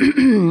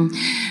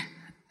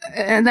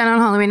 And then on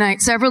Halloween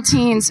night, several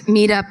teens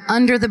meet up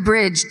under the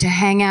bridge to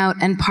hang out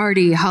and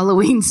party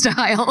Halloween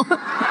style. Yeah,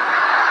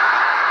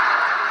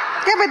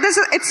 but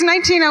it's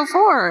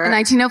 1904.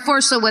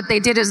 1904, so what they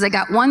did is they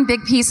got one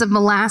big piece of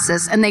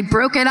molasses and they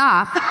broke it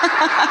off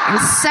in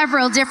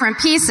several different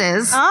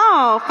pieces.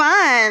 Oh,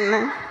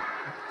 fun.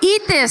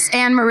 Eat this,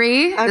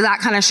 Anne-Marie. Okay. That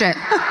kind of shit.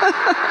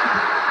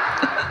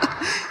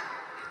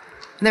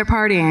 They're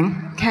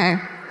partying. Okay.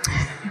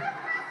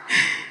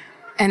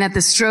 And at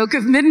the stroke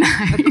of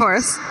midnight, of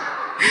course,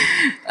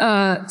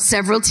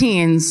 several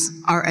teens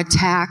are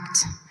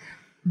attacked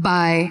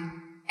by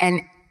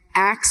an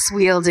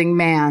axe-wielding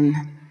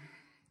man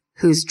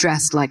who's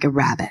dressed like a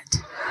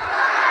rabbit.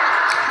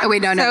 Oh,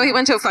 wait, no. So he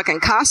went to a fucking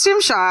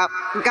costume shop,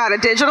 got a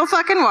digital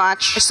fucking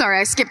watch. Sorry,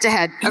 I skipped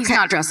ahead. He's Okay.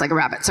 not dressed like a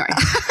rabbit. Sorry.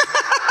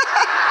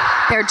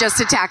 They're just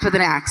attacked with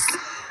an axe.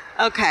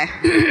 Okay.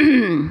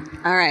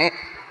 All right.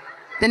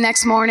 The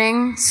next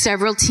morning,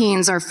 several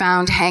teens are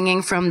found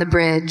hanging from the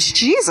bridge,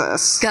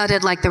 Jesus.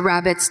 gutted like the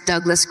rabbits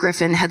Douglas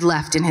Griffin had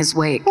left in his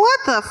wake. What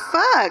the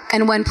fuck?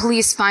 And when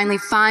police finally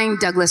find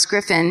Douglas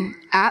Griffin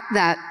at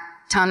that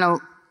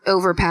tunnel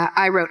overpass,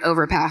 I wrote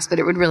overpass, but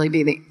it would really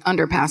be the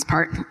underpass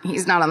part.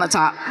 He's not on the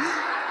top.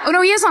 Oh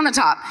no, he is on the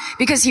top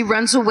because he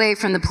runs away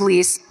from the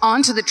police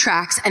onto the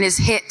tracks and is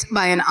hit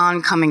by an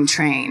oncoming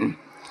train.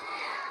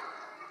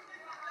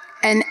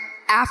 And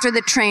after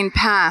the train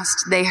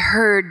passed, they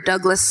heard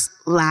Douglas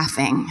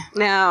laughing.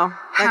 No.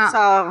 That's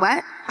all.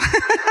 What?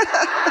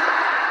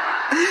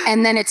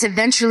 And then it's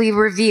eventually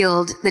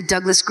revealed that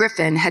Douglas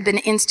Griffin had been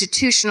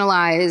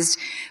institutionalized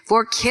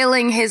for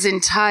killing his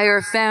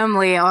entire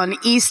family on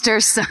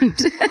Easter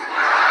Sunday.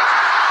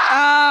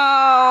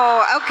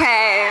 Oh,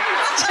 okay.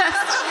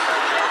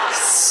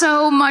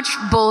 So much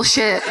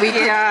bullshit. We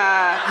could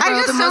Yeah. I grow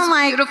just the don't most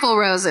like. beautiful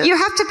roses. You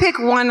have to pick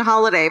one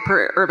holiday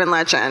per urban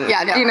legend.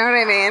 Yeah, no. You know what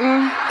I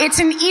mean? It's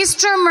an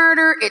Easter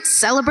murder. It's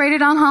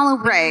celebrated on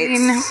Halloween. Right.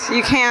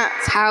 You can't.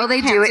 It's how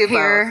they do it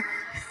here.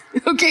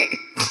 Okay.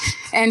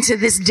 And to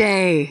this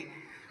day,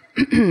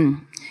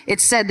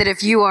 it's said that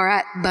if you are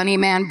at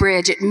Bunnyman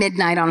Bridge at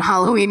midnight on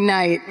Halloween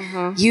night,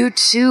 you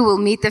too will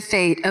meet the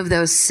fate of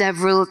those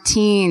several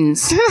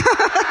teens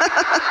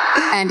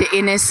and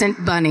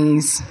innocent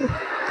bunnies.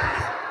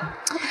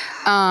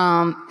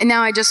 And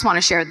now I just want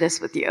to share this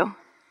with you.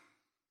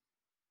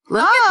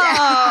 Look at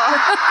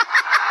that.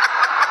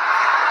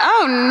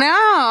 Oh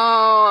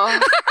no.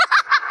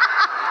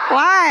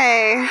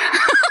 Why?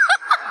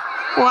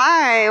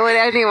 Why would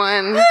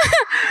anyone?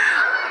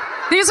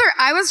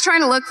 I was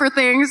trying to look for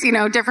things,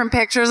 different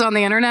pictures on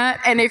the internet.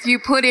 And if you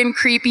put in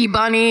creepy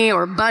bunny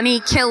or bunny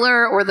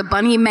killer or the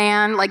bunny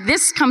man, like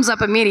this comes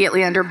up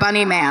immediately under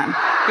bunny man.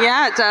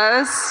 Yeah, it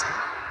does.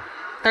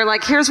 They're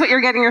like, here's what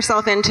you're getting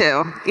yourself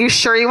into. You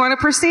sure you want to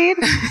proceed?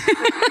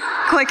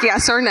 Click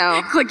yes or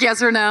no. Click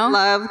yes or no.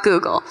 Love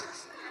Google.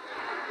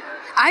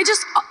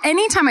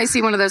 Anytime I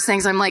see one of those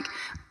things, I'm like,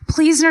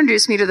 please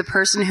introduce me to the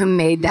person who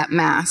made that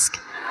mask.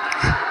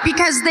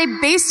 Because they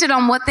based it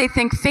on what they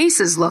think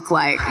faces look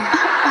like.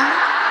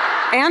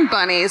 And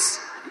bunnies.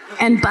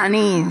 And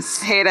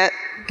bunnies. Hate it.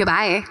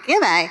 Goodbye.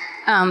 Goodbye.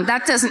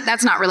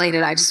 That's not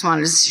related. I just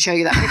wanted to show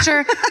you that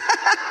picture.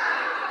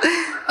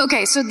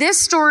 Okay, so this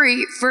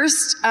story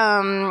first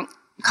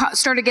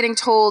started getting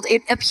told.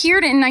 It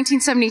appeared in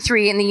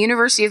 1973 in the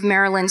University of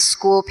Maryland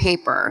school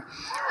paper.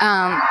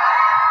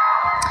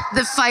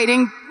 The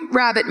Fighting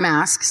Rabbit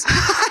Masks.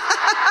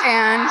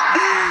 And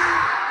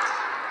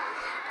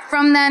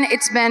from then,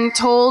 it's been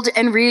told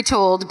and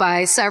retold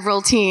by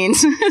several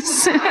teens.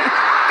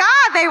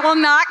 God, they will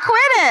not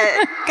quit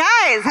it.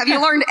 Guys, have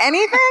you learned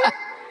anything?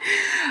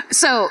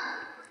 So,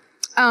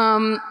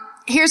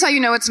 here's how you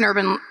know it's an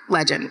urban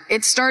legend.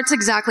 It starts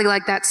exactly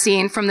like that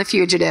scene from The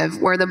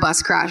Fugitive where the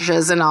bus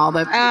crashes and all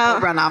the people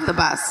run off the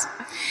bus.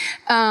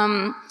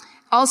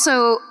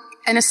 Also,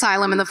 an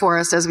asylum in the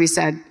forest, as we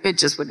said, it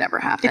just would never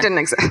happen. It didn't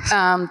exist.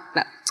 No.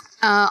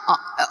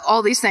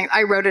 All these things.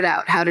 I wrote it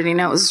out. How did he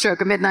know it was a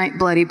stroke of midnight?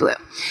 Bloody blue.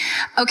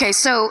 Okay,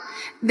 so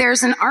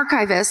there's an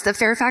archivist, the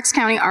Fairfax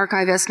County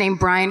archivist named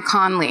Brian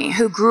Conley,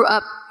 who grew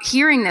up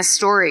hearing this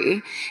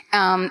story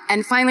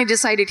and finally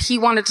decided he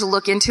wanted to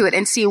look into it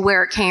and see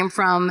where it came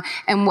from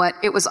and what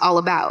it was all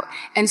about.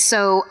 And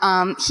so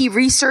he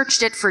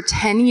researched it for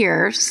 10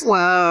 years.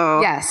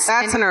 Whoa. Yes.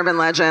 That's an urban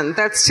legend.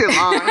 That's too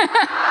long.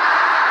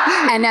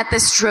 And at the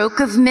stroke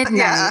of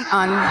midnight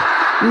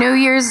on New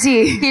Year's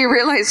Eve, He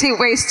realized he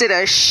wasted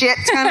a shit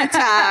ton of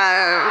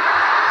time.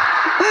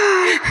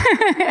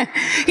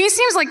 he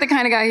seems like the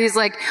kind of guy who's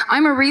like,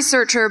 I'm a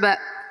researcher, but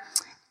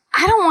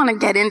I don't want to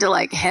get into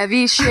like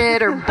heavy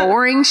shit or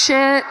boring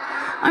shit.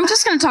 I'm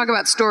just going to talk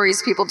about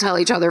stories people tell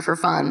each other for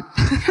fun.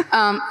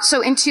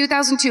 So in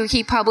 2002,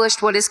 he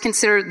published what is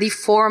considered the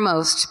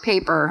foremost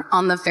paper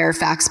on the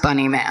Fairfax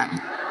Bunny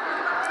Man.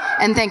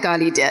 And thank God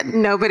he did.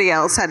 Nobody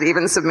else had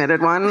even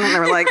submitted one. And they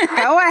were like,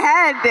 go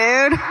ahead,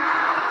 dude.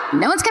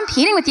 No one's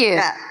competing with you.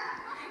 Yeah.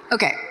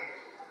 Okay.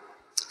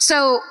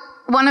 So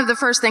one of the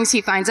first things he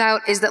finds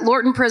out is that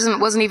Lorton Prison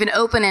wasn't even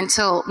open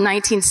until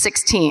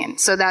 1916.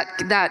 So that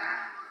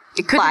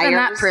it could have been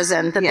that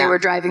prison that they were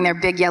driving their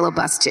big yellow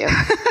bus to.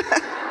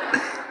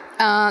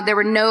 There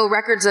were no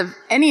records of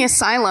any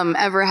asylum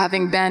ever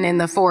having been in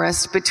the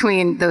forest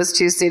between those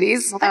two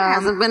cities. Well, there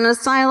hasn't been an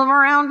asylum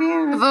around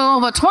here. For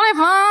over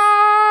 25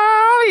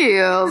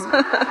 years.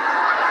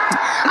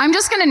 I'm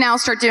just going to now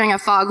start doing a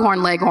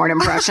Foghorn Leghorn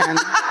impression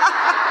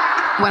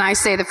when I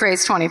say the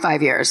phrase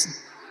 25 years.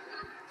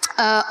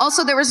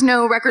 Also, there was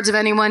no records of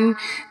anyone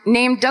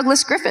named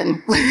Douglas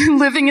Griffin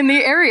living in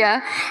the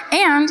area,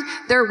 and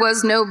there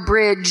was no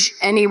bridge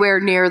anywhere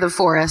near the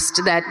forest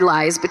that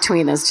lies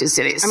between those two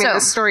cities. I mean, so,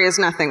 this story is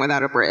nothing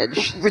without a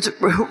bridge. it's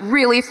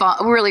really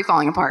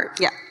falling apart.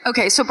 Yeah.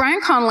 Okay, so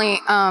Brian Conley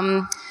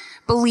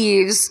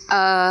believes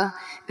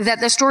that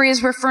the story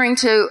is referring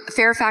to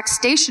Fairfax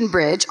Station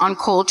Bridge on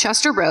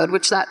Colchester Road,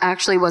 which that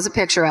actually was a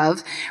picture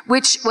of,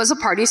 which was a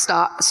party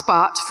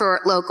spot for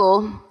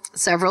local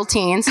several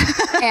teens,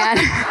 and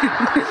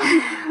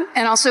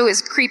and also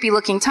is creepy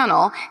looking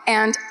tunnel.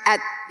 And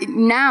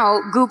now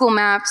Google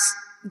Maps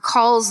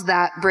calls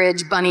that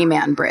bridge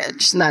Bunnyman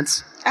Bridge. And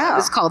it's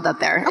called that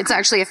there. Okay. It's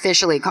actually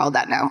officially called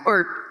that now,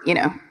 or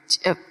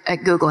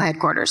at Google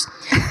headquarters.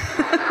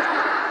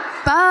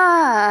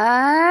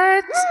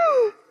 But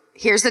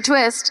here's the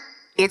twist.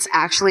 It's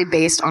actually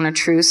based on a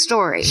true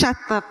story. Shut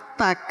the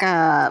fuck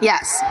up.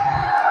 Yes.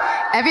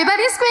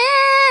 Everybody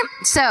scream.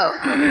 So,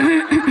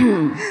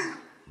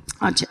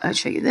 I'll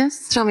show you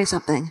this. Show me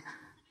something.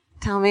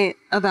 Tell me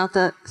about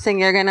the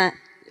thing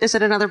is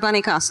it another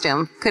bunny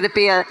costume? Could it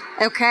be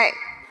okay.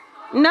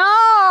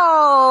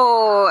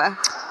 No!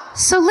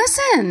 So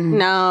listen.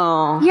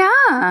 No.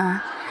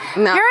 Yeah.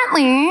 No.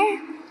 Apparently,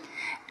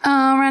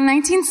 around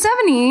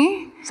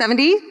 1970.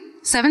 70?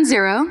 70.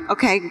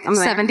 Okay, I'm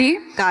there. 70.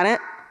 Got it.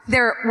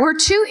 There were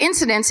 2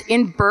 incidents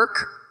in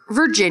Burke,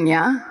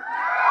 Virginia.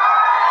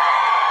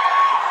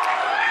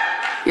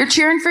 You're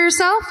cheering for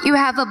yourself? You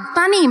have a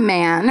bunny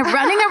man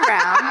running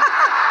around.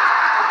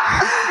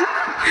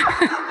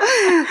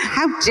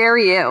 How dare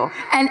you?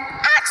 An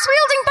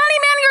axe-wielding bunny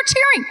man, you're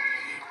cheering.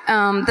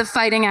 The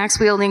fighting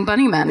axe-wielding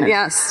bunny men.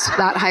 Yes.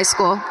 That high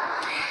school.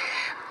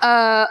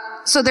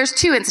 So there's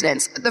 2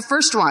 incidents. The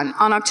first one,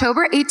 on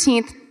October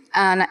 18th,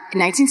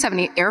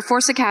 1970, Air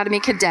Force Academy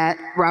cadet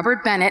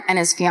Robert Bennett and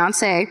his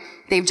fiancée,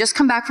 they've just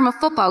come back from a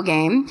football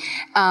game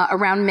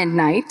around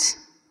midnight.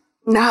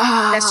 No.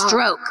 A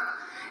stroke.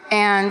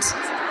 And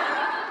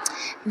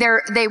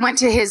they went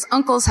to his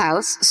uncle's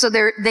house. So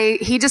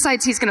he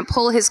decides he's going to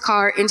pull his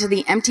car into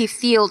the empty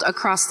field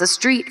across the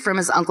street from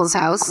his uncle's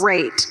house.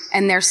 Great.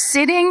 And they're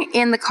sitting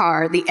in the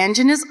car. The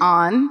engine is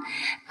on.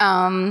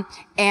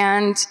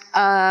 And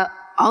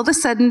all of a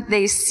sudden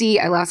they see,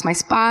 I lost my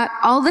spot.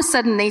 All of a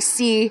sudden they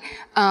see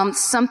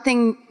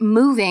something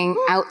moving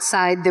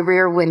outside the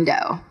rear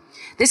window.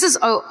 This is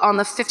on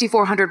the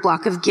 5400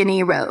 block of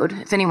Guinea Road,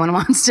 if anyone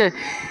wants to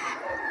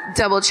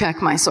double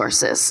check my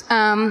sources.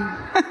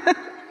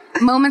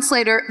 Moments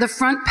later, the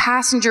front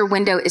passenger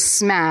window is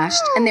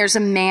smashed, and there's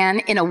a man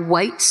in a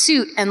white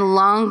suit and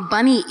long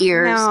bunny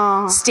ears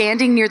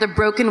standing near the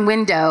broken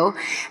window.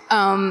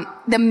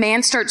 The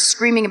man starts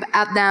screaming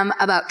at them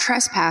about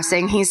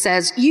trespassing. He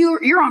says,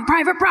 "You're on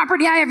private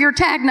property. I have your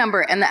tag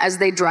number." And as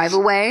they drive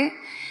away,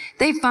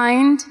 they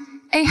find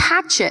a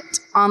hatchet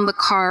on the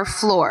car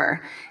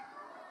floor.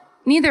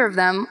 Neither of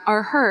them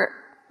are hurt.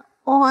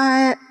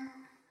 What?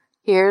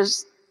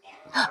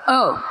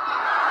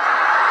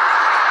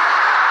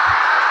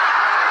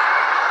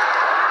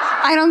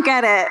 I don't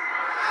get it.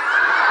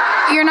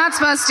 You're not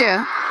supposed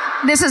to.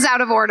 This is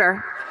out of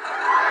order.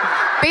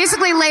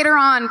 Basically, later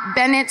on,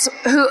 Bennett,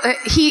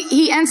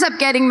 he ends up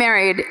getting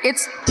married.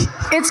 It's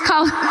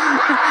called.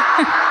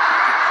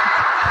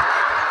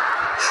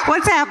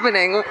 What's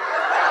happening?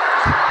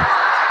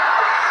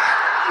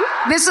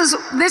 This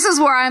is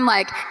where I'm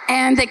like,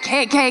 and the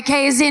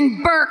KKK is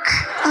in Burke.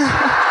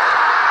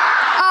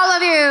 All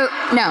of you.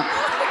 No.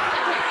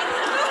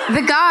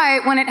 The guy,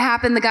 when it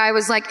happened, the guy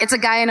was like, it's a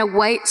guy in a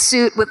white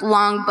suit with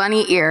long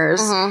bunny ears.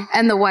 Mm-hmm.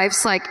 And the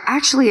wife's like,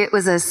 actually, it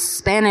was a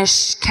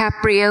Spanish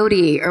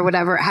capriote or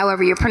whatever,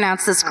 however you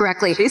pronounce this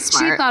correctly. She's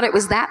smart. She thought it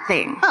was that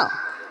thing. Oh.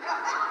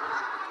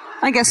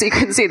 I guess you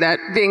couldn't see that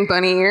being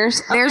bunny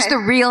ears. There's the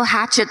real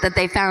hatchet that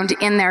they found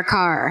in their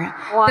car.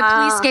 Wow. The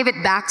police gave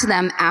it back to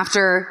them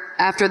after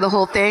the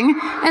whole thing.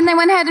 And they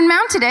went ahead and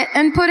mounted it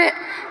and put it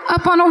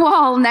up on a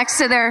wall next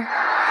to their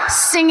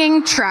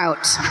singing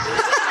trout.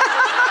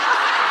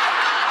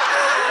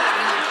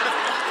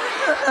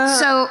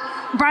 So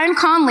Brian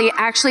Conley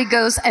actually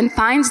goes and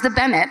finds the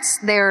Bennetts.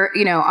 They're,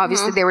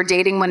 obviously they were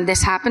dating when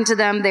this happened to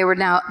them. They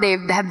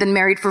have been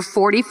married for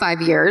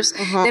 45 years.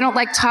 Mm-hmm. They don't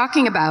like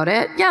talking about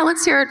it. Yeah,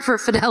 let's hear it for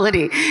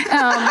fidelity.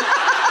 So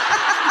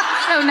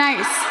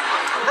nice.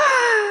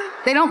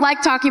 They don't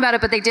like talking about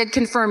it, but they did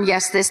confirm,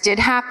 yes, this did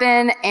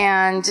happen.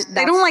 And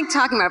they don't like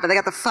talking about it, but they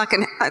got the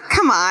fucking,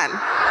 come on.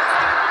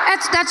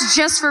 That's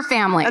just for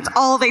family. That's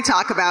all they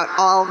talk about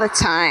all the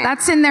time.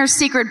 That's in their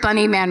secret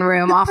bunny man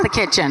room off the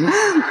kitchen.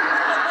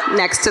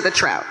 Next to the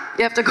trout.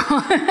 You have to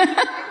go.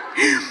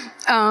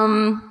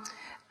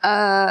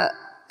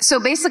 So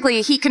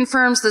basically, he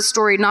confirms the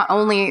story not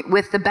only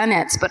with the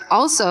Bennetts, but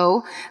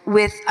also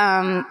with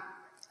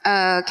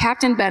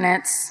Captain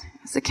Bennett's.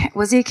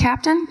 Was he a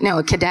captain? No,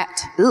 a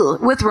cadet. Ugh.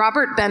 With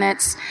Robert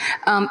Bennett's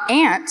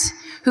aunt,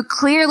 who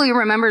clearly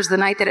remembers the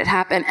night that it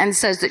happened and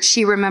says that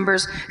she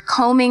remembers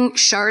combing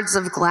shards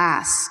of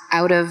glass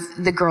out of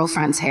the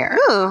girlfriend's hair.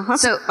 Ooh,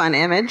 that's a fun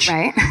image.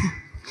 Right?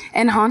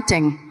 And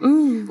haunting.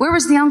 Mm. Where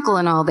was the uncle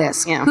in all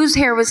this? Yeah. Whose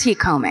hair was he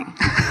combing?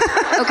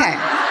 Okay.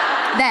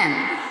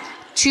 Then,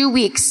 2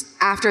 weeks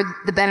after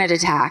the Bennett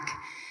attack,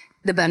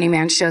 the bunny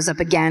man shows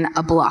up again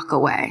a block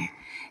away.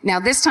 Now,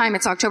 this time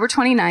it's October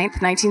 29th,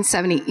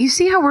 1970. You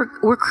see how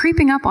we're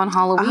creeping up on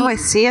Halloween? Oh, I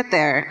see it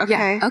there. Okay.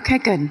 Yeah. Okay,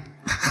 good.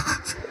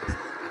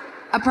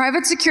 A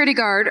private security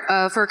guard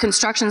for a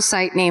construction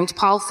site named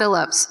Paul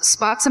Phillips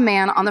spots a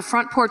man on the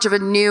front porch of a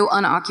new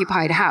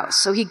unoccupied house.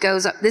 So he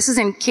goes up. This is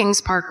in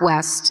Kings Park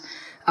West,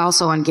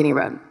 also on Guinea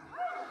Road.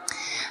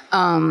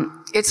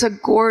 It's a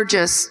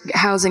gorgeous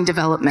housing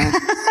development.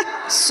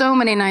 So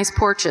many nice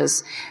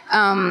porches.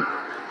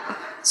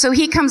 So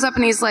he comes up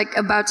and he's like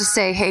about to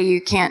say, hey,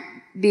 you can't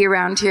be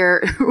around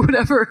here, or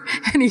whatever.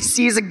 And he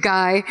sees a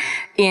guy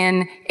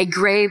in a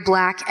gray,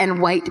 black, and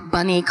white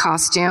bunny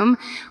costume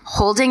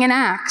holding an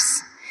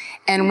axe.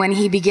 And when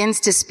he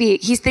begins to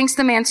speak, he thinks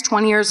the man's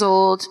 20 years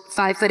old,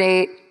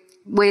 5'8",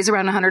 weighs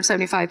around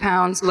 175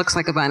 pounds. Looks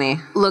like a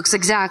bunny. Looks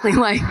exactly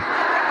like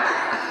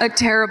a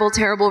terrible,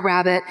 terrible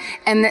rabbit.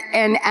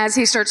 And as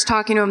he starts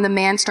talking to him, the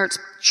man starts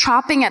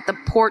chopping at the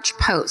porch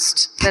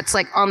post that's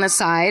like on the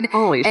side.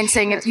 Holy and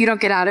saying, if you don't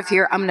get out of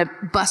here, I'm going to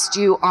bust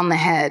you on the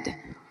head.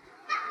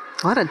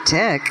 What a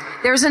dick.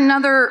 There's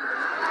another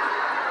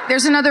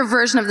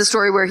version of the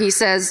story where he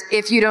says,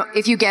 if you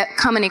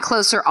come any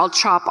closer, I'll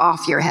chop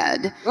off your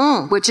head,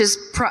 which is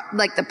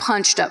like the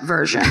punched up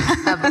version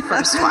of the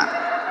first one.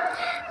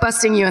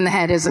 Busting you in the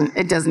head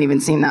doesn't even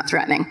seem that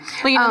threatening.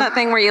 Well, you know that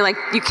thing where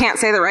you can't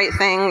say the right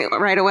thing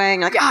right away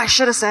and you're like, I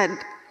should have said,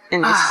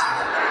 and just...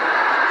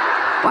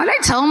 Why did I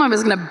tell him I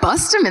was going to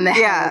bust him in the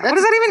head? Yeah. What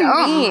does that even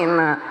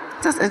mean?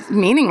 It's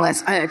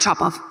meaningless.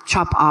 Chop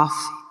off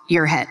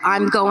your head.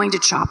 I'm going to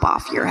chop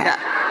off your head.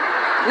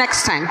 Yeah.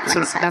 Next time. That's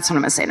what I'm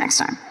going to say next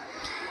time.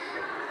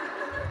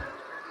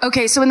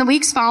 Okay, so in the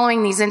weeks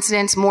following these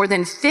incidents, more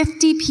than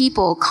 50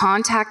 people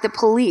contact the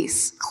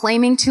police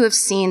claiming to have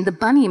seen the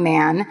bunny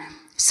man.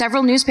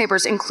 Several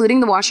newspapers, including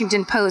the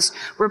Washington Post,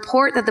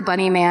 report that the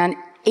bunny man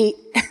ate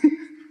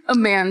a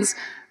man's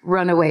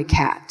runaway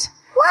cat.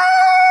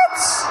 What?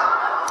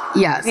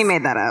 Yes. He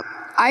made that up.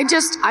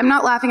 I'm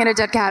not laughing at a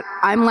dead cat.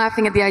 I'm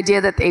laughing at the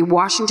idea that a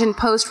Washington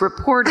Post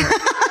reporter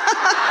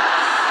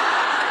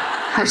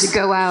had to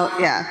go out.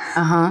 Yeah.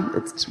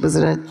 Was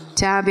it a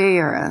tabby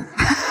or a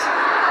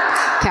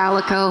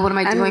calico? What am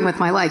I doing with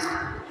my life?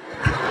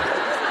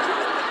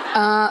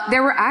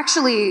 There were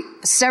actually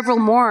several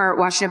more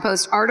Washington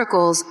Post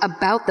articles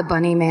about the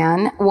bunny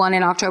man. One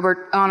on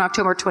October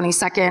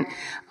 22nd,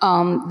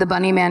 the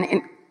bunny man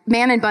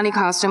in bunny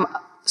costume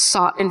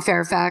sought in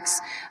Fairfax.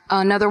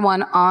 Another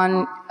one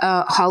on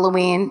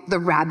Halloween, the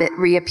rabbit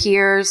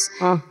reappears.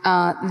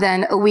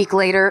 Then a week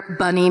later,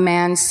 bunny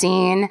man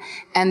seen.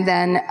 And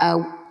then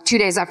 2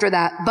 days after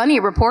that, bunny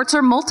reports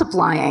are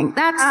multiplying.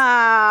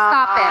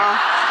 Stop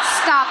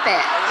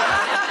it.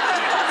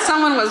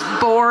 Someone was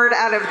bored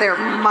out of their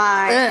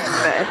mind.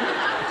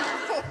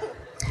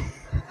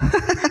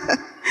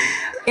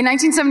 In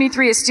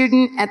 1973, a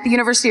student at the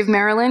University of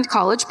Maryland,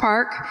 College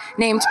Park,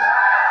 named...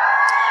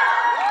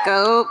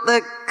 You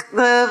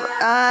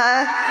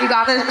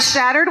got the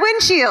shattered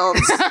windshields.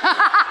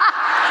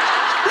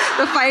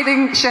 The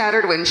fighting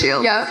shattered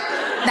windshield. Yep.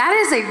 That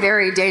is a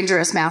very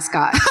dangerous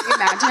mascot. Can you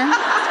imagine?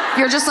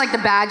 You're just like the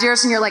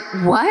Badgers and you're like,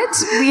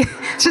 what? We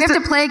have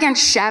to play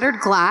against shattered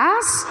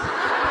glass?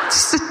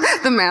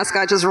 The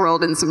mascot just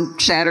rolled in some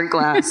shattered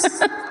glass.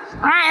 It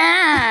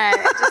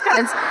just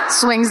kind of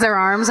swings their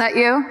arms at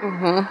you.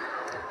 Mm-hmm.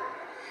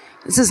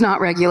 This is not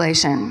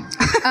regulation.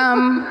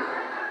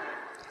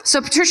 So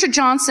Patricia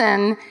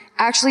Johnson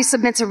actually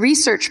submits a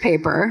research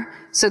paper.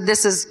 So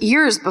this is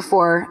years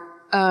before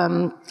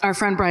our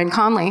friend Brian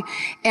Conley.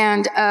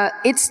 And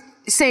it's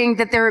saying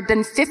that there have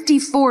been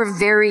 54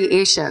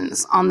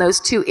 variations on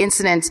those two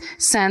incidents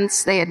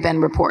since they had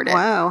been reported.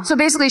 Wow. So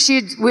basically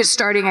she was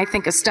starting, I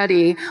think, a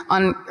study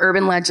on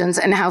urban legends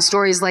and how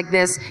stories like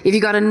this, if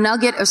you got a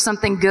nugget of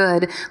something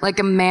good, like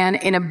a man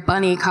in a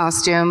bunny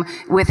costume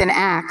with an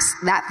axe,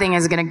 that thing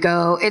is going to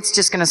go, it's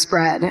just going to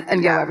spread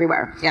and go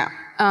everywhere. Yeah.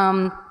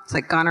 It's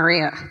like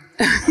gonorrhea.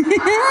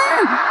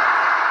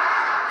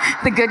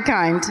 The good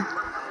kind.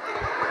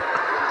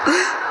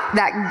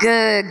 That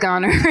good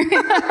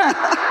gonorrhea.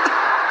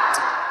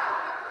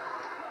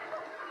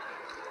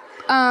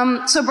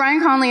 So Brian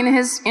Conley,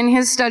 in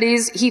his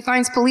studies, he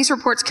finds police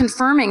reports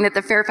confirming that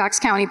the Fairfax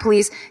County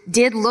Police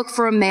did look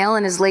for a male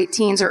in his late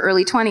teens or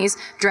early 20s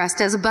dressed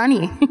as a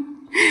bunny.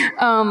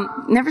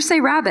 Never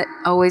say rabbit,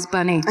 always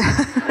bunny.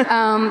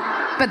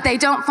 But they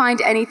don't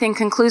find anything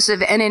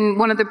conclusive. And in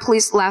one of the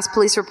last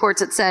police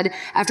reports, it said,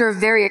 after a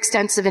very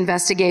extensive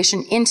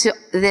investigation into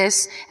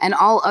this and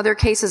all other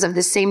cases of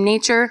the same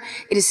nature,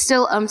 it is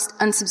still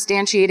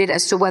unsubstantiated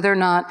as to whether or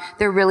not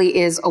there really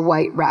is a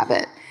white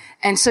rabbit.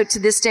 And so to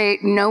this day,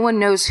 no one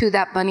knows who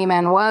that bunny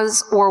man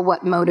was or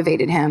what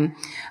motivated him.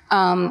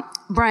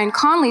 Brian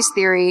Conley's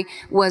theory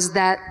was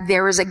that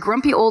there was a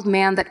grumpy old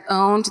man that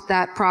owned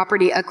that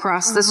property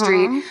across the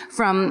street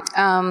from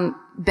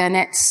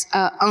Bennett's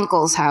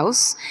uncle's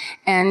house.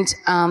 And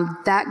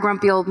that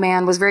grumpy old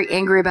man was very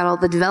angry about all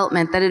the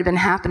development that had been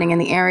happening in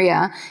the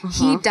area.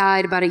 He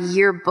died about a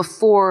year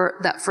before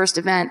that first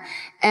event.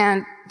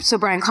 And so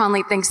Brian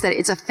Conley thinks that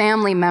it's a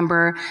family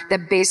member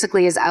that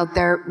basically is out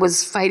there,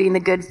 was fighting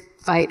the good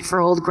fight for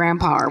old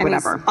grandpa or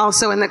whatever. He's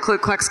also in the Ku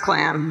Klux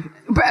Klan.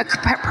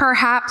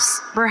 Perhaps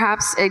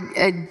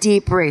a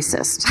deep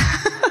racist.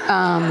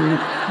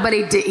 But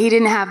he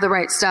didn't have the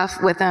right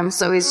stuff with him,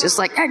 so he's just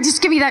like,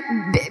 just give me that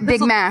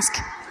big mask.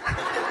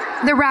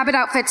 The rabbit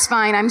outfit's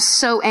fine. I'm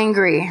so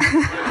angry.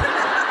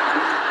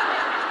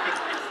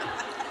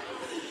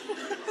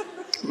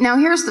 Now,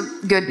 here's the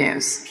good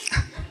news.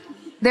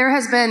 There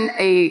has been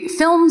a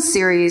film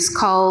series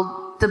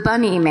called The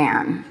Bunny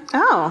Man.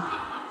 Oh.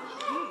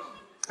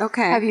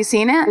 Okay. Have you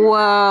seen it?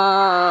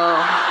 Whoa.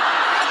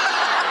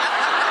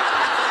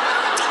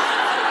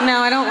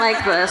 No, I don't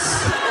like this.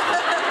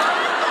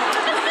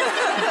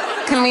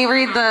 Can we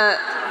read the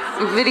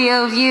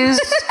video views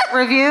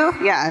review?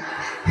 Yeah.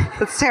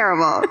 It's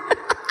terrible.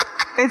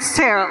 It's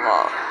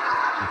terrible.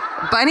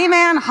 Bunny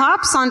Man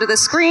hops onto the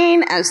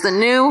screen as the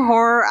new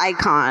horror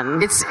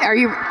icon. Are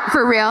you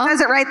for real?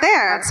 Says it right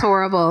there. That's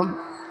horrible.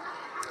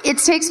 It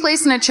takes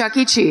place in a Chuck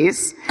E.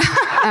 Cheese.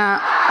 Yeah.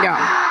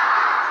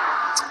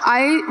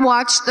 I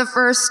watched the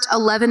first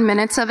 11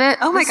 minutes of it.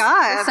 Oh my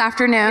God. This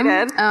afternoon.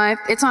 You did?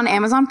 It's on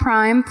Amazon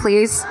Prime.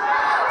 Please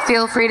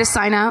feel free to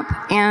sign up.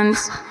 And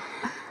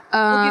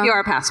we'll give you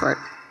our password.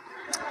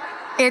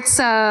 It's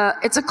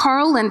a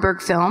Carl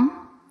Lindbergh film.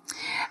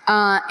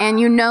 And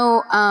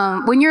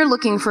when you're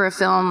looking for a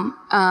film,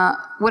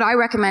 what I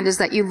recommend is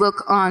that if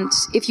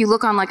you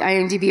look on like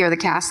IMDb or the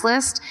cast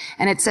list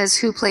and it says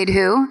who played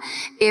who,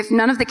 if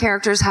none of the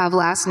characters have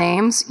last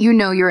names,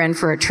 you're in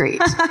for a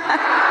treat.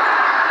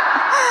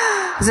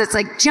 Because it's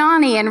like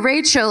Johnny and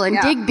Rachel and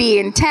Digby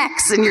and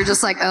Tex, and you're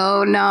just like,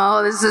 oh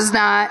no, this is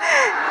not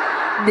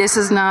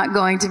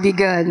going to be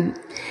good.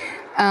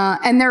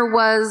 And there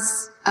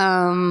was,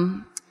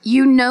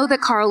 that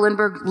Carl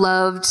Lindbergh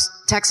loved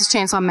Texas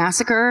Chainsaw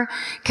Massacre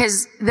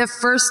because the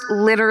first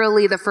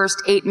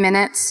 8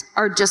 minutes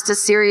are just a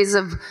series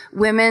of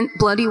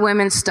bloody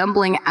women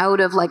stumbling out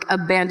of like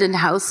abandoned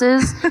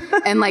houses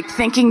and like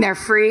thinking they're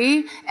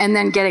free and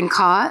then getting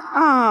caught.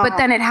 Oh. But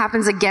then it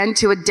happens again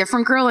to a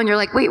different girl and you're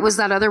like, wait, was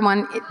that other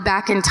one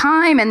back in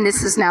time and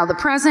this is now the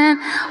present?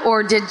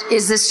 Or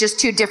is this just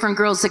two different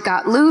girls that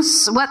got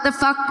loose? What the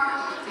fuck?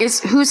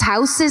 Whose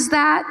house is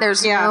that?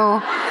 There's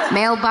no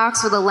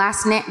mailbox with a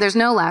last name. There's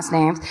no last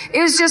names.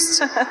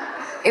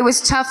 It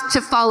was tough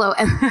to follow.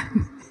 And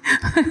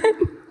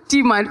do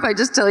you mind if I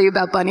just tell you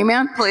about Bunny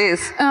Man?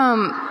 Please.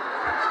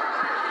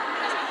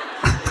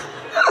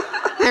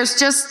 There's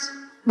just,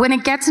 when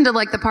it gets into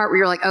like the part where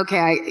you're like,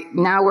 okay,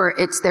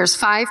 there's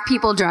 5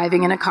 people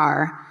driving in a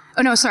car.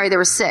 Oh no, sorry, there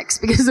were 6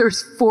 because there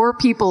was 4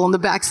 people in the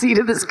back seat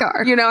of this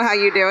car. You know how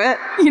you do it?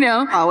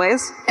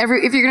 Always. If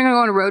you're going to go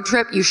on a road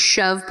trip, you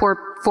shove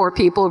 4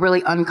 people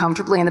really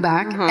uncomfortably in the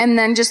back. Mm-hmm. And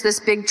then just this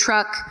big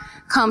truck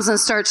comes and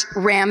starts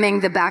ramming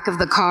the back of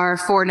the car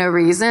for no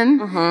reason.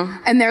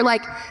 Mm-hmm. And they're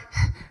like,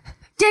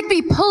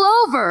 Digby, pull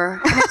over.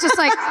 And it's just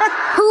like,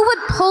 who would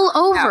pull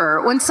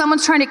over when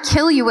someone's trying to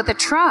kill you with a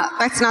truck?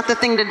 That's not the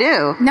thing to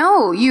do.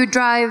 No, you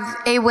drive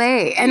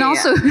away. And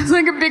also, it's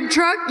like a big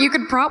truck. You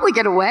could probably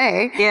get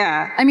away.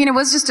 Yeah. I mean, it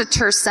was just a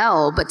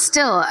Tercel, but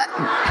still.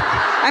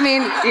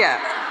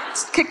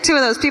 Just kick 2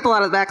 of those people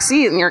out of the back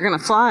seat and you're going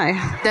to fly.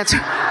 That's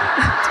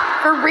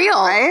for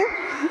real. Right?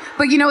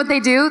 But you know what they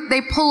do? They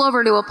pull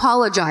over to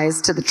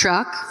apologize to the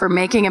truck for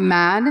making him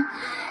mad.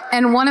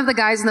 And one of the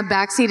guys in the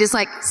backseat is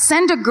like,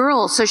 send a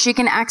girl so she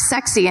can act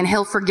sexy and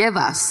he'll forgive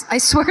us. I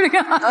swear to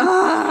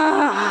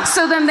God.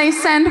 So then they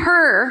send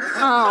her.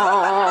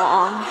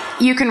 Oh.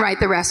 You can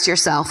write the rest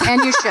yourself.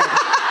 And you should.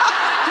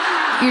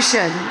 You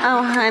should.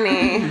 Oh,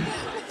 honey.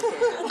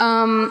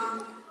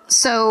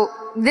 So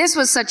this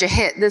was such a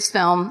hit, this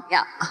film.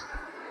 Yeah.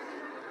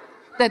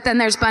 That then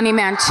there's Bunny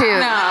Man 2. No.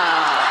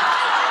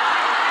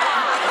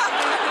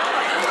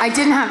 I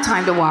didn't have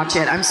time to watch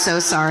it. I'm so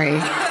sorry.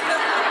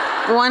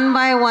 One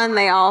by one,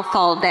 they all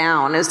fall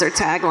down is their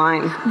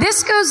tagline.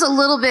 This goes a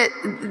little bit,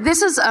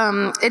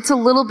 it's a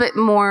little bit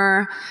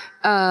more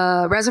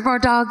Reservoir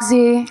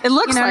Dogsy. It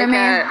looks like it.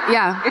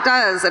 Yeah. It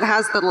does. It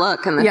has the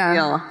look and the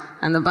feel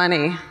and the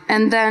bunny.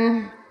 And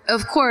then,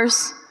 of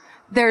course,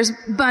 there's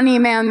Bunny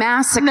Man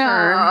Massacre.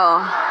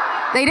 No.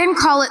 They didn't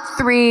call it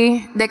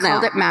 3. They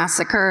called it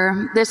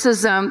Massacre. This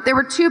is, there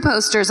were 2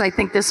 posters. I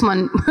think this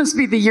one must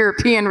be the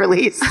European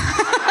release.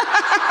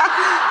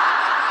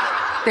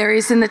 There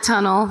he's in the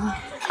tunnel.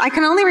 I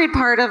can only read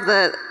part of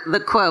the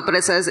quote, but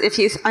it says,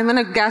 I'm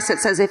going to guess it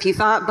says, if you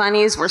thought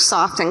bunnies were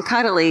soft and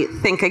cuddly,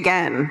 think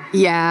again.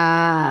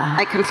 Yeah.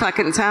 I can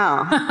fucking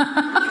tell.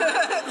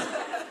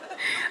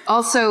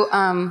 Also,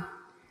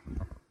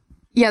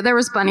 there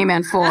was Bunny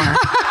Man 4. Also.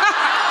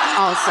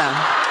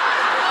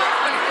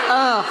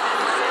 Oh.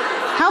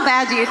 How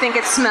bad do you think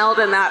it smelled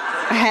in that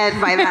head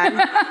by then?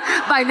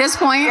 By this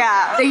point,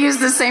 they used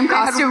the same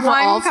costume for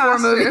all 4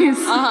 movies.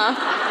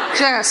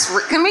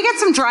 Can we get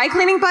some dry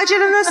cleaning budget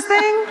in this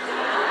thing?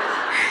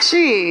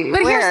 Gee.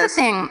 But here's the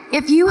thing.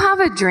 If you have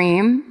a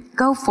dream,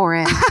 go for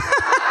it.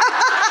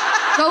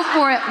 Go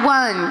for it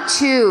 1,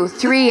 2,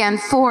 3, and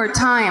 4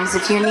 times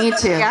if you need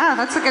to. Yeah,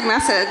 that's a good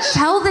message.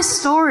 Tell the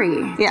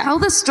story. Yeah. Tell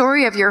the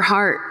story of your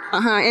heart.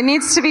 It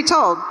needs to be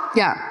told.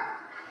 Yeah.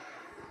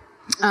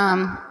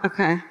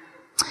 Okay.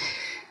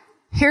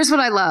 Here's what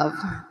I love.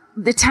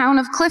 The town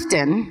of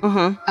Clifton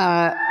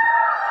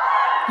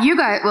you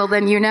guys, well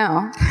then you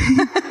know,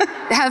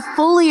 have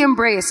fully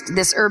embraced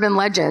this urban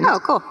legend. Oh,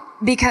 cool.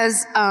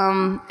 Because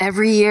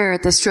every year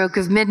at the stroke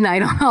of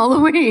midnight on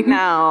Halloween.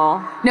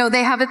 No,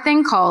 they have a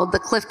thing called the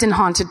Clifton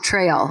Haunted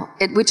Trail,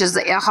 which is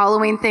a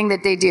Halloween thing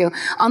that they do.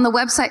 On the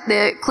website,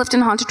 the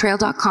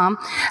cliftonhauntedtrail.com,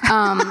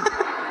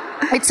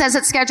 it says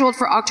it's scheduled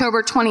for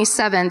October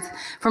 27th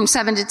from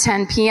 7 to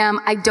 10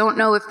 p.m. I don't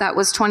know if that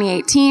was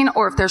 2018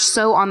 or if they're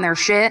so on their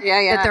shit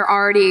that they're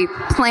already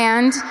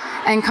planned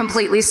and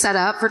completely set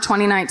up for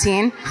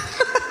 2019.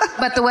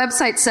 But the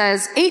website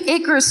says 8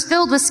 acres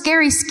filled with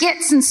scary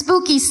skits and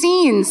spooky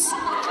scenes.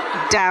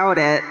 Doubt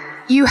it.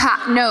 You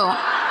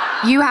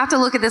have to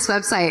look at this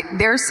website.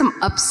 There's some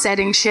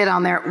upsetting shit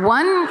on there.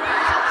 One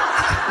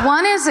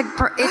is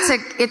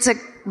it's a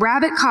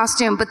rabbit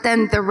costume, but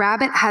then the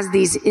rabbit has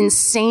these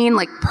insane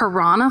like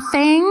piranha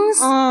fangs.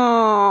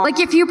 Oh. Like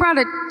if you brought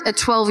a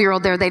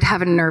 12-year-old there, they'd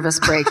have a nervous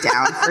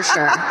breakdown for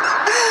sure.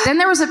 Then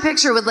there was a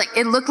picture with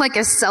it looked like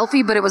a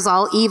selfie, but it was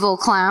all evil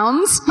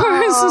clowns.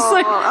 It's just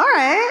like, all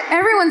right.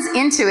 Everyone's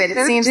into it.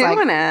 They're seems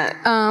doing like it.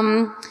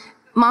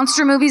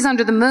 Monster movies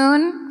under the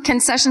moon,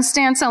 concession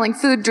stand selling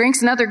food,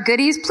 drinks, and other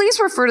goodies. Please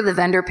refer to the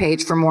vendor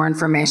page for more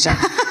information.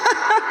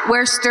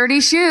 Wear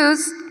sturdy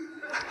shoes.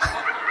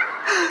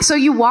 So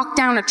you walk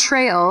down a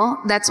trail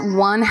that's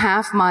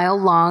 1/2 mile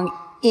long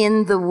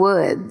in the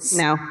woods.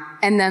 No.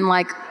 And then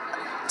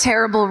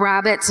terrible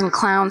rabbits and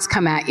clowns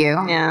come at you.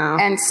 Yeah.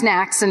 And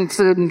snacks and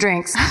food and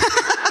drinks.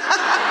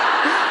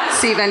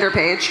 See vendor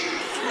page.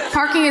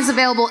 Parking is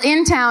available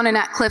in town and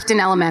at Clifton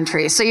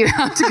Elementary. So you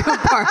have to go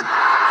park.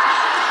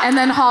 And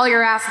then haul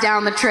your ass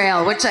down the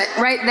trail, which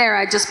right there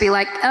I'd just be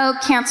like, oh,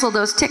 cancel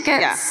those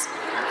tickets. Yeah.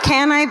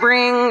 Can I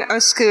bring a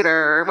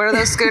scooter? What are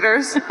those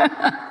scooters?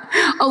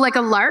 Oh, like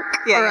a lark?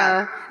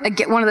 Yeah, or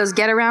one of those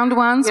get-around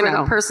ones where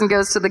the person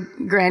goes to the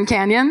Grand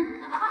Canyon?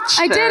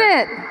 Sure. I did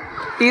it.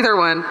 Either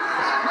one.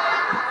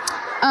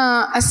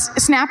 A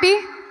snappy?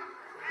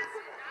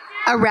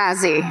 A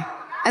razzie.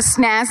 A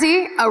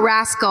snazzy? A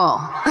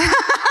rascal.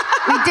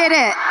 We did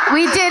it.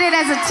 We did it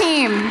as a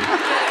team.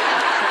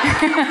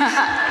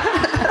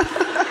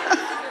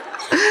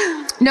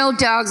 No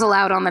dogs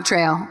allowed on the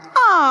trail.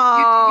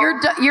 Oh.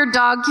 Your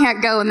dog can't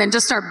go and then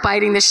just start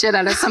biting the shit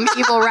out of some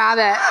evil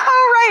rabbit.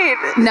 Oh, right.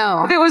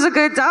 No. If it was a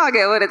good dog,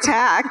 it would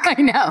attack. I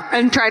know.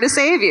 And try to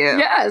save you.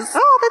 Yes.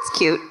 Oh, that's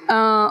cute.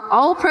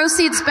 All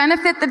proceeds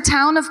benefit the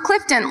town of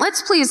Clifton.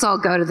 Let's please all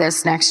go to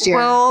this next year.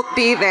 We'll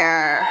be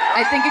there.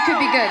 I think it could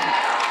be good.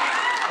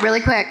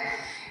 Really quick.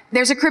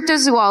 There's a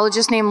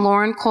cryptozoologist named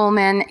Lauren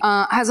Coleman,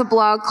 has a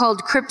blog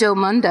called Crypto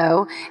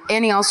Mundo,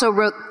 and he also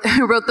wrote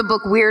the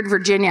book Weird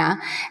Virginia.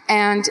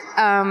 And,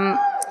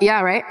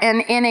 yeah, right.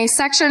 And in a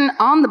section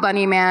on the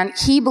Bunny Man,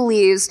 he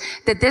believes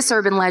that this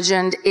urban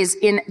legend is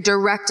in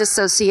direct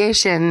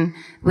association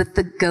with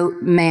the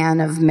Goat Man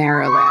of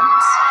Maryland.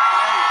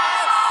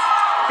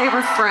 They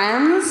were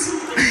friends?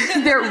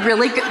 They're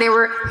really good. They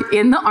were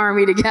in the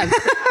army together.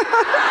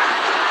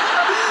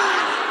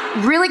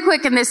 Really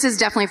quick, and this is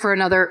definitely for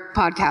another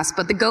podcast,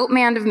 but the Goat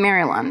Man of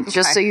Maryland,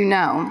 just so you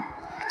know,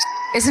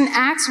 is an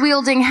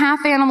axe-wielding,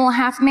 half-animal,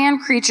 half-man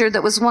creature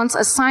that was once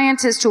a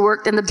scientist who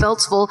worked in the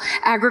Beltsville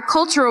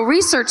Agricultural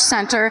Research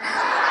Center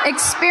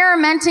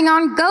experimenting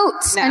on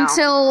goats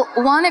until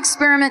one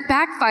experiment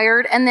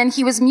backfired, and then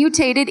he was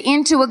mutated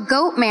into a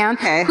goat man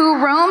who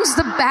roams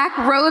the back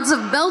roads of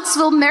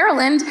Beltsville,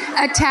 Maryland,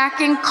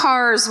 attacking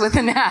cars with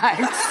an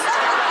axe.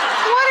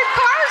 What did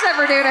cars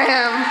ever do to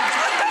him?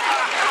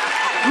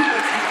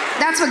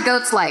 That's what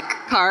goats like.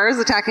 Cars,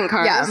 attacking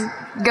cars. Yeah.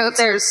 Goats,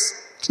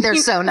 they're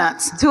so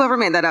nuts. Whoever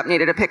made that up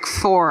needed to pick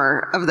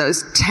 4 of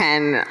those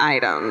 10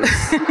 items.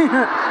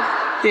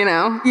 You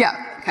know? Yeah.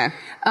 Okay.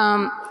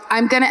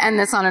 I'm going to end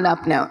this on an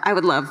up note. I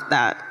would love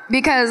that.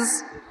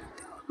 Because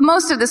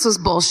most of this was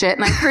bullshit,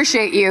 and I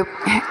appreciate you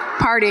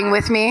partying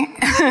with me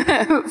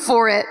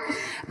for it.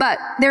 But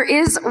there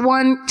is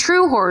one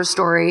true horror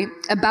story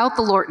about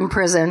the Lorton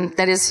prison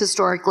that is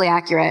historically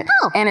accurate,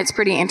 and it's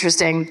pretty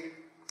interesting.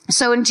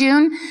 So in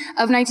June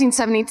of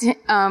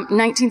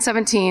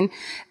 1917,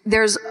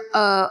 there's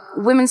a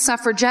women's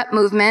suffragette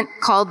movement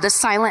called the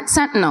Silent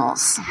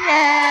Sentinels.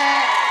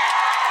 Yay!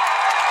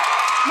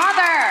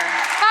 Mother!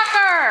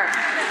 Fucker!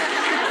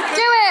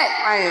 Do it!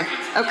 Right.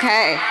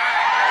 Okay.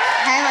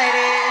 Hey,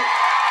 ladies.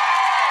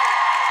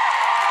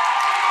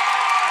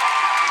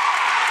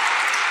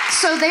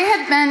 So they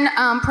had been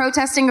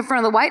protesting in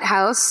front of the White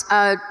House,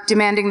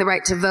 demanding the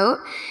right to vote.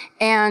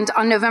 And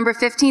on November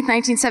 15th,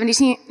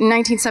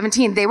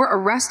 1917, they were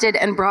arrested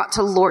and brought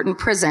to Lorton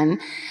Prison.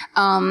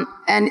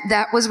 And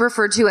that was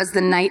referred to as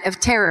the Night of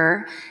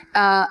Terror,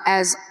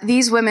 as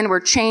these women were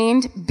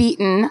chained,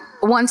 beaten.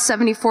 One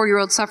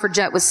 74-year-old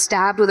suffragette was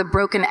stabbed with a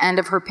broken end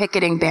of her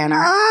picketing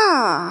banner.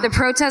 The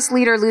protest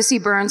leader, Lucy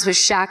Burns, was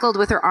shackled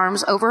with her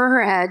arms over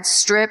her head,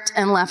 stripped,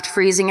 and left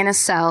freezing in a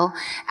cell.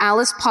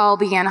 Alice Paul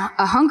began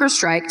a hunger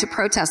strike to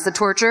protest the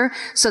torture,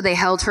 so they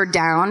held her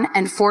down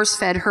and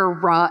force-fed her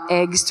raw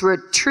eggs through a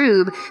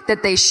tube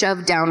that they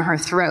shoved down her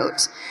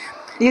throat.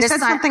 You said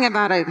something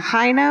about a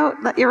high note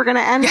that you were going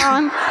to end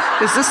on.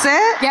 Is this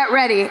it? Get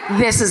ready.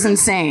 This is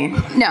insane.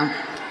 No.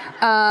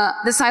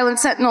 The Silent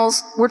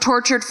Sentinels were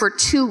tortured for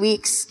 2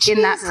 weeks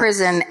in that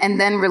prison and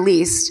then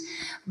released.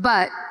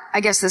 But I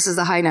guess this is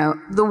the high note.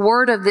 The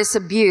word of this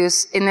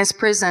abuse in this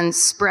prison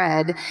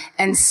spread,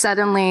 and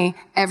suddenly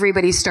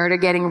everybody started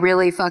getting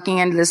really fucking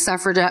into the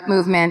suffragette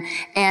movement.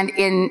 And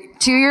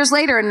 2 years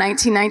later, in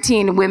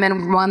 1919,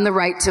 women won the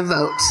right to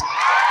vote.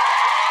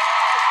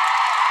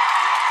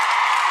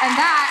 And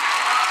that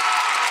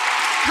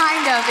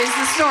kind of is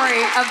the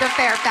story of the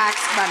Fairfax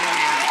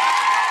Moneyman.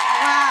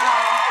 Wow.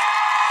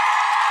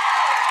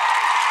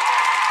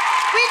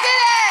 We did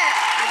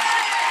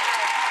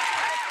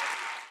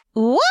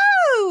it!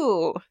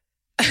 Woo!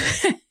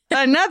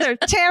 Another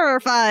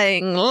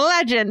terrifying,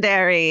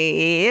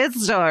 legendary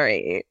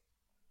story.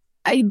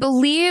 I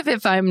believe,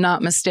 if I'm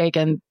not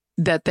mistaken,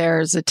 that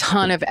there's a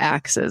ton of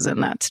axes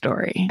in that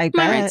story. I Am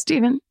I right, bet.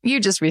 Stephen?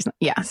 You just recently,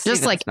 yeah, Stephen's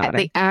just like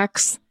nodding. the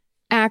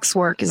axe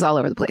work is all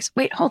over the place.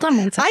 Wait, hold on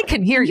one second. I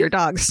can hear your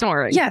dog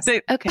snoring. Yes.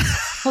 Okay.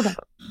 Hold on.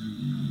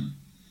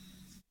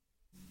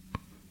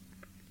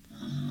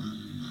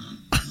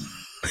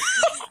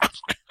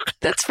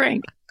 That's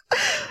Frank.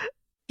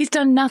 He's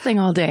done nothing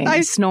all day.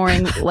 He's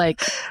snoring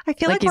like I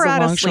feel like he's we're a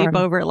at a longshoreman.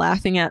 sleepover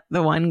laughing at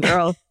the one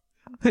girl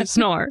who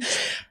snores.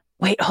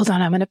 Wait, hold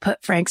on. I'm going to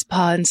put Frank's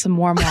paw in some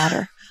warm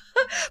water.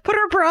 Put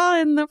her bra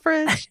in the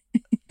fridge.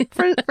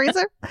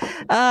 Freezer.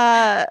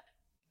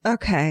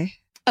 Okay.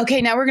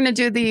 Okay, now we're going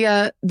to do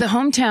the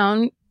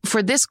hometown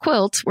for this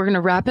quilt. We're going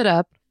to wrap it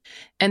up.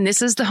 And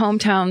this is the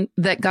hometown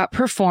that got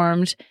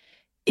performed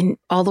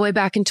all the way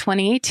back in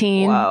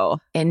 2018 Whoa.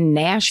 in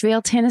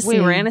Nashville, Tennessee.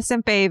 We were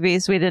innocent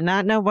babies. We did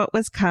not know what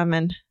was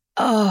coming.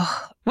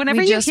 Oh,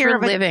 Whenever we you just hear were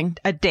of living.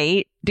 a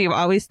date, do you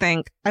always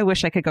think, I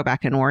wish I could go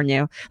back and warn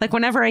you? Like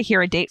whenever I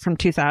hear a date from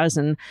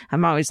 2000,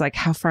 I'm always like,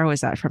 how far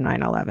was that from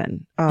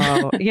 9/11?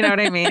 Oh, you know what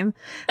I mean?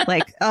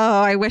 Like,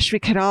 oh, I wish we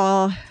could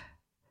all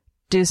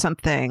do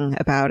something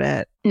about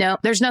it. No,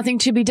 there's nothing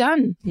to be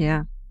done.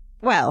 Yeah.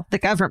 Well, the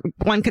government,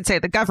 one could say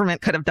the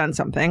government could have done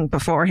something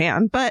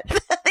beforehand, but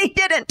they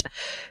didn't.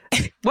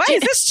 Why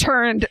is this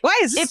turned? Why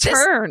is this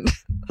turned?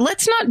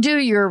 Let's not do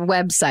your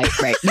website,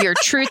 right? Your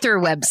truther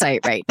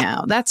website right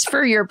now. That's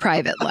for your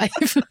private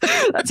life.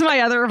 That's my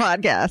other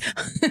podcast.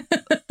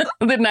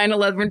 The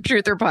 9/11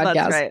 Truther podcast.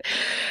 That's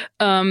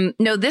right.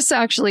 No, this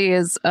actually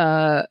is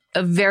a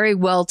very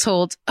well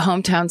told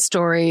hometown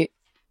story,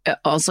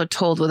 also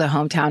told with a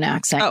hometown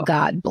accent. Oh.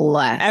 God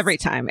bless. Every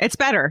time. It's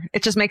better.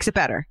 It just makes it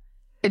better.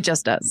 It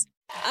just does.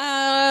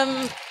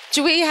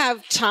 Do we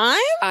have time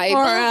for a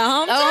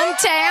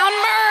Hometown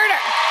murder.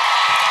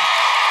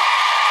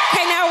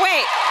 Okay, now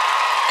wait.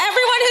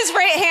 Everyone whose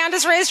hand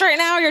is raised right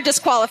now, you're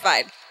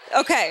disqualified.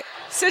 Okay,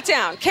 sit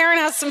down. Karen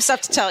has some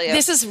stuff to tell you.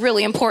 This is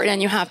really important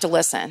and you have to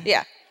listen.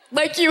 Yeah.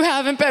 Like you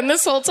haven't been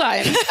this whole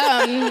time.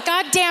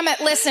 God damn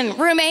it. Listen,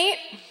 roommate.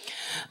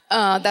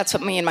 That's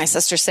what me and my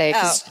sister say.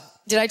 'Cause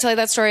did I tell you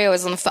that story? I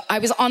was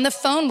on the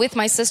phone with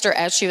my sister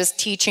as she was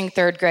teaching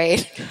third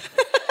grade.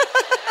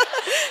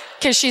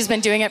 Because she's been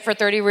doing it for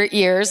 30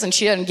 years and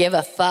she doesn't give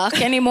a fuck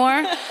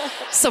anymore.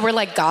 So we're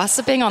like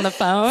gossiping on the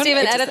phone.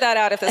 Steven, edit that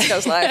out if this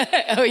goes live.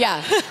 Oh,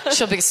 yeah.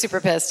 She'll be super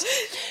pissed.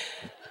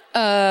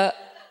 We're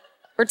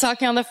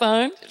talking on the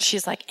phone.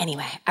 She's like,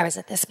 anyway, I was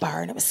at this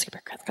bar and it was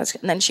super good.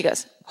 And then she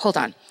goes, hold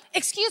on.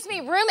 Excuse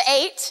me, room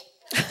 8.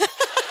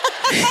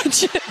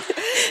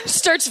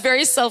 Starts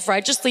very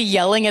self-righteously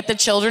yelling at the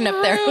children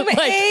up there. Room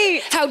Like,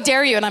 8. how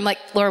dare you? And I'm like,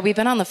 Laura, we've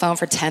been on the phone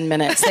for 10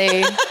 minutes.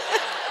 They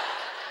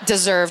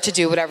deserve to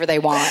do whatever they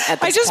want at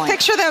this I just point.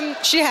 picture them.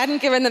 She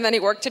hadn't given them any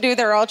work to do.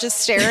 They're all just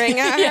staring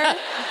at her.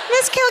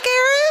 Miss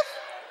Kilgariff,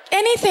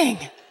 Anything.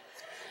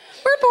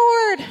 we're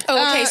bored.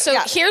 Oh, okay, so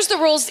yeah. here's the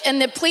rules,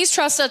 and please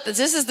trust us that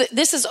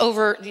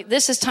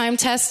this is time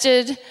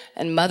tested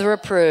and mother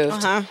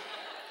approved. Uh-huh.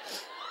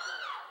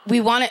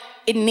 We want it.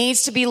 It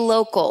needs to be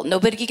local.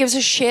 Nobody gives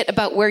a shit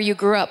about where you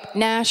grew up.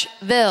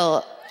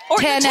 Nashville, Or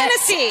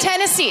Tennessee.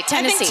 Tennessee.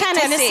 I think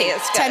Tennessee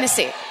is good.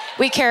 Tennessee.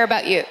 We care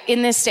about you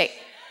in this state.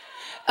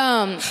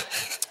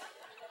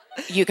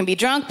 You can be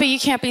drunk, but you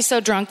can't be so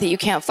drunk that you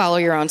can't follow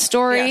your own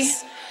story.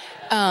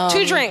 Yes.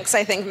 2 drinks,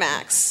 I think,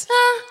 max.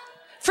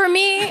 For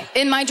me,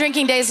 in my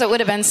drinking days, it would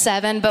have been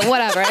 7, but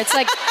whatever. It's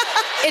like,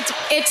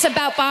 it's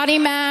about body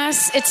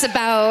mass. It's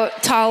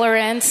about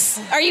tolerance.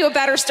 Are you a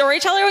better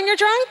storyteller when you're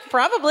drunk?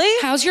 Probably.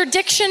 How's your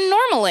diction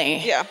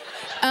normally? Yeah.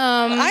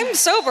 I'm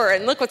sober,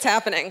 and look what's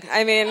happening.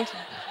 I mean,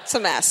 it's a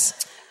mess.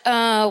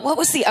 What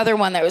was the other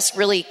one that was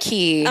really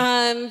key?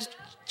 Don't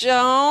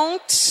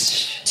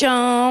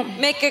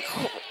make it.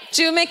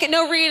 Make it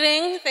no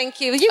reading.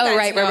 Thank you. You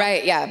guys know.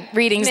 Right. Yeah,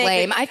 reading's Make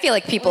lame. it- I feel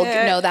like people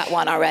Yeah. know that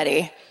one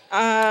already.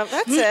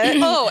 That's it.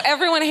 Oh,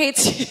 everyone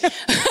hates you.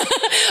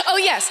 Oh,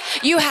 yes.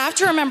 You have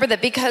to remember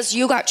that because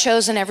you got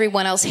chosen,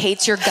 everyone else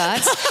hates your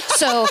guts.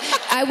 So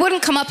I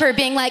wouldn't come up here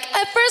being like,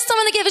 at first I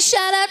want to give a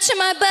shout out to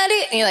my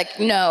buddy. And you're like,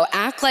 no,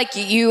 act like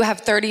you have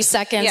 30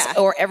 seconds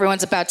or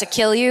everyone's about to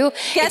kill you.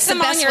 Get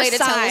them on your It's the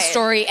best way to tell the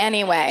story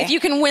anyway. If you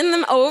can win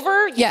them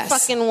over, you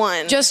fucking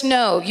won. Just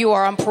know you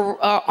are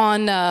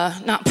on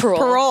not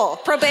parole.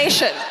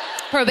 Probation.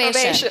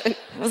 Probation.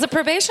 Was it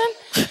probation?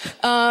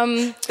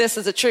 This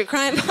is a true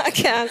crime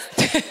podcast.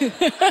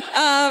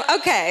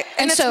 Okay,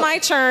 and it's so, my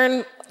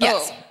turn.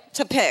 Yes.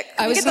 To pick.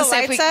 I was going to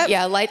say lights up.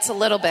 Yeah, lights a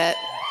little bit.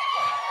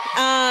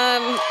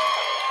 I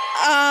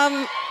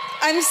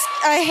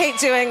hate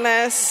doing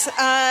this. Who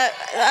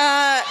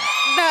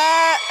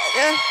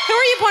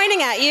are you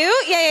pointing at? You?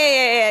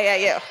 Yeah.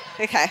 You.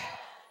 Okay,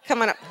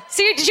 come on up.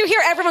 See, did you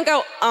hear everyone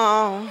go?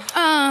 Oh.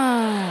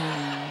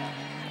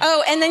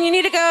 Oh, and then you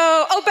need to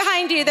go,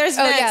 behind you, there's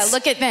Vince. Oh, yeah,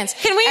 look at Vince.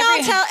 Can we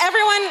all tell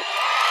everyone?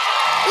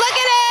 Look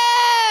at him!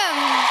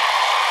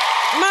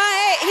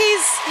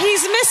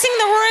 He's missing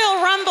the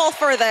Royal Rumble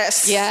for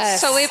this. Yes.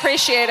 So we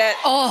appreciate it.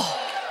 Oh,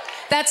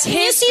 that's his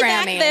Can you see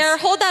Grammys. back there?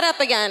 Hold that up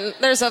again.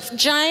 There's a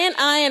giant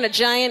eye and a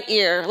giant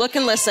ear. Look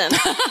and listen.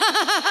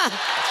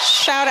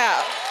 Shout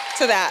out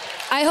to that.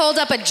 I hold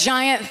up a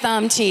giant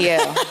thumb to you.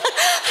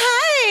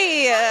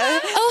 Hi.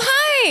 Oh,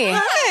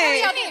 hi.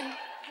 Hi.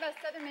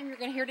 Southern man you're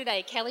going to hear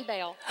today, Kelly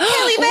Bell.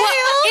 Kelly Bell.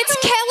 It's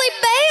Kelly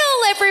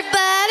Bell,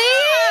 everybody.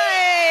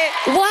 Hi.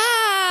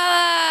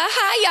 Wow.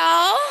 Hi,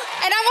 y'all.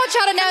 And I want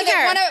y'all to know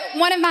Here. that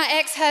one of my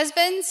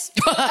ex-husbands.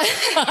 Oh,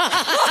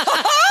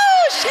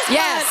 she's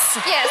Yes.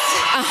 Yes.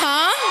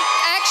 Uh-huh.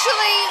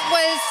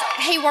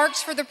 Actually he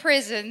works for the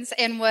prisons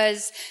and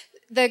was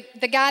the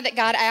guy that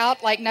got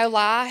out, like no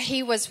lie,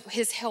 he was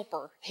his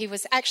helper. He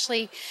was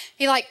actually,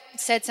 he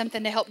said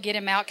something to help get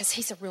him out because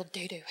he's a real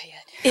doo-doo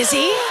head. Is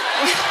he?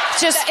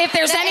 Just, if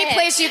there's any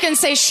place you can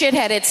say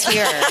shithead, it's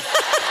here.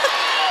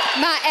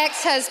 My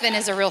ex-husband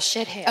is a real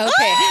shithead.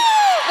 Okay.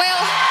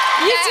 Well,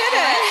 You did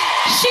it.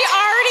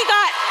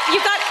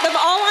 You've got them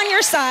all on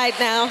your side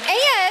now.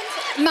 and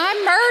my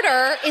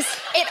murder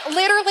it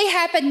literally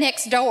happened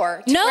next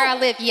door to where I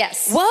live.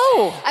 Yes.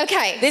 Whoa.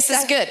 Okay. This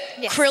is good.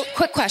 Yes.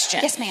 Quick question.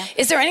 Yes, ma'am.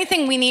 Is there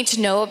anything we need to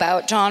know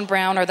about John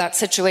Brown or that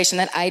situation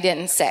that I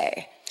didn't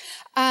say?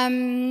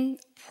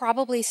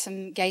 Probably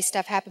some gay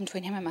stuff happened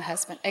between him and my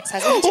ex-husband. I'm just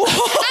kidding.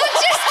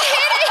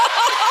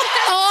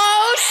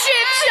 Oh,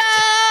 shit,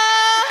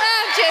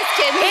 I'm just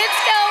kidding.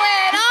 it's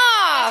going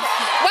off.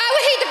 Why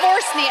would he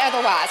divorce me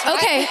otherwise? Right?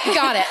 Okay,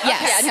 got it.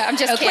 Yes. Yeah, no, I'm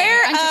just kidding.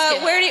 Where I'm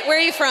just kidding. where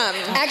are you from?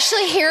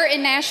 Actually, here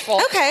in Nashville.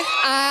 Okay.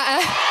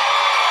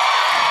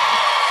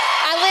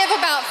 I live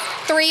about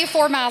 3 or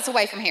 4 miles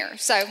away from here.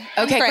 So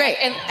Okay, great.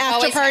 And After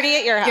always party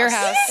at your house. Your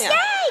house. Yeah.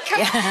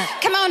 Yay!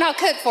 Come on, I'll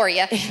cook for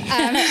you.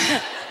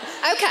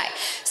 Okay,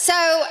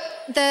 so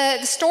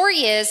the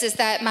story is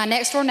that my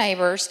next door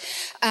neighbors,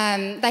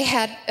 they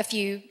had a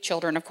few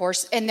children, of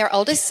course, and their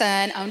oldest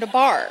son owned a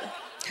bar,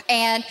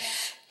 and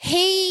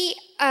he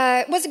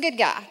was a good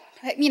guy.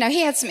 You know,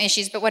 he had some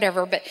issues, but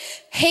whatever. But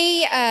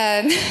he,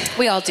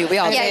 We all do.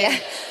 yeah.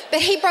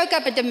 But he broke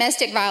up a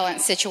domestic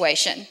violence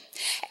situation.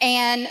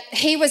 And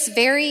he was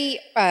very,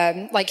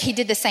 he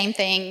did the same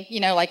thing,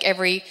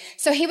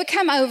 so he would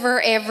come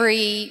over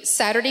every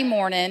Saturday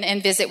morning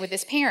and visit with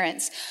his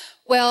parents.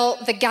 Well,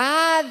 the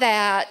guy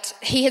that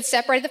he had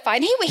separated the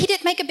fight, and he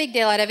didn't make a big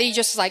deal out of it. He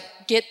just was like,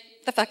 get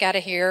the fuck out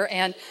of here.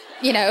 And,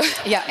 yeah.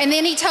 And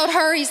then he told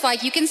her, he's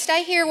like, you can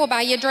stay here. We'll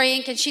buy you a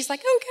drink. And she's like,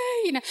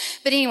 okay,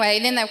 But anyway,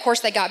 then of course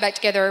they got back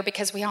together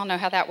because we all know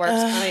how that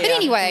works. But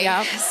anyway,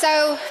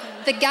 so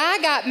the guy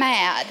got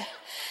mad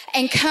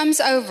and comes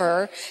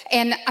over,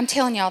 and I'm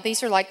telling y'all,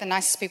 these are like the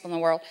nicest people in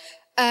the world.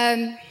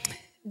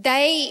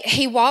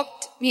 We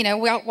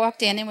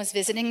walked in and was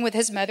visiting with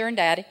his mother and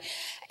daddy.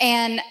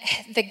 And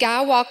the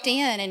guy walked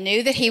in and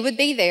knew that he would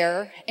be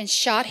there and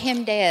shot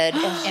him dead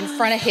in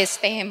front of his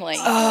family.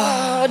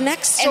 Oh,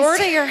 next door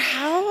to your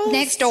house?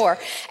 Next door.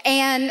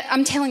 And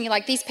I'm telling you,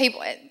 these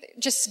people,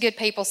 just good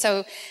people.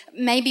 So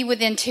maybe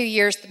within 2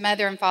 years, the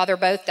mother and father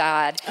both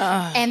died.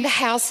 And the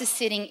house is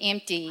sitting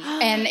empty.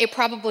 And it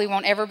probably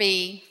won't ever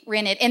be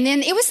rented. And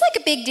then it was like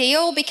a big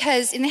deal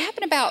because, and it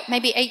happened about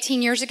maybe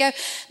 18 years ago,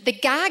 the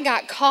guy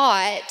got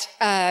caught.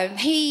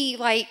 He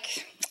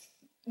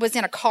was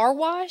in a car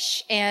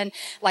wash, and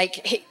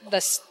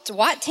the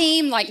SWAT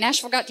team,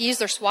 Nashville got to use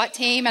their SWAT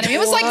team. And I mean, it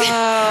was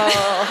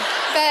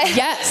but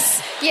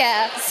Yes.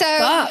 yeah. So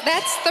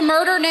that's the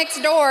murder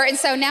next door. And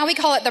so now we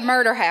call it the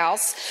murder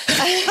house.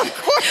 Of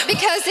course.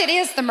 Because it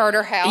is the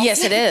murder house.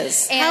 Yes, it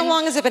is. And How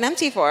long has it been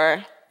empty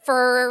for?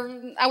 for,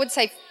 I would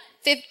say,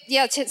 since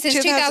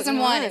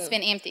 2001, it's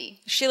been empty.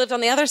 She lived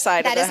on the other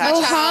side That of is the my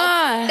house.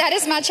 child. That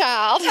is my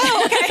child.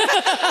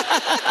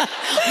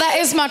 That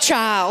is my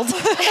child.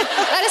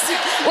 That is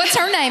What's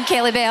her name,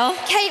 Kelly Bell?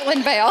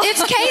 Caitlin Bell. It's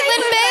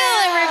Caitlin Bell,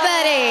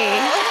 everybody.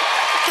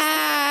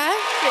 Hi.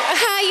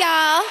 Hi,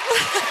 y'all.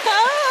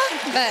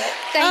 But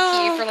thank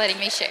you for letting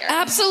me share.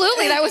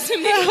 Absolutely. That was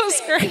That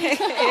was great.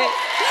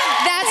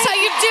 That's how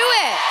you do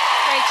it.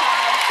 Great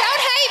job.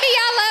 Don't hate me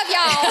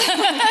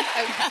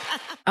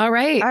All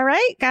right. All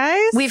right,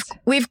 guys.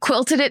 We've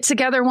quilted it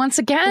together once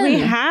again. We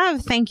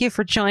have. Thank you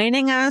for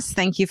joining us.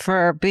 Thank you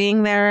for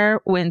being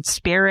there in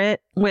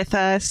spirit with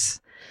us.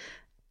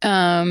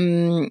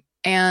 And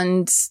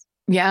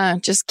yeah,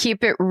 just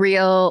keep it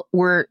real.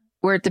 We're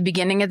at the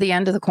beginning of the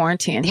end of the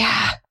quarantine.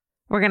 Yeah.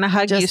 We're going to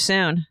hug you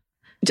soon.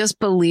 Just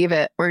believe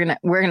it. We're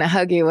gonna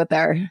hug you with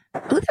our.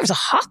 Oh, there's a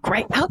hawk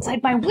right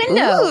outside my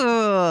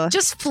window,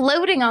 just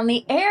floating on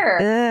the air.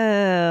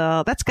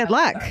 Oh, that's good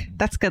luck.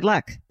 That's good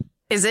luck.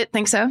 Is it?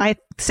 Think so? I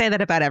say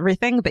that about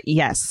everything, but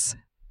yes.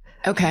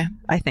 Okay,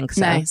 I think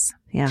so. Nice.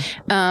 Yeah.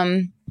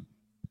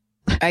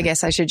 I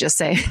guess I should just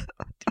say,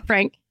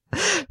 Frank,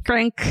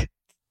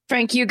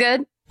 you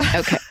good?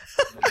 Okay.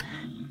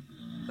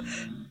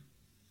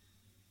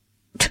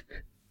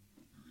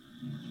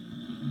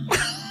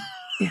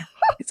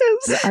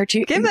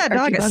 Archie, give that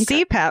dog a Bunker.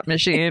 CPAP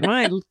machine.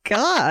 My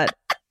God.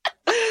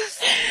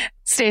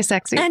 Stay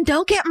sexy. And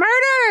don't get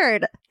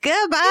murdered.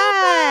 Goodbye.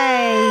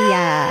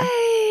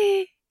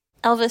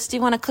 Elvis, do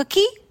you want a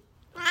cookie?